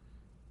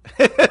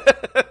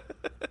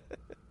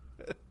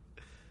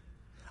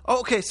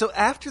 Okay, so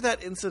after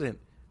that incident,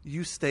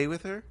 you stay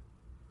with her?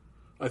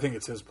 I think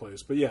it's his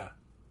place, but yeah.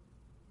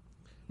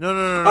 No.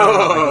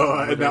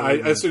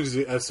 As soon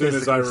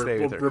as I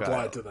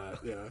replied to that,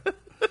 yeah.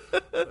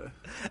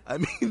 I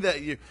mean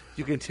that you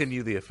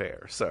continue the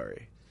affair.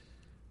 Sorry.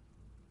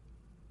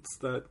 It's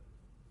that.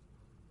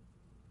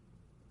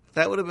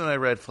 That would have been my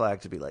red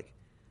flag to be like,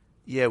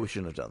 yeah, we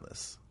shouldn't have done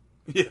this.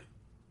 Yeah.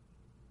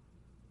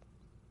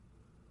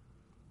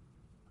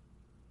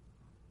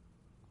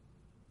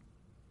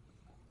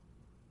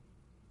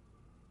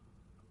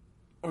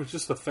 Or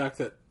just the fact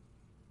that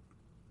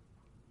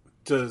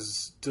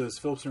does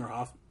Philip Seymour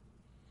Hoffman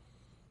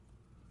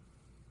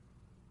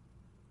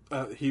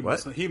he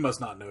must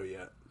not know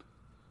yet.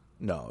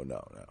 No.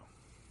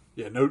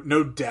 Yeah,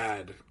 no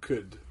dad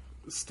could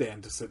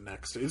stand to sit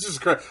next to. It's just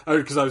crazy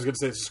because I was going to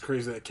say it's just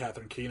crazy that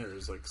Catherine Keener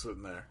is like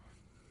sitting there.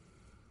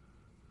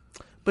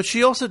 But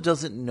she also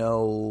doesn't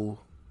know.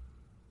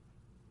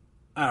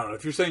 I don't know.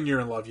 If you're saying you're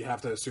in love, you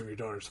have to assume your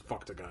daughter's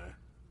fucked a guy.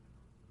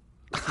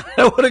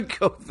 I wouldn't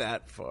go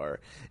that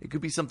far. It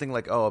could be something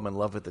like, oh, I'm in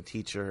love with the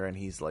teacher, and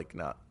he's like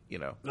not, I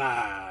don't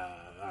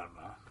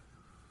know.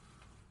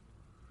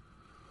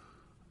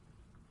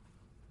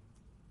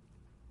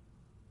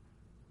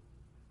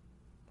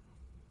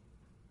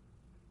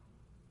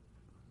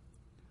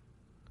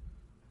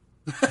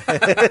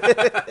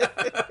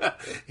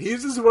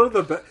 He's just one of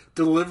the best.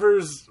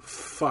 Delivers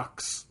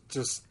fucks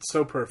just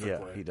so perfectly.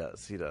 Yeah,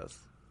 he does.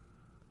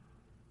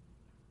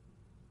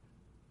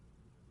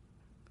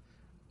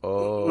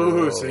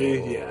 Oh,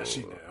 see, yeah,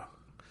 she knew.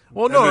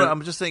 Well, no,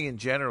 I'm just saying in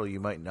general, you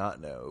might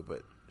not know,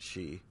 but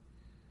she,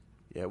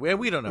 yeah,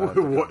 we don't know.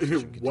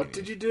 What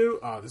did you do?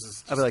 Oh, this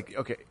is. Just... I'd be like,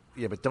 okay,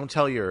 yeah, but don't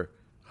tell your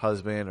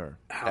husband or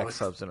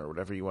ex-husband or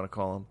whatever you want to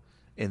call him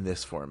in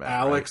this format.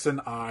 Alex right?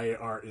 and I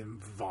are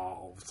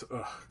involved.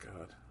 Oh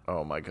God.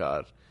 Oh my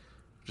God!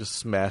 Just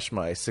smash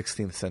my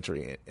 16th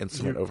century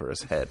instrument over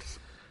his head.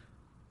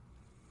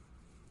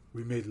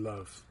 We made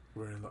love.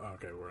 We're in love.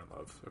 Okay, we're in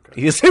love.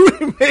 Okay. You say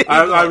we made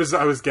love.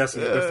 I was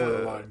guessing before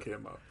the line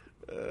came up.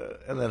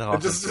 And then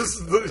Hoffman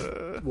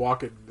just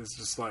walking is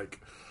just like,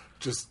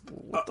 just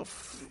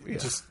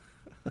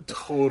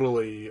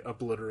totally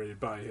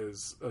obliterated by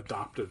his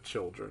adoptive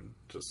children.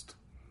 Just,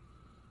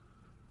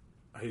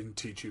 I didn't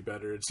teach you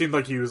better. It seemed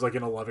like he was like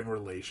in a loving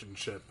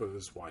relationship with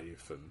his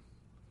wife and.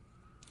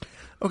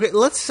 Okay,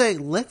 let's say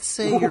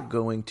you're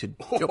going to.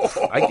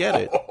 I get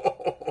it.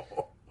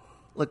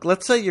 Like,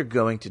 let's say you're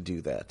going to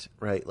do that,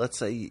 right? Let's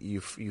say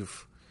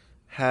you've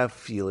have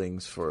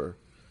feelings for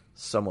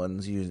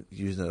someone's you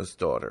know's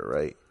daughter,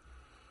 right?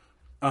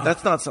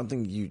 That's not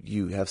something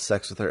you have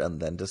sex with her and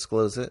then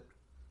disclose it.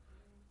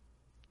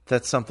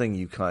 That's something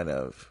you kind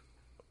of,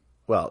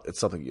 well, it's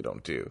something you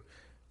don't do,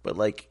 but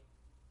like,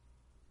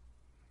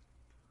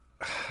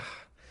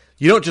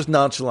 you don't just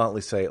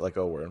nonchalantly say it like,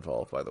 "Oh, we're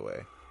involved." By the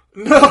way,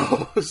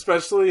 no,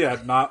 especially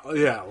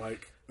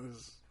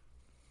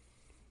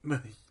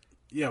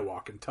yeah,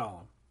 walk and tell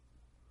him.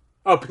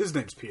 Oh, his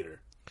name's Peter.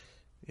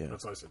 Yeah,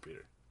 that's why I said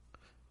Peter.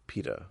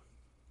 PETA.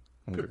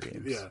 Hunger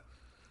Games. Yeah.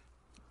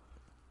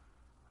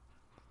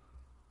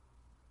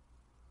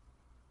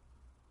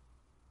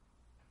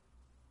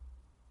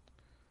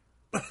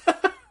 I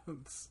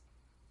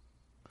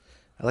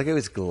like how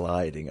he's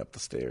gliding up the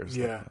stairs.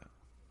 Yeah.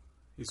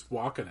 He's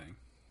walking.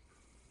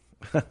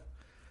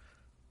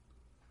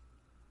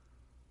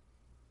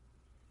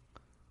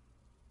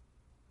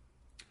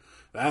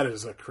 That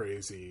is a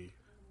crazy.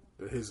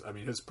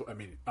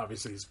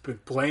 Obviously he's been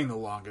playing the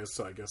longest,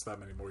 so I guess that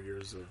many more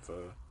years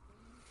of.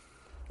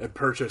 And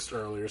purchased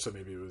earlier, so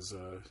maybe it was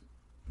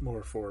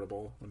more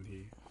affordable when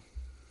he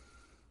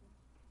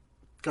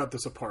got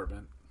this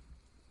apartment.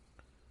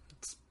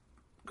 It's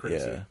crazy.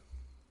 Yeah.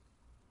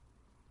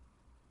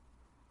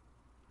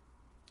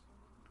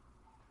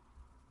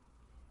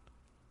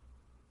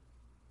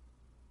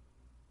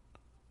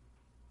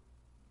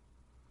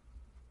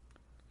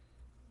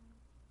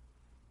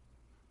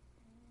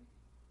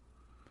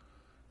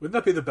 Wouldn't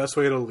that be the best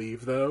way to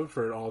leave, though,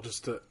 for it all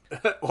just to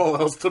all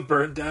else to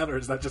burn down, or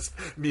is that just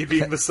me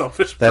being the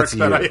selfish prick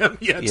that I am?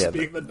 Yeah, just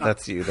being the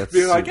that's you. That's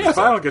being like, if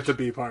I don't get to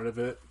be part of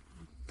it.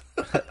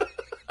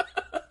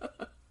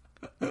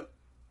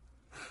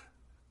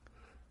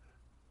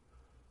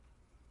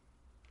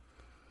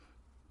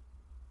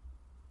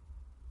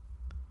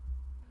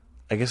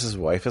 I guess his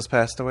wife has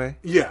passed away.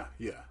 Yeah.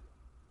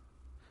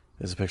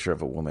 There's a picture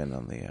of a woman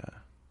on the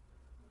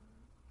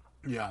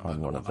on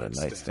one of the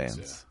nightstands.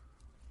 Yeah.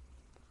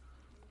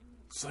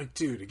 It's like,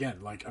 dude, again,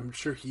 like I'm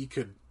sure he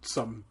could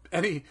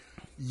any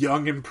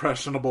young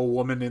impressionable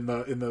woman in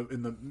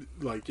the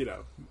like,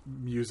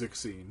 music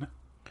scene.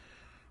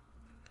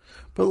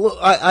 But look,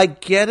 I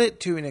get it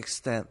to an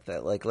extent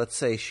that, like, let's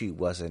say she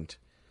wasn't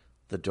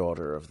the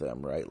daughter of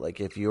them, right?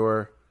 Like, if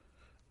you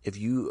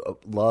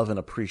love and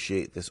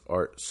appreciate this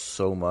art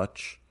so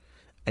much,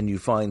 and you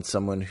find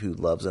someone who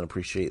loves and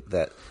appreciates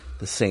that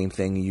the same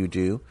thing you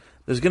do,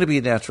 there's going to be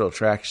a natural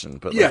attraction.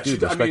 But like,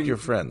 dude, respect your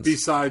friends.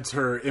 Besides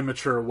her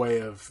immature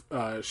way of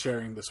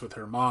sharing this with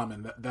her mom,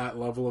 and that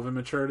level of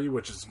immaturity,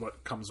 which is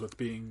what comes with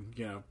being,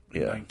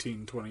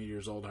 19, 20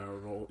 years old,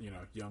 however old,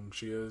 young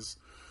she is.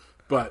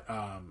 But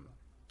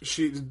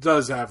she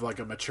does have like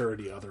a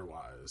maturity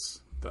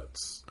otherwise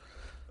that's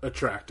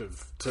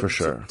attractive to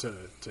him.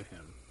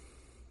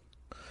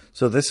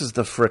 So this is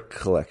the Frick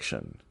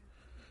collection.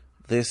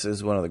 This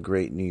is one of the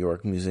great New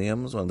York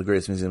museums, one of the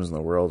greatest museums in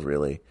the world,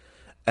 really.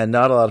 And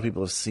not a lot of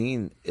people have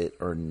seen it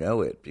or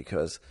know it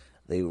because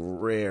they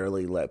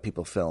rarely let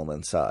people film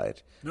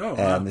inside. Oh,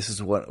 and this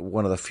is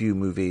one of the few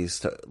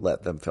movies to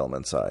let them film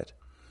inside.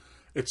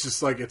 It's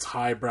just like it's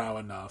highbrow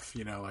enough,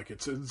 like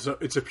it's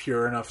a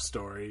pure enough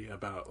story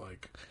about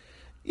like.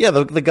 Yeah,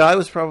 the guy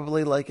was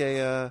probably like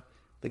the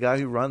guy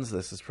who runs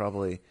this is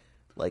probably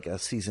like a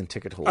season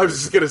ticket holder. I was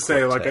just gonna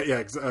say oh,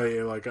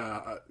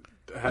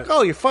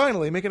 you're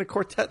finally making a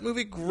quartet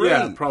movie. Great.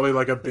 Yeah, probably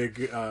like a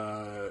big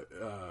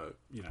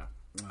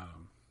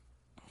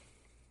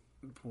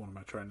what am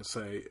I trying to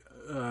say?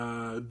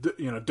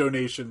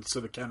 Donations to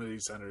the Kennedy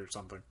Center or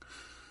something.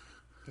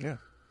 Yeah.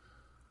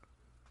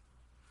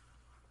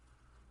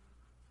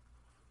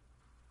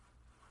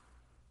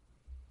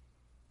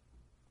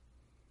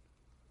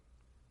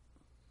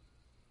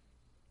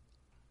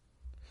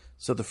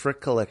 So the Frick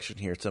collection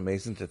here, it's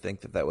amazing to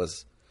think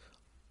that's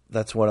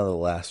one of the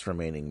last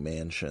remaining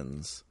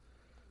mansions.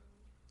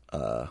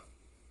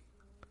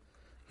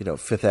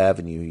 Fifth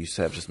Avenue used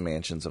to have just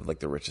mansions of like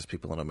the richest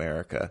people in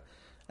America.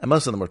 And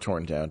most of them were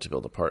torn down to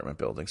build apartment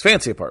buildings,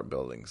 fancy apartment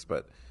buildings.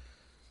 But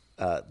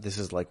this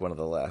is like one of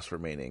the last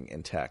remaining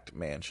intact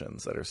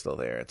mansions that are still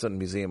there. It's a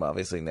museum,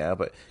 obviously, now.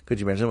 But could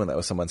you imagine when that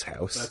was someone's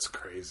house? That's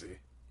crazy.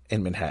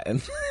 In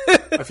Manhattan.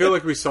 I feel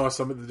like we saw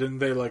didn't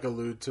they like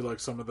allude to like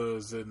some of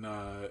those in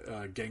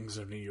Gangs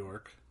of New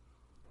York?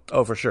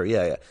 Oh, for sure.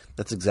 Yeah.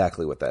 That's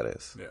exactly what that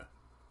is. Yeah.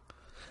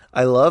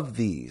 I love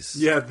these.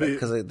 Yeah,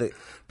 because they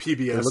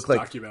PBS look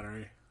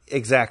documentary.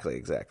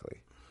 Exactly.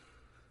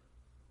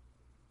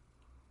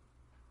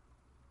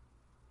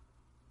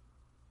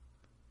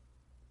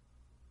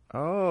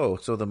 Oh,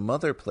 so the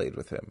mother played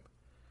with him.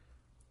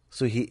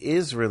 So he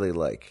is really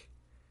like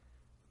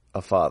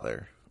a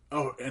father.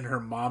 Oh, and her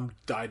mom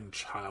died in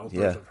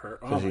childbirth of her.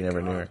 Oh, she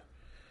never knew her.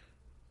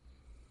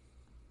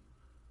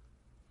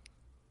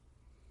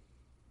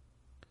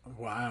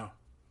 Wow.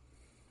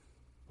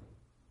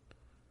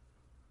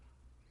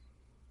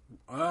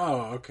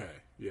 Oh, okay.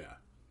 Yeah.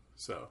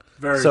 So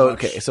very so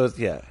much... okay. So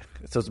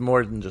it's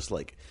more than just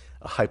like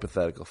a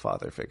hypothetical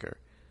father figure.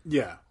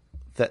 Yeah.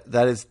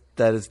 That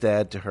is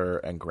dad to her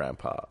and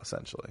grandpa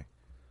essentially.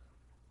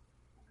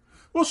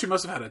 Well, she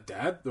must have had a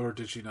dad, or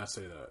did she not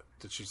say that?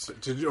 Did she say?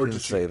 Did she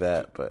say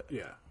that? But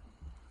yeah.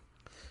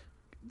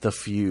 The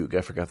Fugue.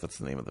 I forgot that's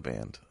the name of the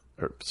band.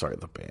 Or sorry,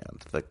 the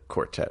band, the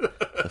quartet,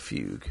 the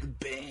Fugue.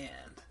 Band.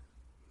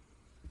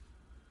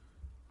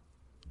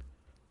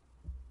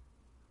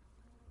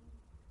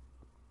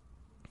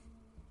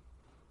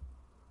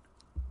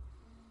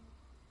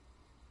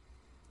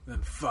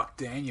 Then fuck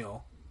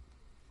Daniel.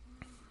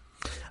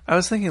 I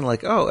was thinking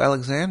like, oh,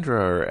 Alexandra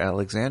or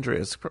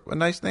Alexandria is a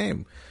nice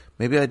name.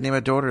 Maybe I'd name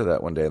a daughter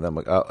that one day. And then I'm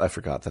like, oh, I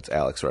forgot. That's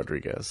Alex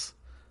Rodriguez.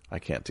 I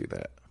can't do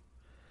that.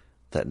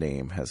 That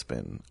name has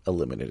been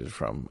eliminated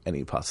from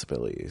any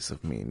possibilities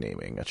of me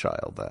naming a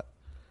child that.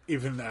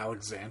 Even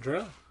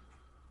Alexandra?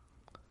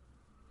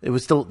 They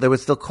would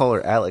still call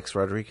her Alex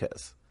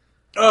Rodriguez.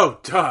 Oh,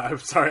 duh. I'm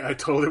sorry. I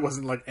totally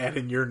wasn't like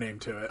adding your name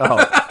to it. Oh,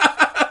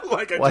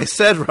 like I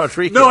said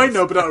Rodriguez. No, I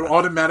know, but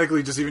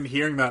automatically just even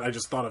hearing that, I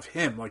just thought of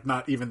him. Like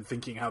not even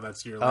thinking how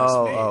that's your last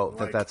name. Oh,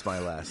 like, that's my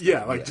last. Yeah,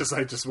 name. like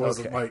I just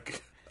wasn't Okay.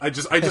 like. I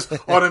just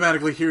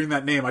automatically hearing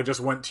that name, I just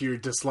went to your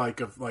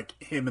dislike of like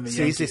him and the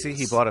Yankees. See,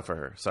 he bought it for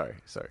her. Sorry.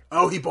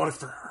 Oh, he bought it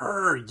for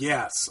her.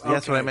 Yes, okay.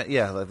 That's what I meant.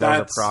 Yeah, that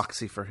was a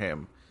proxy for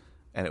him,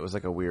 and it was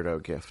like a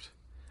weirdo gift.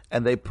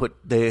 And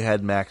they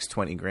had max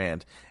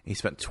 $20,000. He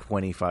spent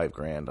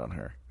 $25,000 on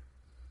her.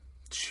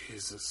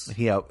 Jesus.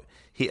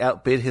 He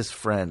outbid his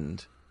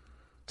friend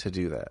to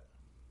do that.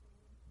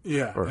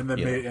 Yeah, Or, and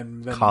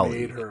then colleague.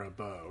 made her a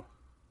bow,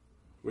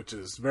 which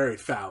is very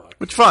phallic.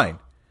 Which fine,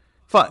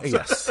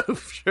 yes,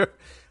 sure,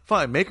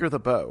 fine. Make her the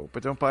bow,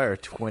 but don't buy her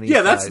 20.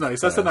 Yeah, that's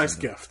nice. That's a nice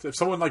gift. If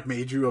someone like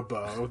made you a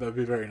bow, that'd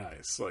be very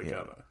nice. Like,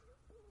 Yeah.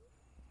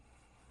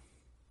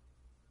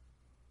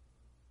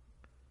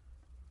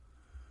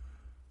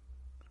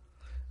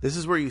 This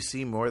is where you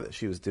see more that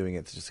she was doing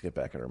it to just get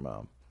back at her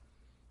mom,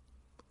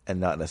 and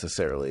not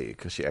necessarily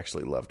because she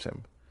actually loved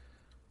him.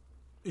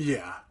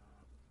 Yeah.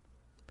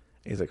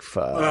 He's like,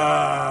 fuck.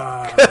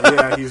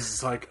 Yeah,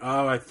 he's like,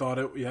 oh, I thought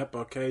it. Yep,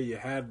 okay, you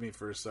had me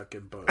for a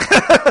second, but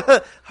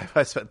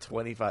I spent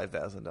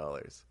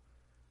 $25,000.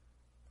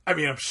 I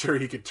mean, I'm sure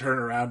he could turn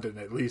around and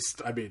at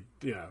least. I mean,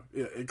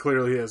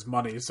 clearly he has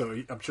money,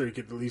 so I'm sure he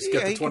could at least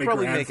get the 20 he could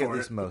probably grand make for at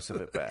least it. most of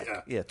it back.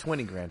 Yeah.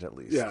 $20,000 at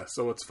least. Yeah,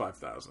 so it's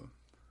 5,000.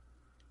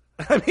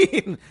 I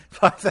mean,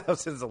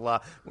 5,000 is a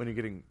lot when you're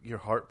getting your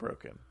heart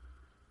broken,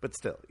 but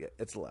still, yeah,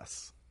 it's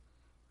less.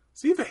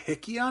 Does he have a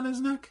hickey on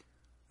his neck?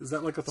 Is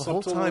that like a The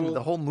whole time,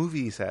 the whole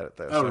movie he's had it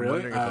though. Oh, so really? I'm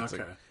wondering if that's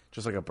Okay. like,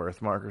 just like a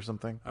birthmark or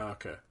something.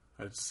 Okay,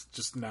 it's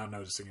just now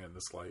noticing it in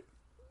this light.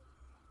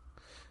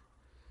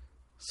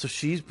 So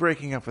she's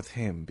breaking up with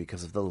him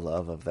because of the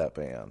love of that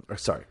band, or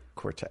sorry,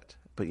 quartet.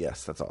 But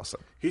yes, that's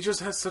awesome. He just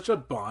has such a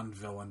Bond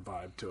villain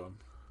vibe to him.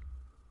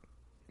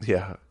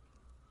 Yeah.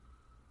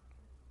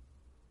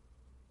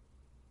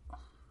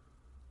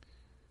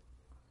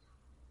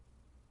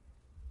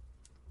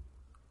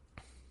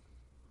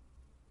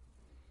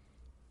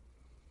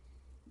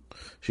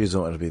 She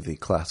doesn't want to be the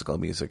classical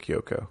music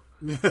Yoko.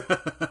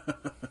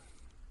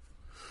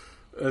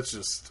 It's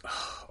just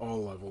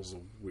all levels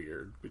of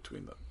weird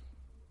between them.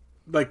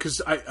 Like,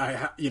 because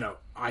I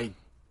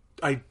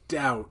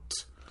doubt.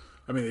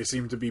 I mean, they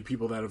seem to be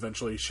people that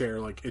eventually share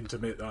like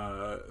intimate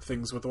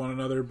things with one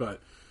another,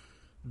 but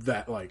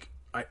that like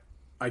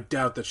I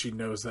doubt that she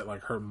knows that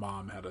like her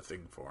mom had a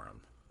thing for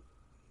him.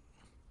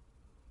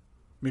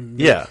 I mean,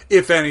 Yeah.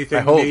 If anything,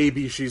 I hope.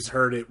 maybe she's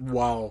heard it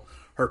while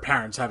her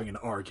parents having an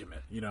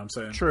argument. You know what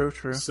I'm saying? True.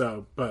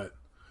 So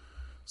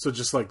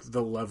just like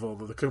the level,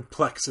 the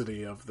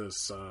complexity of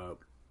this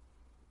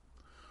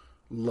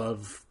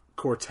love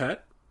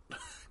quintet,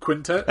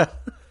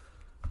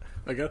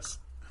 I guess.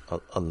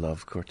 A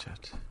love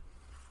quartet.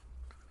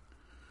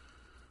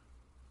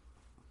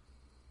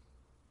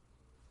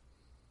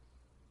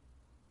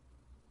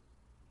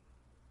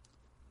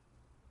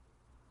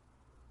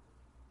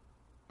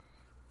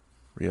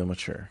 Real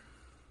mature.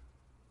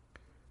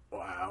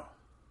 Wow.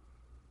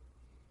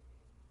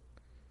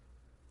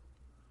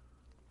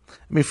 I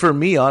mean, for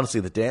me,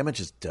 honestly, the damage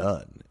is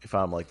done. If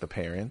I'm like the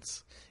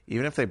parents,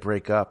 even if they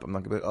break up, I'm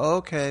not gonna be like, oh,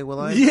 okay, well,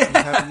 I'm happy you did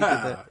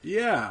that.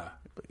 Yeah.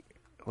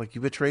 Like,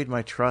 you betrayed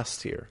my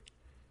trust here.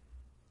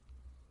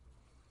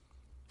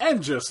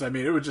 And just, I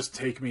mean, it would just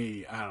take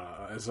me,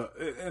 I don't know,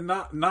 and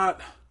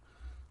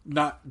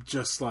not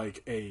just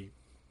like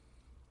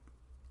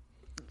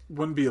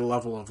wouldn't be a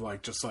level of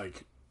like, just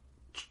like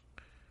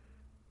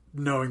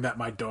knowing that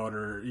my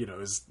daughter,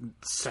 is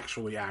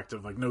sexually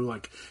active, like no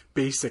like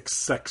basic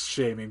sex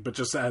shaming, but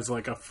just as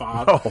like a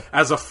father,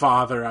 as a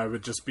father, I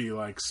would just be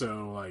like,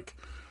 so like,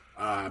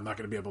 I'm not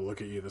going to be able to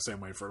look at you the same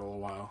way for a little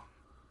while.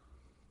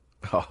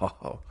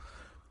 Oh.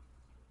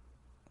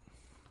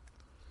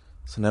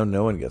 So now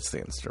no one gets the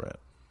instrument.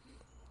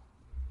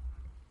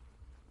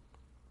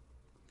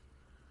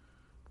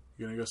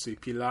 You gonna go see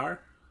Pilar?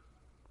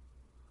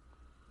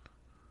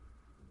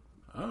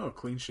 Oh,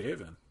 clean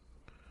shaven.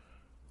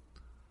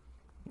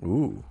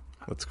 Ooh,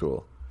 that's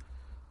cool.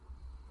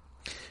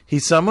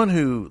 He's someone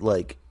who,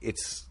 like,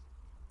 it's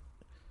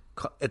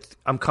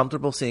I'm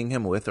comfortable seeing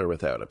him with or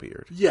without a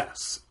beard.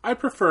 Yes, I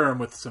prefer him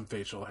with some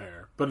facial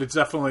hair, but it's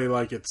definitely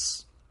like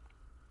it's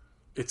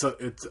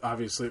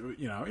obviously,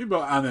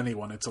 but on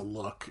anyone it's a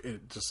look.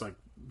 It just like,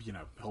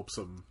 helps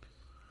him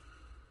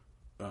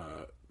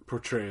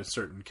portray a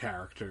certain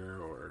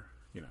character or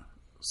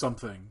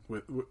something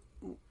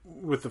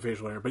with the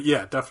facial hair. But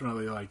yeah,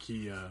 definitely like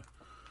he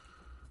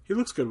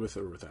looks good with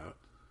or without.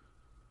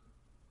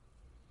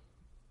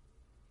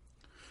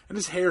 And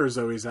his hair is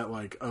always at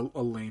like a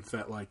length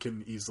that like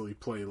can easily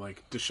play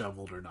like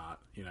disheveled or not,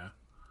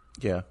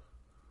 Yeah.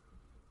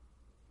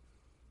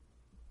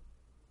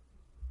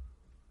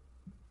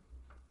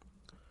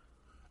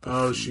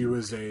 Oh, she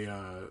was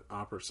a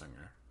opera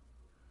singer.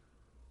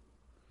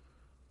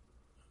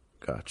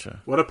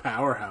 Gotcha. What a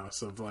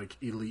powerhouse of like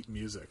elite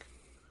music.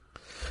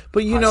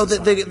 But you high know,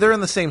 society. they're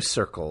in the same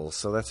circles,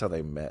 so that's how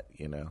they met,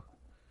 you know.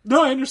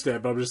 No, I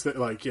understand, but I'm just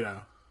like, you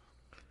know,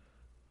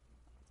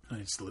 I'm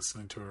just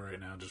listening to it right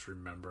now, just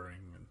remembering.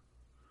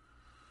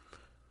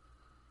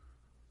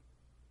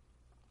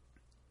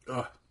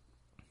 And...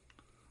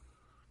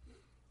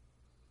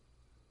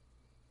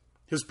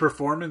 His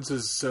performance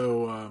is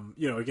so,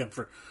 you know, again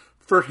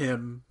for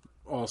him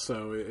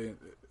also,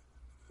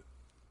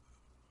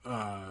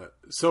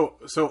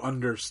 so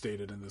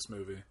understated in this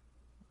movie.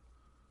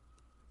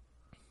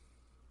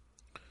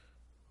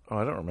 Oh,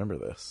 I don't remember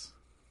this.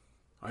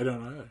 I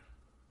don't know.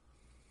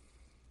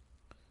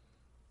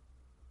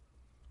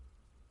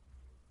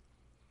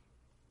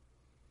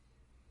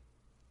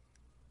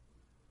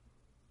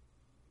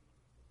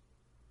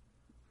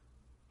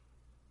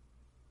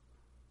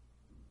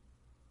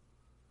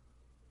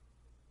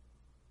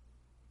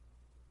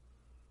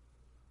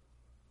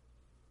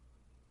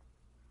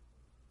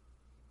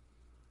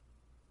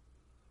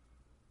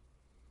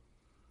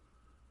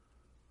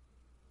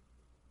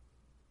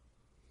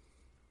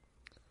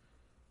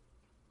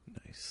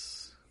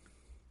 Nice.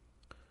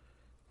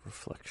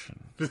 Reflection.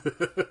 You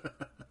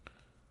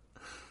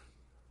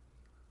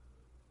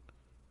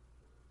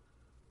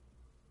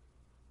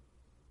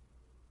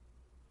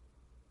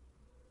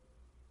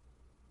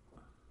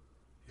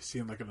see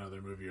in like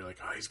another movie, you're like,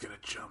 oh, he's gonna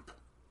jump.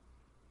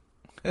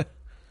 I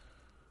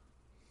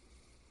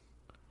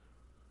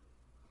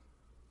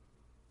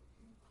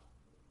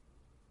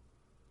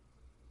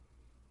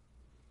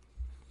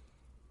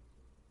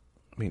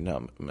mean,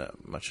 not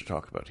much to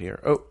talk about here.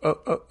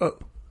 Oh.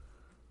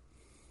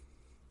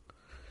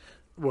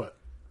 What?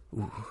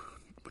 Ooh,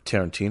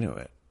 Tarantino,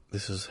 it.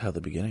 This is how the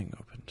beginning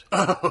opened.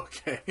 Oh,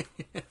 okay.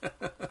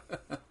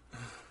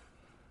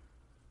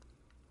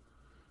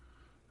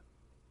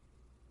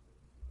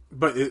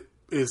 But it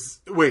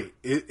is... Wait,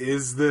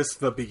 is this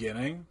the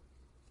beginning?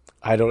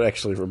 I don't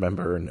actually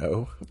remember or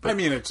know. I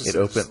mean, it just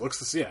opened. It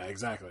looks... Yeah,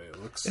 exactly.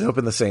 It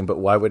opened the same, but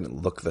why wouldn't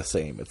it look the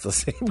same? It's the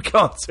same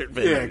concert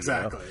venue. Yeah,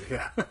 exactly. You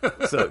know?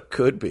 Yeah. So it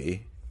could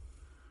be.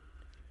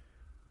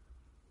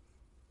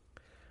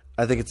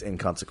 I think it's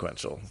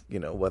inconsequential, you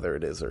know, whether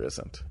it is or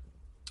isn't.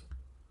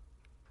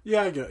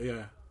 Yeah, I get.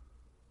 Yeah.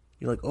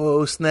 You're like,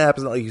 oh snap!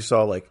 It's not like you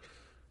saw like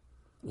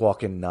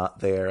Walken not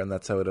there, and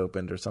that's how it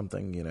opened or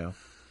something, you know.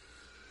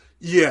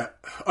 Yeah.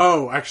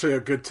 Oh, actually, a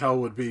good tell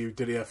would be: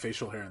 did he have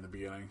facial hair in the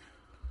beginning?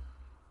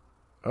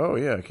 Oh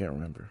yeah, I can't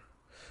remember.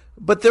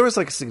 But there was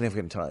like a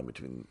significant time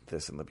between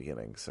this and the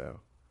beginning, so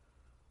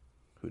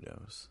who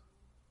knows?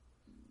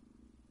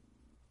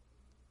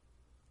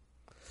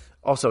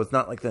 Also, it's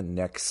not like the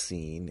next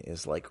scene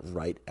is like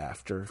right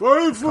after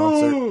the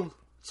concert.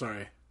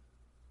 Sorry,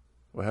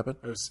 What happened?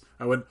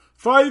 I went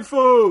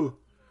Fightful.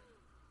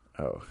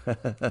 Oh,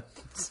 I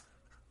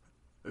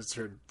just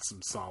heard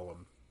some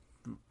solemn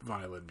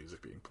violin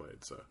music being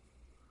played, so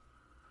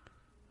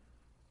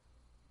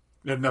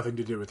it had nothing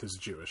to do with his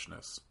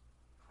Jewishness.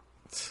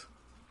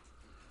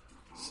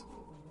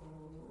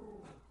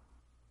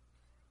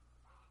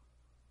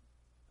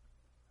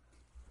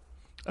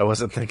 I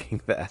wasn't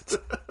thinking that.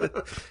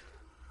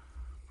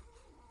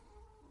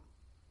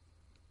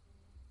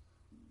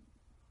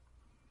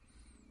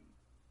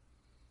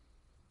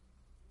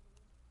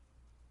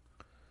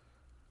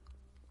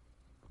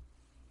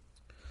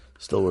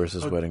 Still wears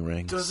his wedding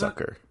ring.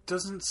 Sucker.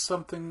 Doesn't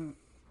something...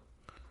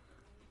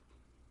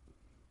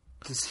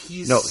 Does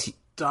he No,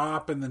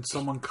 stop and then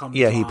someone comes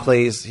Yeah, on? he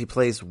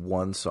plays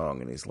one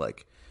song and he's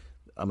like,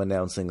 I'm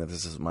announcing that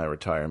this is my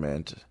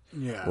retirement.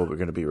 Yeah. Well, we're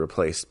going to be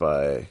replaced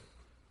by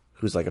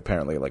who's like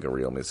apparently like a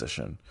real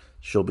musician.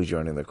 She'll be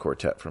joining the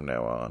quartet from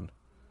now on.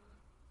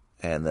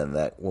 And then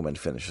that woman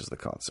finishes the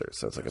concert.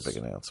 So it's like a big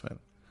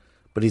announcement.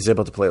 But he's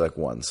able to play like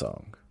one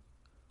song.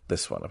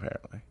 This one,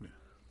 apparently. Yeah.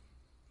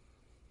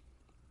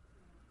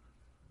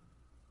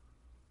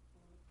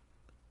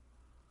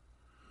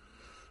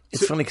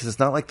 It's funny because it's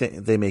not like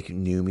they make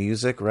new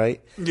music, right?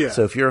 Yeah.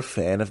 So if you're a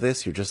fan of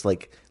this, you're just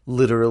like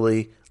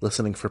literally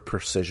listening for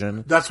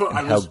precision. That's what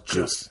I was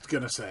just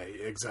going to say.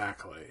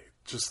 Exactly.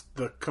 Just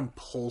the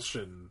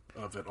compulsion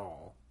of it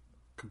all.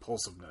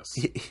 Compulsiveness.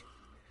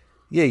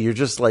 Yeah, you're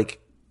just like,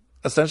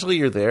 essentially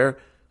you're there,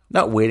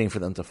 not waiting for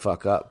them to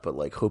fuck up, but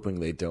like hoping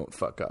they don't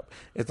fuck up.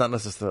 It's not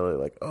necessarily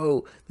like,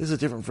 oh, this is a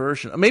different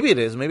version. Maybe it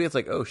is. Maybe it's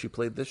like, oh, she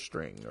played this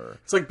string. Or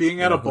it's like being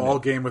at a ball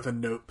game with a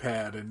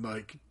notepad and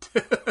like...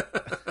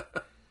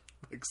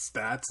 like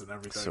stats and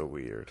everything. So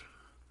weird.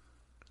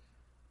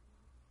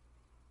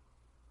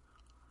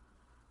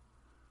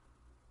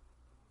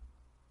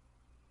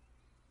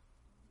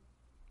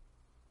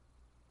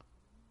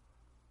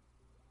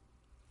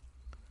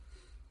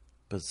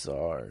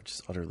 Bizarre.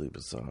 Just utterly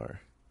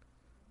bizarre.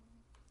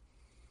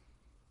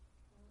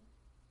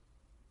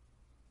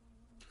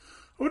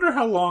 I wonder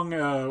how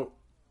long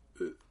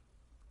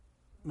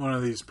one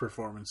of these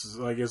performances,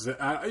 like, is it,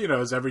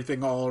 is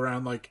everything all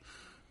around like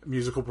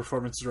musical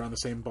performances around the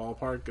same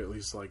ballpark, at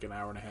least like an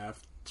hour and a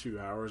half, 2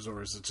 hours,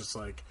 or is it just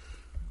like,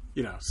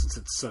 since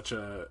it's such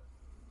a,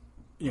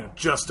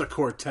 just a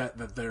quartet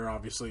that they're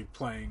obviously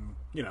playing.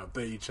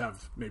 They each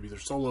have maybe their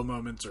solo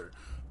moments or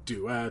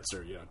duets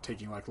or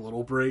taking like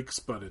little breaks,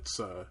 but it's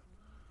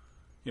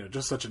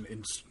just such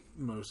an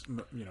most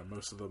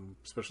of them,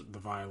 especially the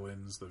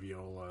violins, the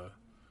viola,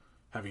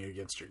 having it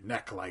against your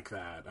neck like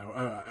that.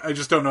 I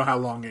just don't know how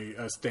long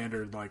a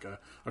standard like a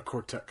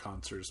quartet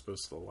concert is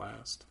supposed to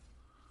last.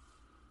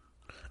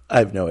 I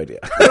have no idea.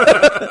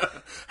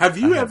 Have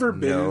you ever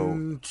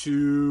been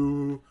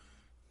to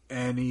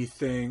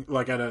anything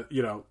like at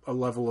a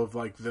level of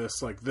like this,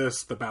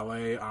 the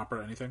ballet,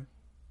 opera, anything?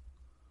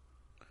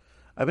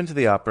 I've been to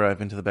the opera. I've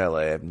been to the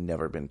ballet. I've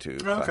never been to a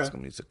classical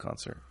music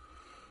concert.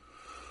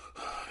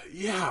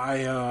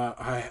 Yeah,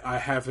 I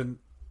haven't.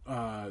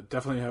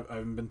 Definitely I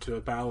haven't been to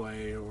a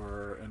ballet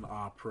or an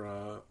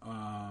opera.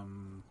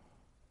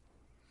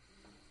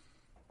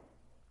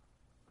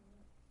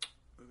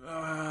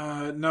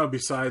 No,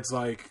 besides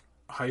like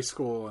high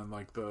school and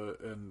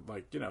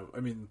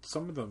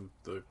some of them,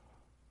 the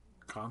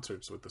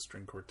concerts with the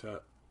string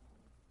quartet.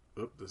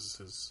 Oop, this is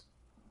his.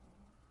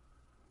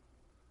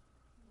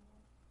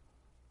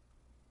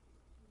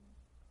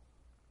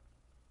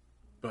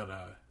 But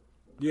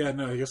yeah,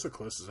 no, I guess the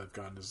closest I've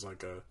gotten is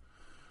like a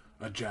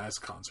jazz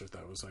concert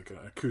that was like an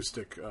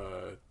acoustic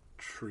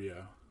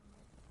trio.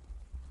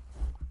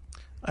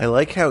 I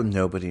like how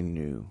nobody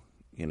knew.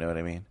 You know what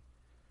I mean?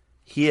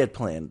 He had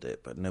planned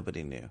it, but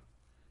nobody knew.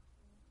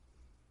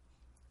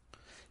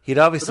 He'd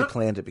obviously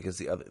planned it because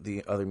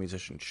the other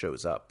musician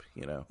shows up.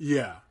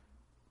 Yeah,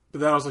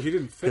 but that also he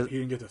didn't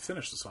get to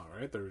finish the song,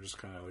 right? They were just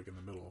kind of like in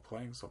the middle of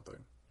playing something.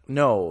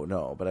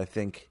 No, but I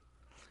think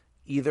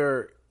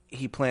either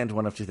he planned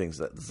one of two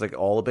things. It's like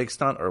all a big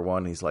stunt, or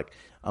one, he's like,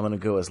 I'm going to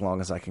go as long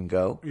as I can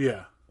go.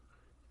 Yeah.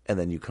 And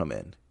then you come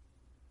in.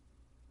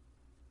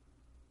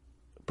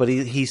 But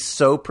he's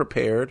so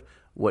prepared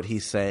what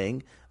he's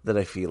saying that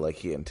I feel like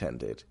he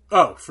intended.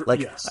 Oh,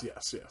 yes.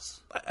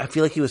 I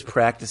feel like he was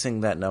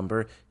practicing that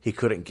number. He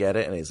couldn't get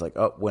it, and he's like,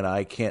 oh, when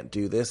I can't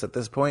do this at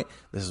this point,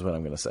 this is what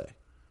I'm going to say.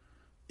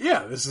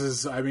 Yeah, this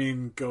is,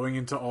 going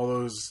into all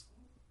those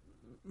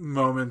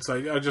moments.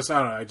 I don't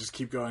know. I just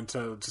keep going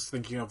to just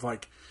thinking of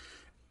like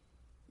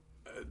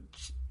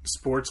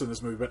sports in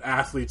this movie, but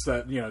athletes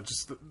that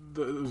just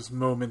those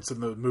moments in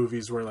the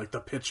movies where like the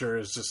pitcher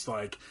is just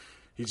like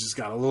he's just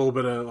got a little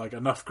bit of like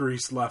enough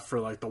grease left for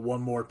like the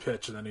one more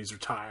pitch, and then he's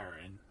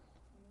retiring.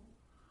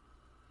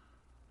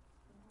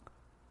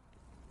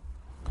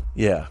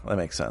 Yeah, that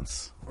makes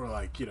sense. Or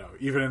like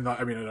even in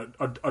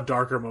a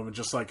darker moment,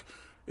 just like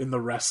in The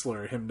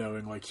Wrestler, him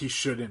knowing like he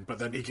shouldn't, but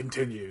then he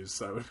continues.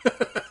 So.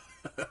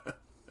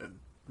 And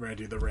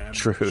Randy the Ram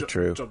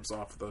true. jumps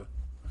off the...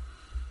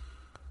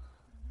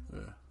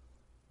 Yeah.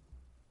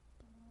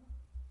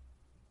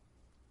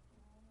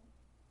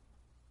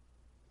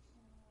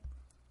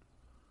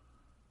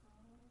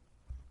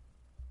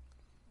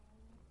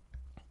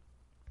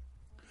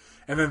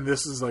 And then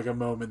this is like a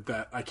moment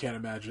that I can't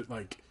imagine,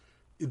 like,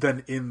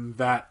 then in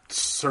that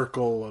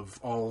circle of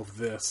all of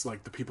this,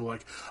 like the people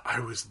like, I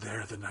was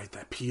there the night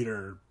that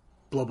Peter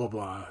blah blah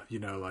blah,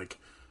 like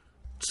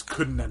just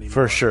couldn't anymore.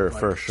 For sure.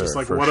 Just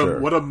like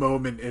what a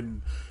moment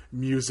in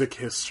music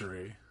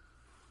history.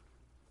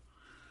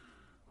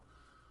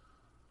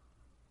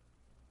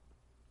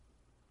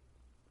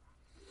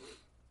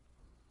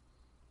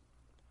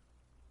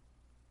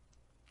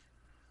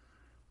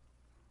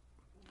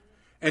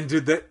 And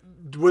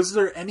was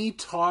there any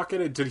talk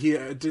at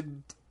it?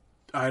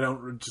 I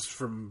don't, just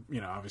from,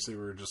 obviously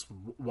we were just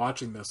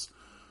watching this,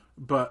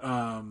 but,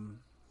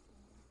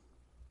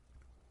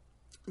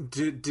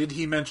 did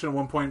he mention at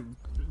one point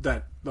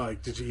that,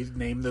 like, did he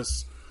name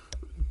this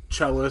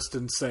cellist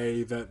and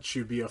say that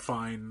she'd be a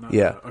fine...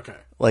 yeah. Okay.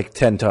 Like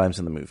 10 times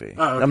in the movie.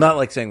 Oh, okay. I'm not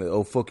like saying,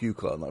 oh, fuck you,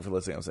 Claude. Not for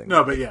listening. I'm saying...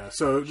 No, but yeah,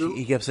 so...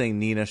 He kept saying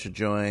Nina should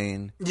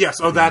join. Yes,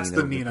 that's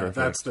the Nina.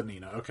 That's the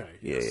Nina. Okay.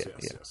 Yes.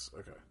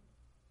 Okay.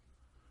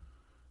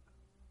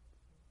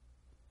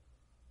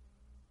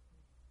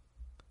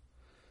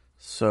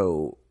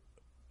 So,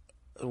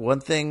 one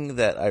thing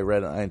that I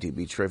read on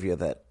IMDb trivia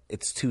that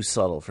it's too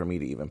subtle for me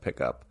to even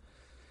pick up.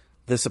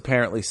 This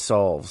apparently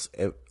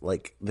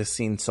this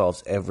scene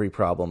solves every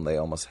problem they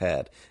almost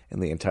had in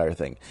the entire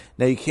thing.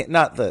 Now, you can't,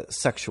 not the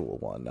sexual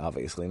one,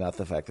 obviously, not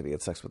the fact that he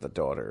had sex with a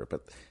daughter,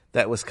 but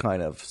that was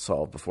kind of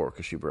solved before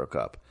because she broke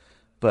up.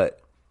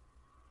 But,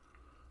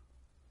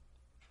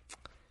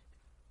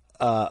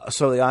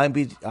 so the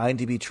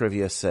IMDb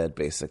trivia said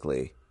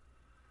basically,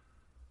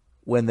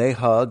 when they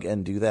hug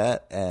and do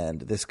that,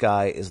 and this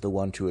guy is the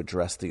one to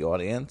address the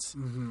audience,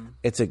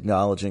 it's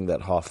acknowledging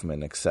that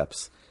Hoffman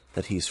accepts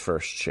that he's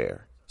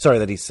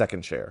that he's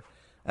second chair,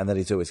 and that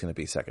he's always going to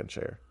be second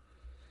chair.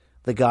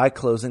 The guy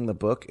closing the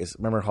book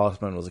remember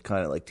Hoffman was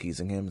kind of like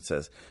teasing him and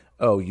says,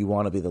 oh, you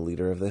want to be the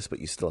leader of this, but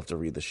you still have to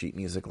read the sheet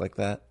music like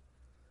that?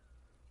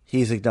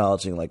 He's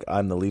acknowledging, like,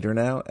 I'm the leader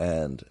now,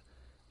 and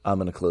I'm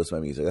going to close my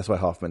music. That's why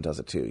Hoffman does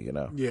it too,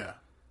 Yeah.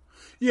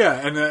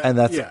 Yeah, and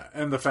that's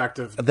and the fact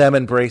of them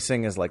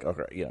embracing is like,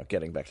 okay,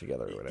 getting back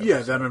together or whatever. Yeah,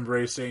 them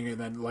embracing and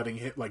then letting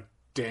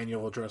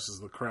Daniel addresses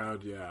the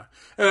crowd. Yeah,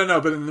 I don't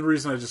know, but then the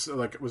reason I just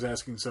was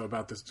asking so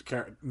about this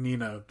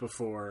Nina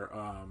before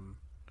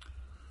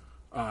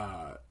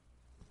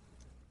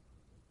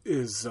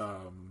is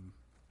that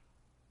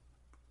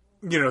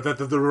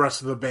the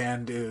rest of the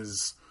band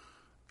is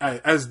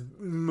as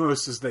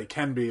most as they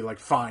can be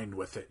fine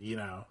with it,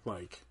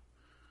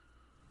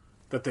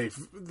 that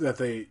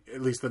they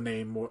at least the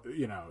name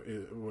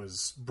it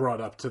was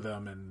brought up to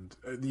them, and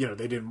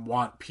they didn't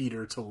want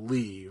Peter to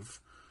leave.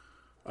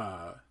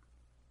 I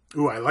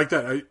like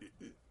that.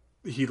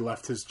 He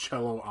left his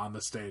cello on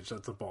the stage.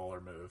 That's a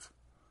baller move.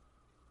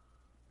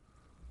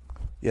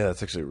 Yeah,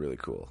 that's actually really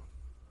cool.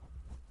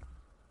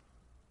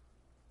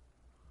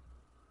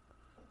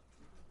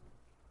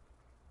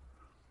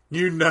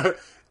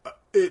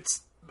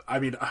 It's. I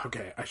mean,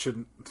 okay, I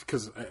shouldn't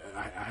because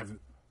I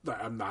haven't.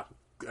 I'm not.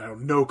 I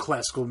don't know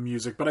classical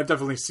music, but I've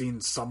definitely seen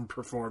some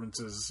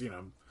performances.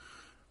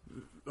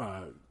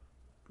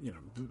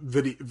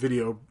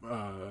 Video,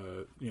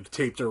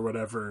 taped or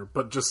whatever.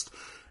 But just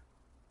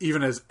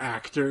even as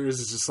actors,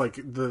 it's just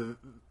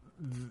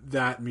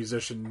that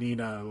musician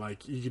Nina.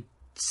 You could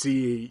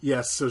see,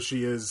 yes, so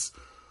she is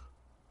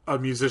a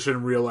musician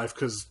in real life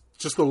because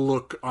just the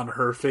look on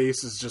her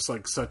face is just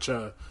such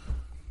a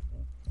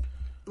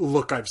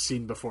look I've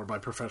seen before by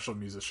professional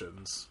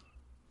musicians.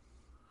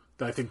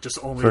 That I think just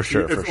only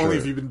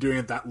if you've been doing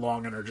it that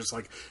long and are just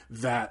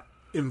that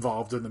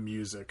involved in the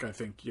music, I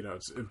think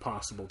it's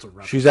impossible to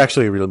replicate. She's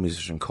actually a real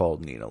musician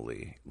called Nina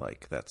Lee.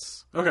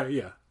 That's okay.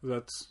 Yeah,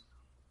 that's.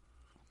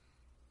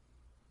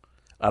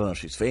 I don't know if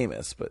she's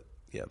famous, but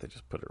yeah, they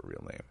just put her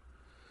real name.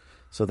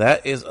 So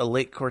that is a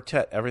late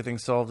quartet. Everything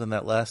solved in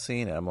that last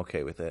scene. And I'm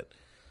okay with it.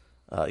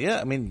 Yeah,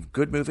 I mean,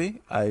 good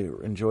movie. I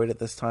enjoyed it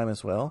this time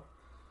as well.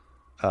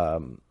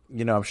 I'm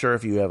sure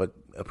if you have an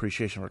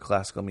appreciation for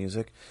classical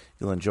music,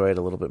 you'll enjoy it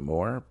a little bit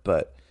more.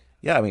 But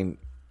yeah, I mean,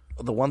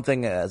 the one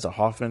thing as a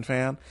Hoffman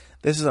fan,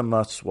 this is a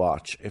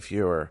must-watch if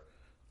you're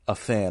a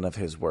fan of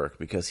his work,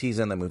 because he's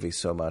in the movie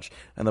so much,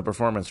 and the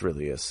performance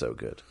really is so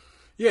good.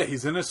 Yeah,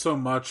 he's in it so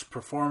much.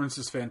 Performance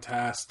is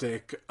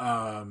fantastic.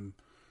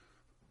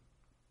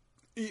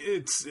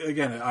 It's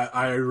again,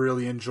 I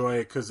really enjoy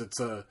it because it's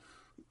a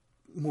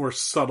more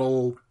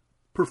subtle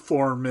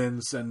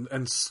performance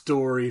and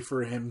story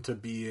for him to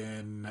be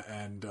in,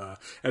 and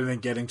then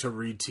getting to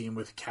re-team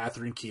with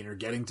Catherine Keener,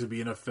 getting to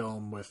be in a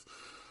film with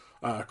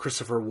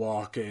Christopher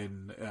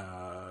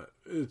Walken.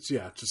 It's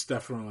just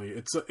definitely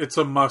it's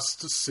a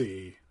must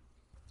see.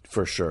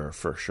 For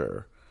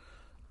sure.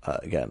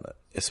 Again,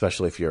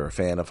 especially if you're a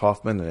fan of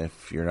Hoffman, and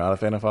if you're not a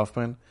fan of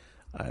Hoffman,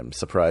 I'm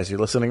surprised you're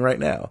listening right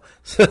now.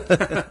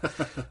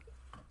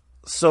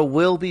 So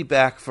we'll be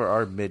back for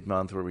our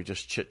mid-month where we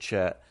just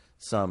chit-chat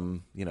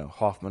some,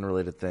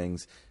 Hoffman-related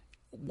things.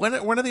 When are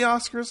the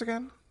Oscars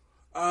again?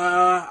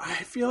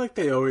 I feel like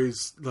they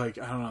always, I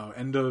don't know,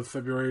 end of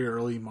February,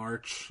 early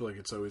March.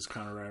 It's always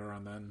kind of right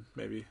around then,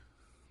 maybe.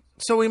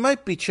 So we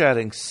might be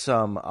chatting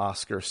some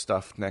Oscar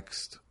stuff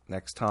next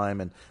time,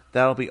 and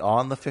that'll be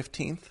on the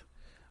 15th.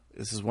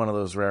 This is one of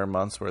those rare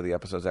months where the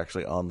episode's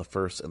actually on the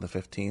 1st and the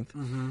 15th.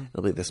 Mm-hmm.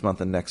 It'll be this month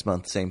and next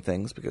month, same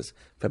things, because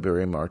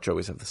February and March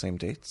always have the same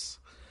dates.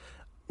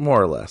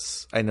 More or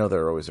less. I know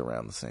they're always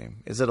around the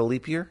same. Is it a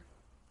leap year?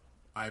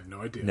 I have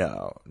no idea.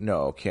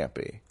 No, can't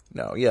be.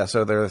 No, yeah,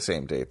 so they're the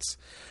same dates.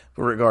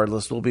 But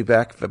regardless, we'll be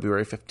back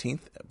February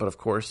 15th. But of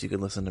course, you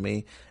can listen to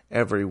me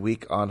every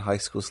week on High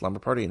School Slumber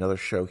Party, another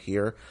show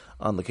here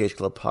on the Cage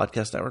Club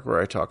Podcast Network where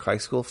I talk high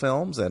school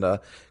films. And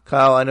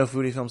Kyle, I know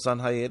Foodie Film's on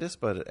hiatus,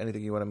 but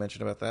anything you want to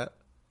mention about that?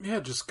 Yeah,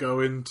 just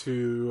go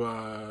into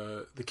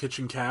the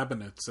kitchen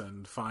cabinets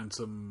and find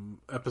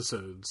some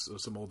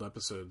old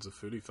episodes of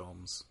Foodie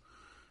Films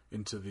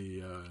into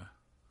the...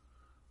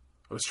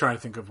 I was trying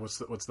to think of what's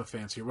the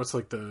fancier... What's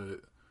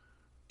the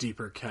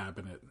deeper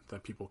cabinet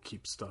that people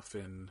keep stuff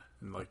in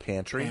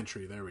pantry.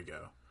 Pantry, there we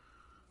go.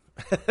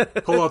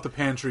 Pull out the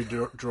pantry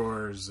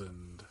drawers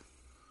and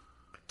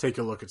take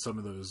a look at some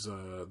of those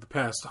the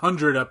past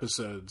 100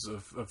 episodes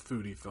of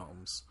Foodie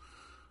Films.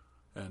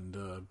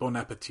 And bon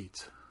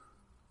appetit.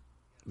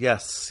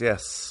 Yes.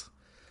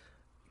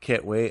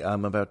 Can't wait.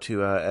 I'm about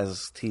to,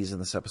 as teased in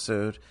this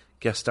episode,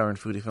 guest star in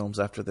Foodie Films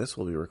after this.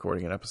 We'll be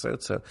recording an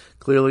episode, so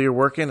clearly you're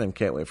working and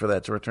can't wait for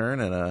that to return.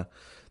 And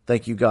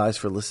thank you guys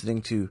for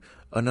listening to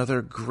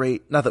another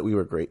great, not that we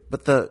were great,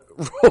 but the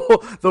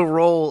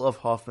role of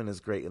Hoffman is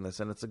great in this,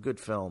 and it's a good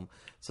film.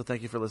 So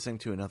thank you for listening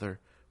to another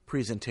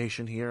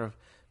presentation here of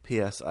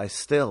P.S. I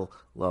Still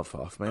Love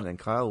Hoffman. And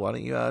Kyle, why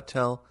don't you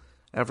tell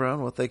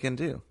everyone what they can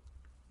do?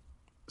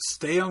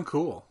 Stay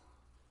uncool.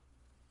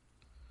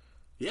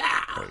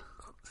 Yeah! Right.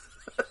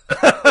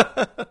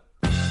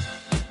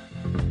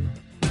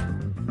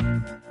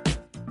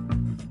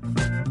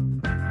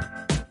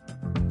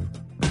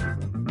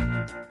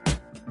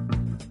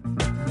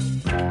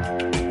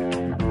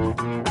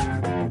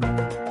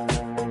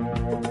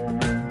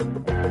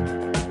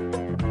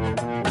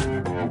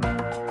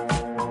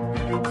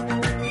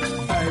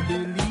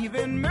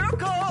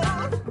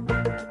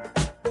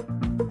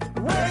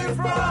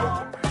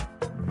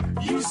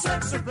 You said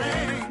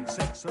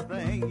sex a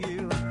thing,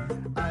 you.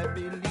 I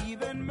believe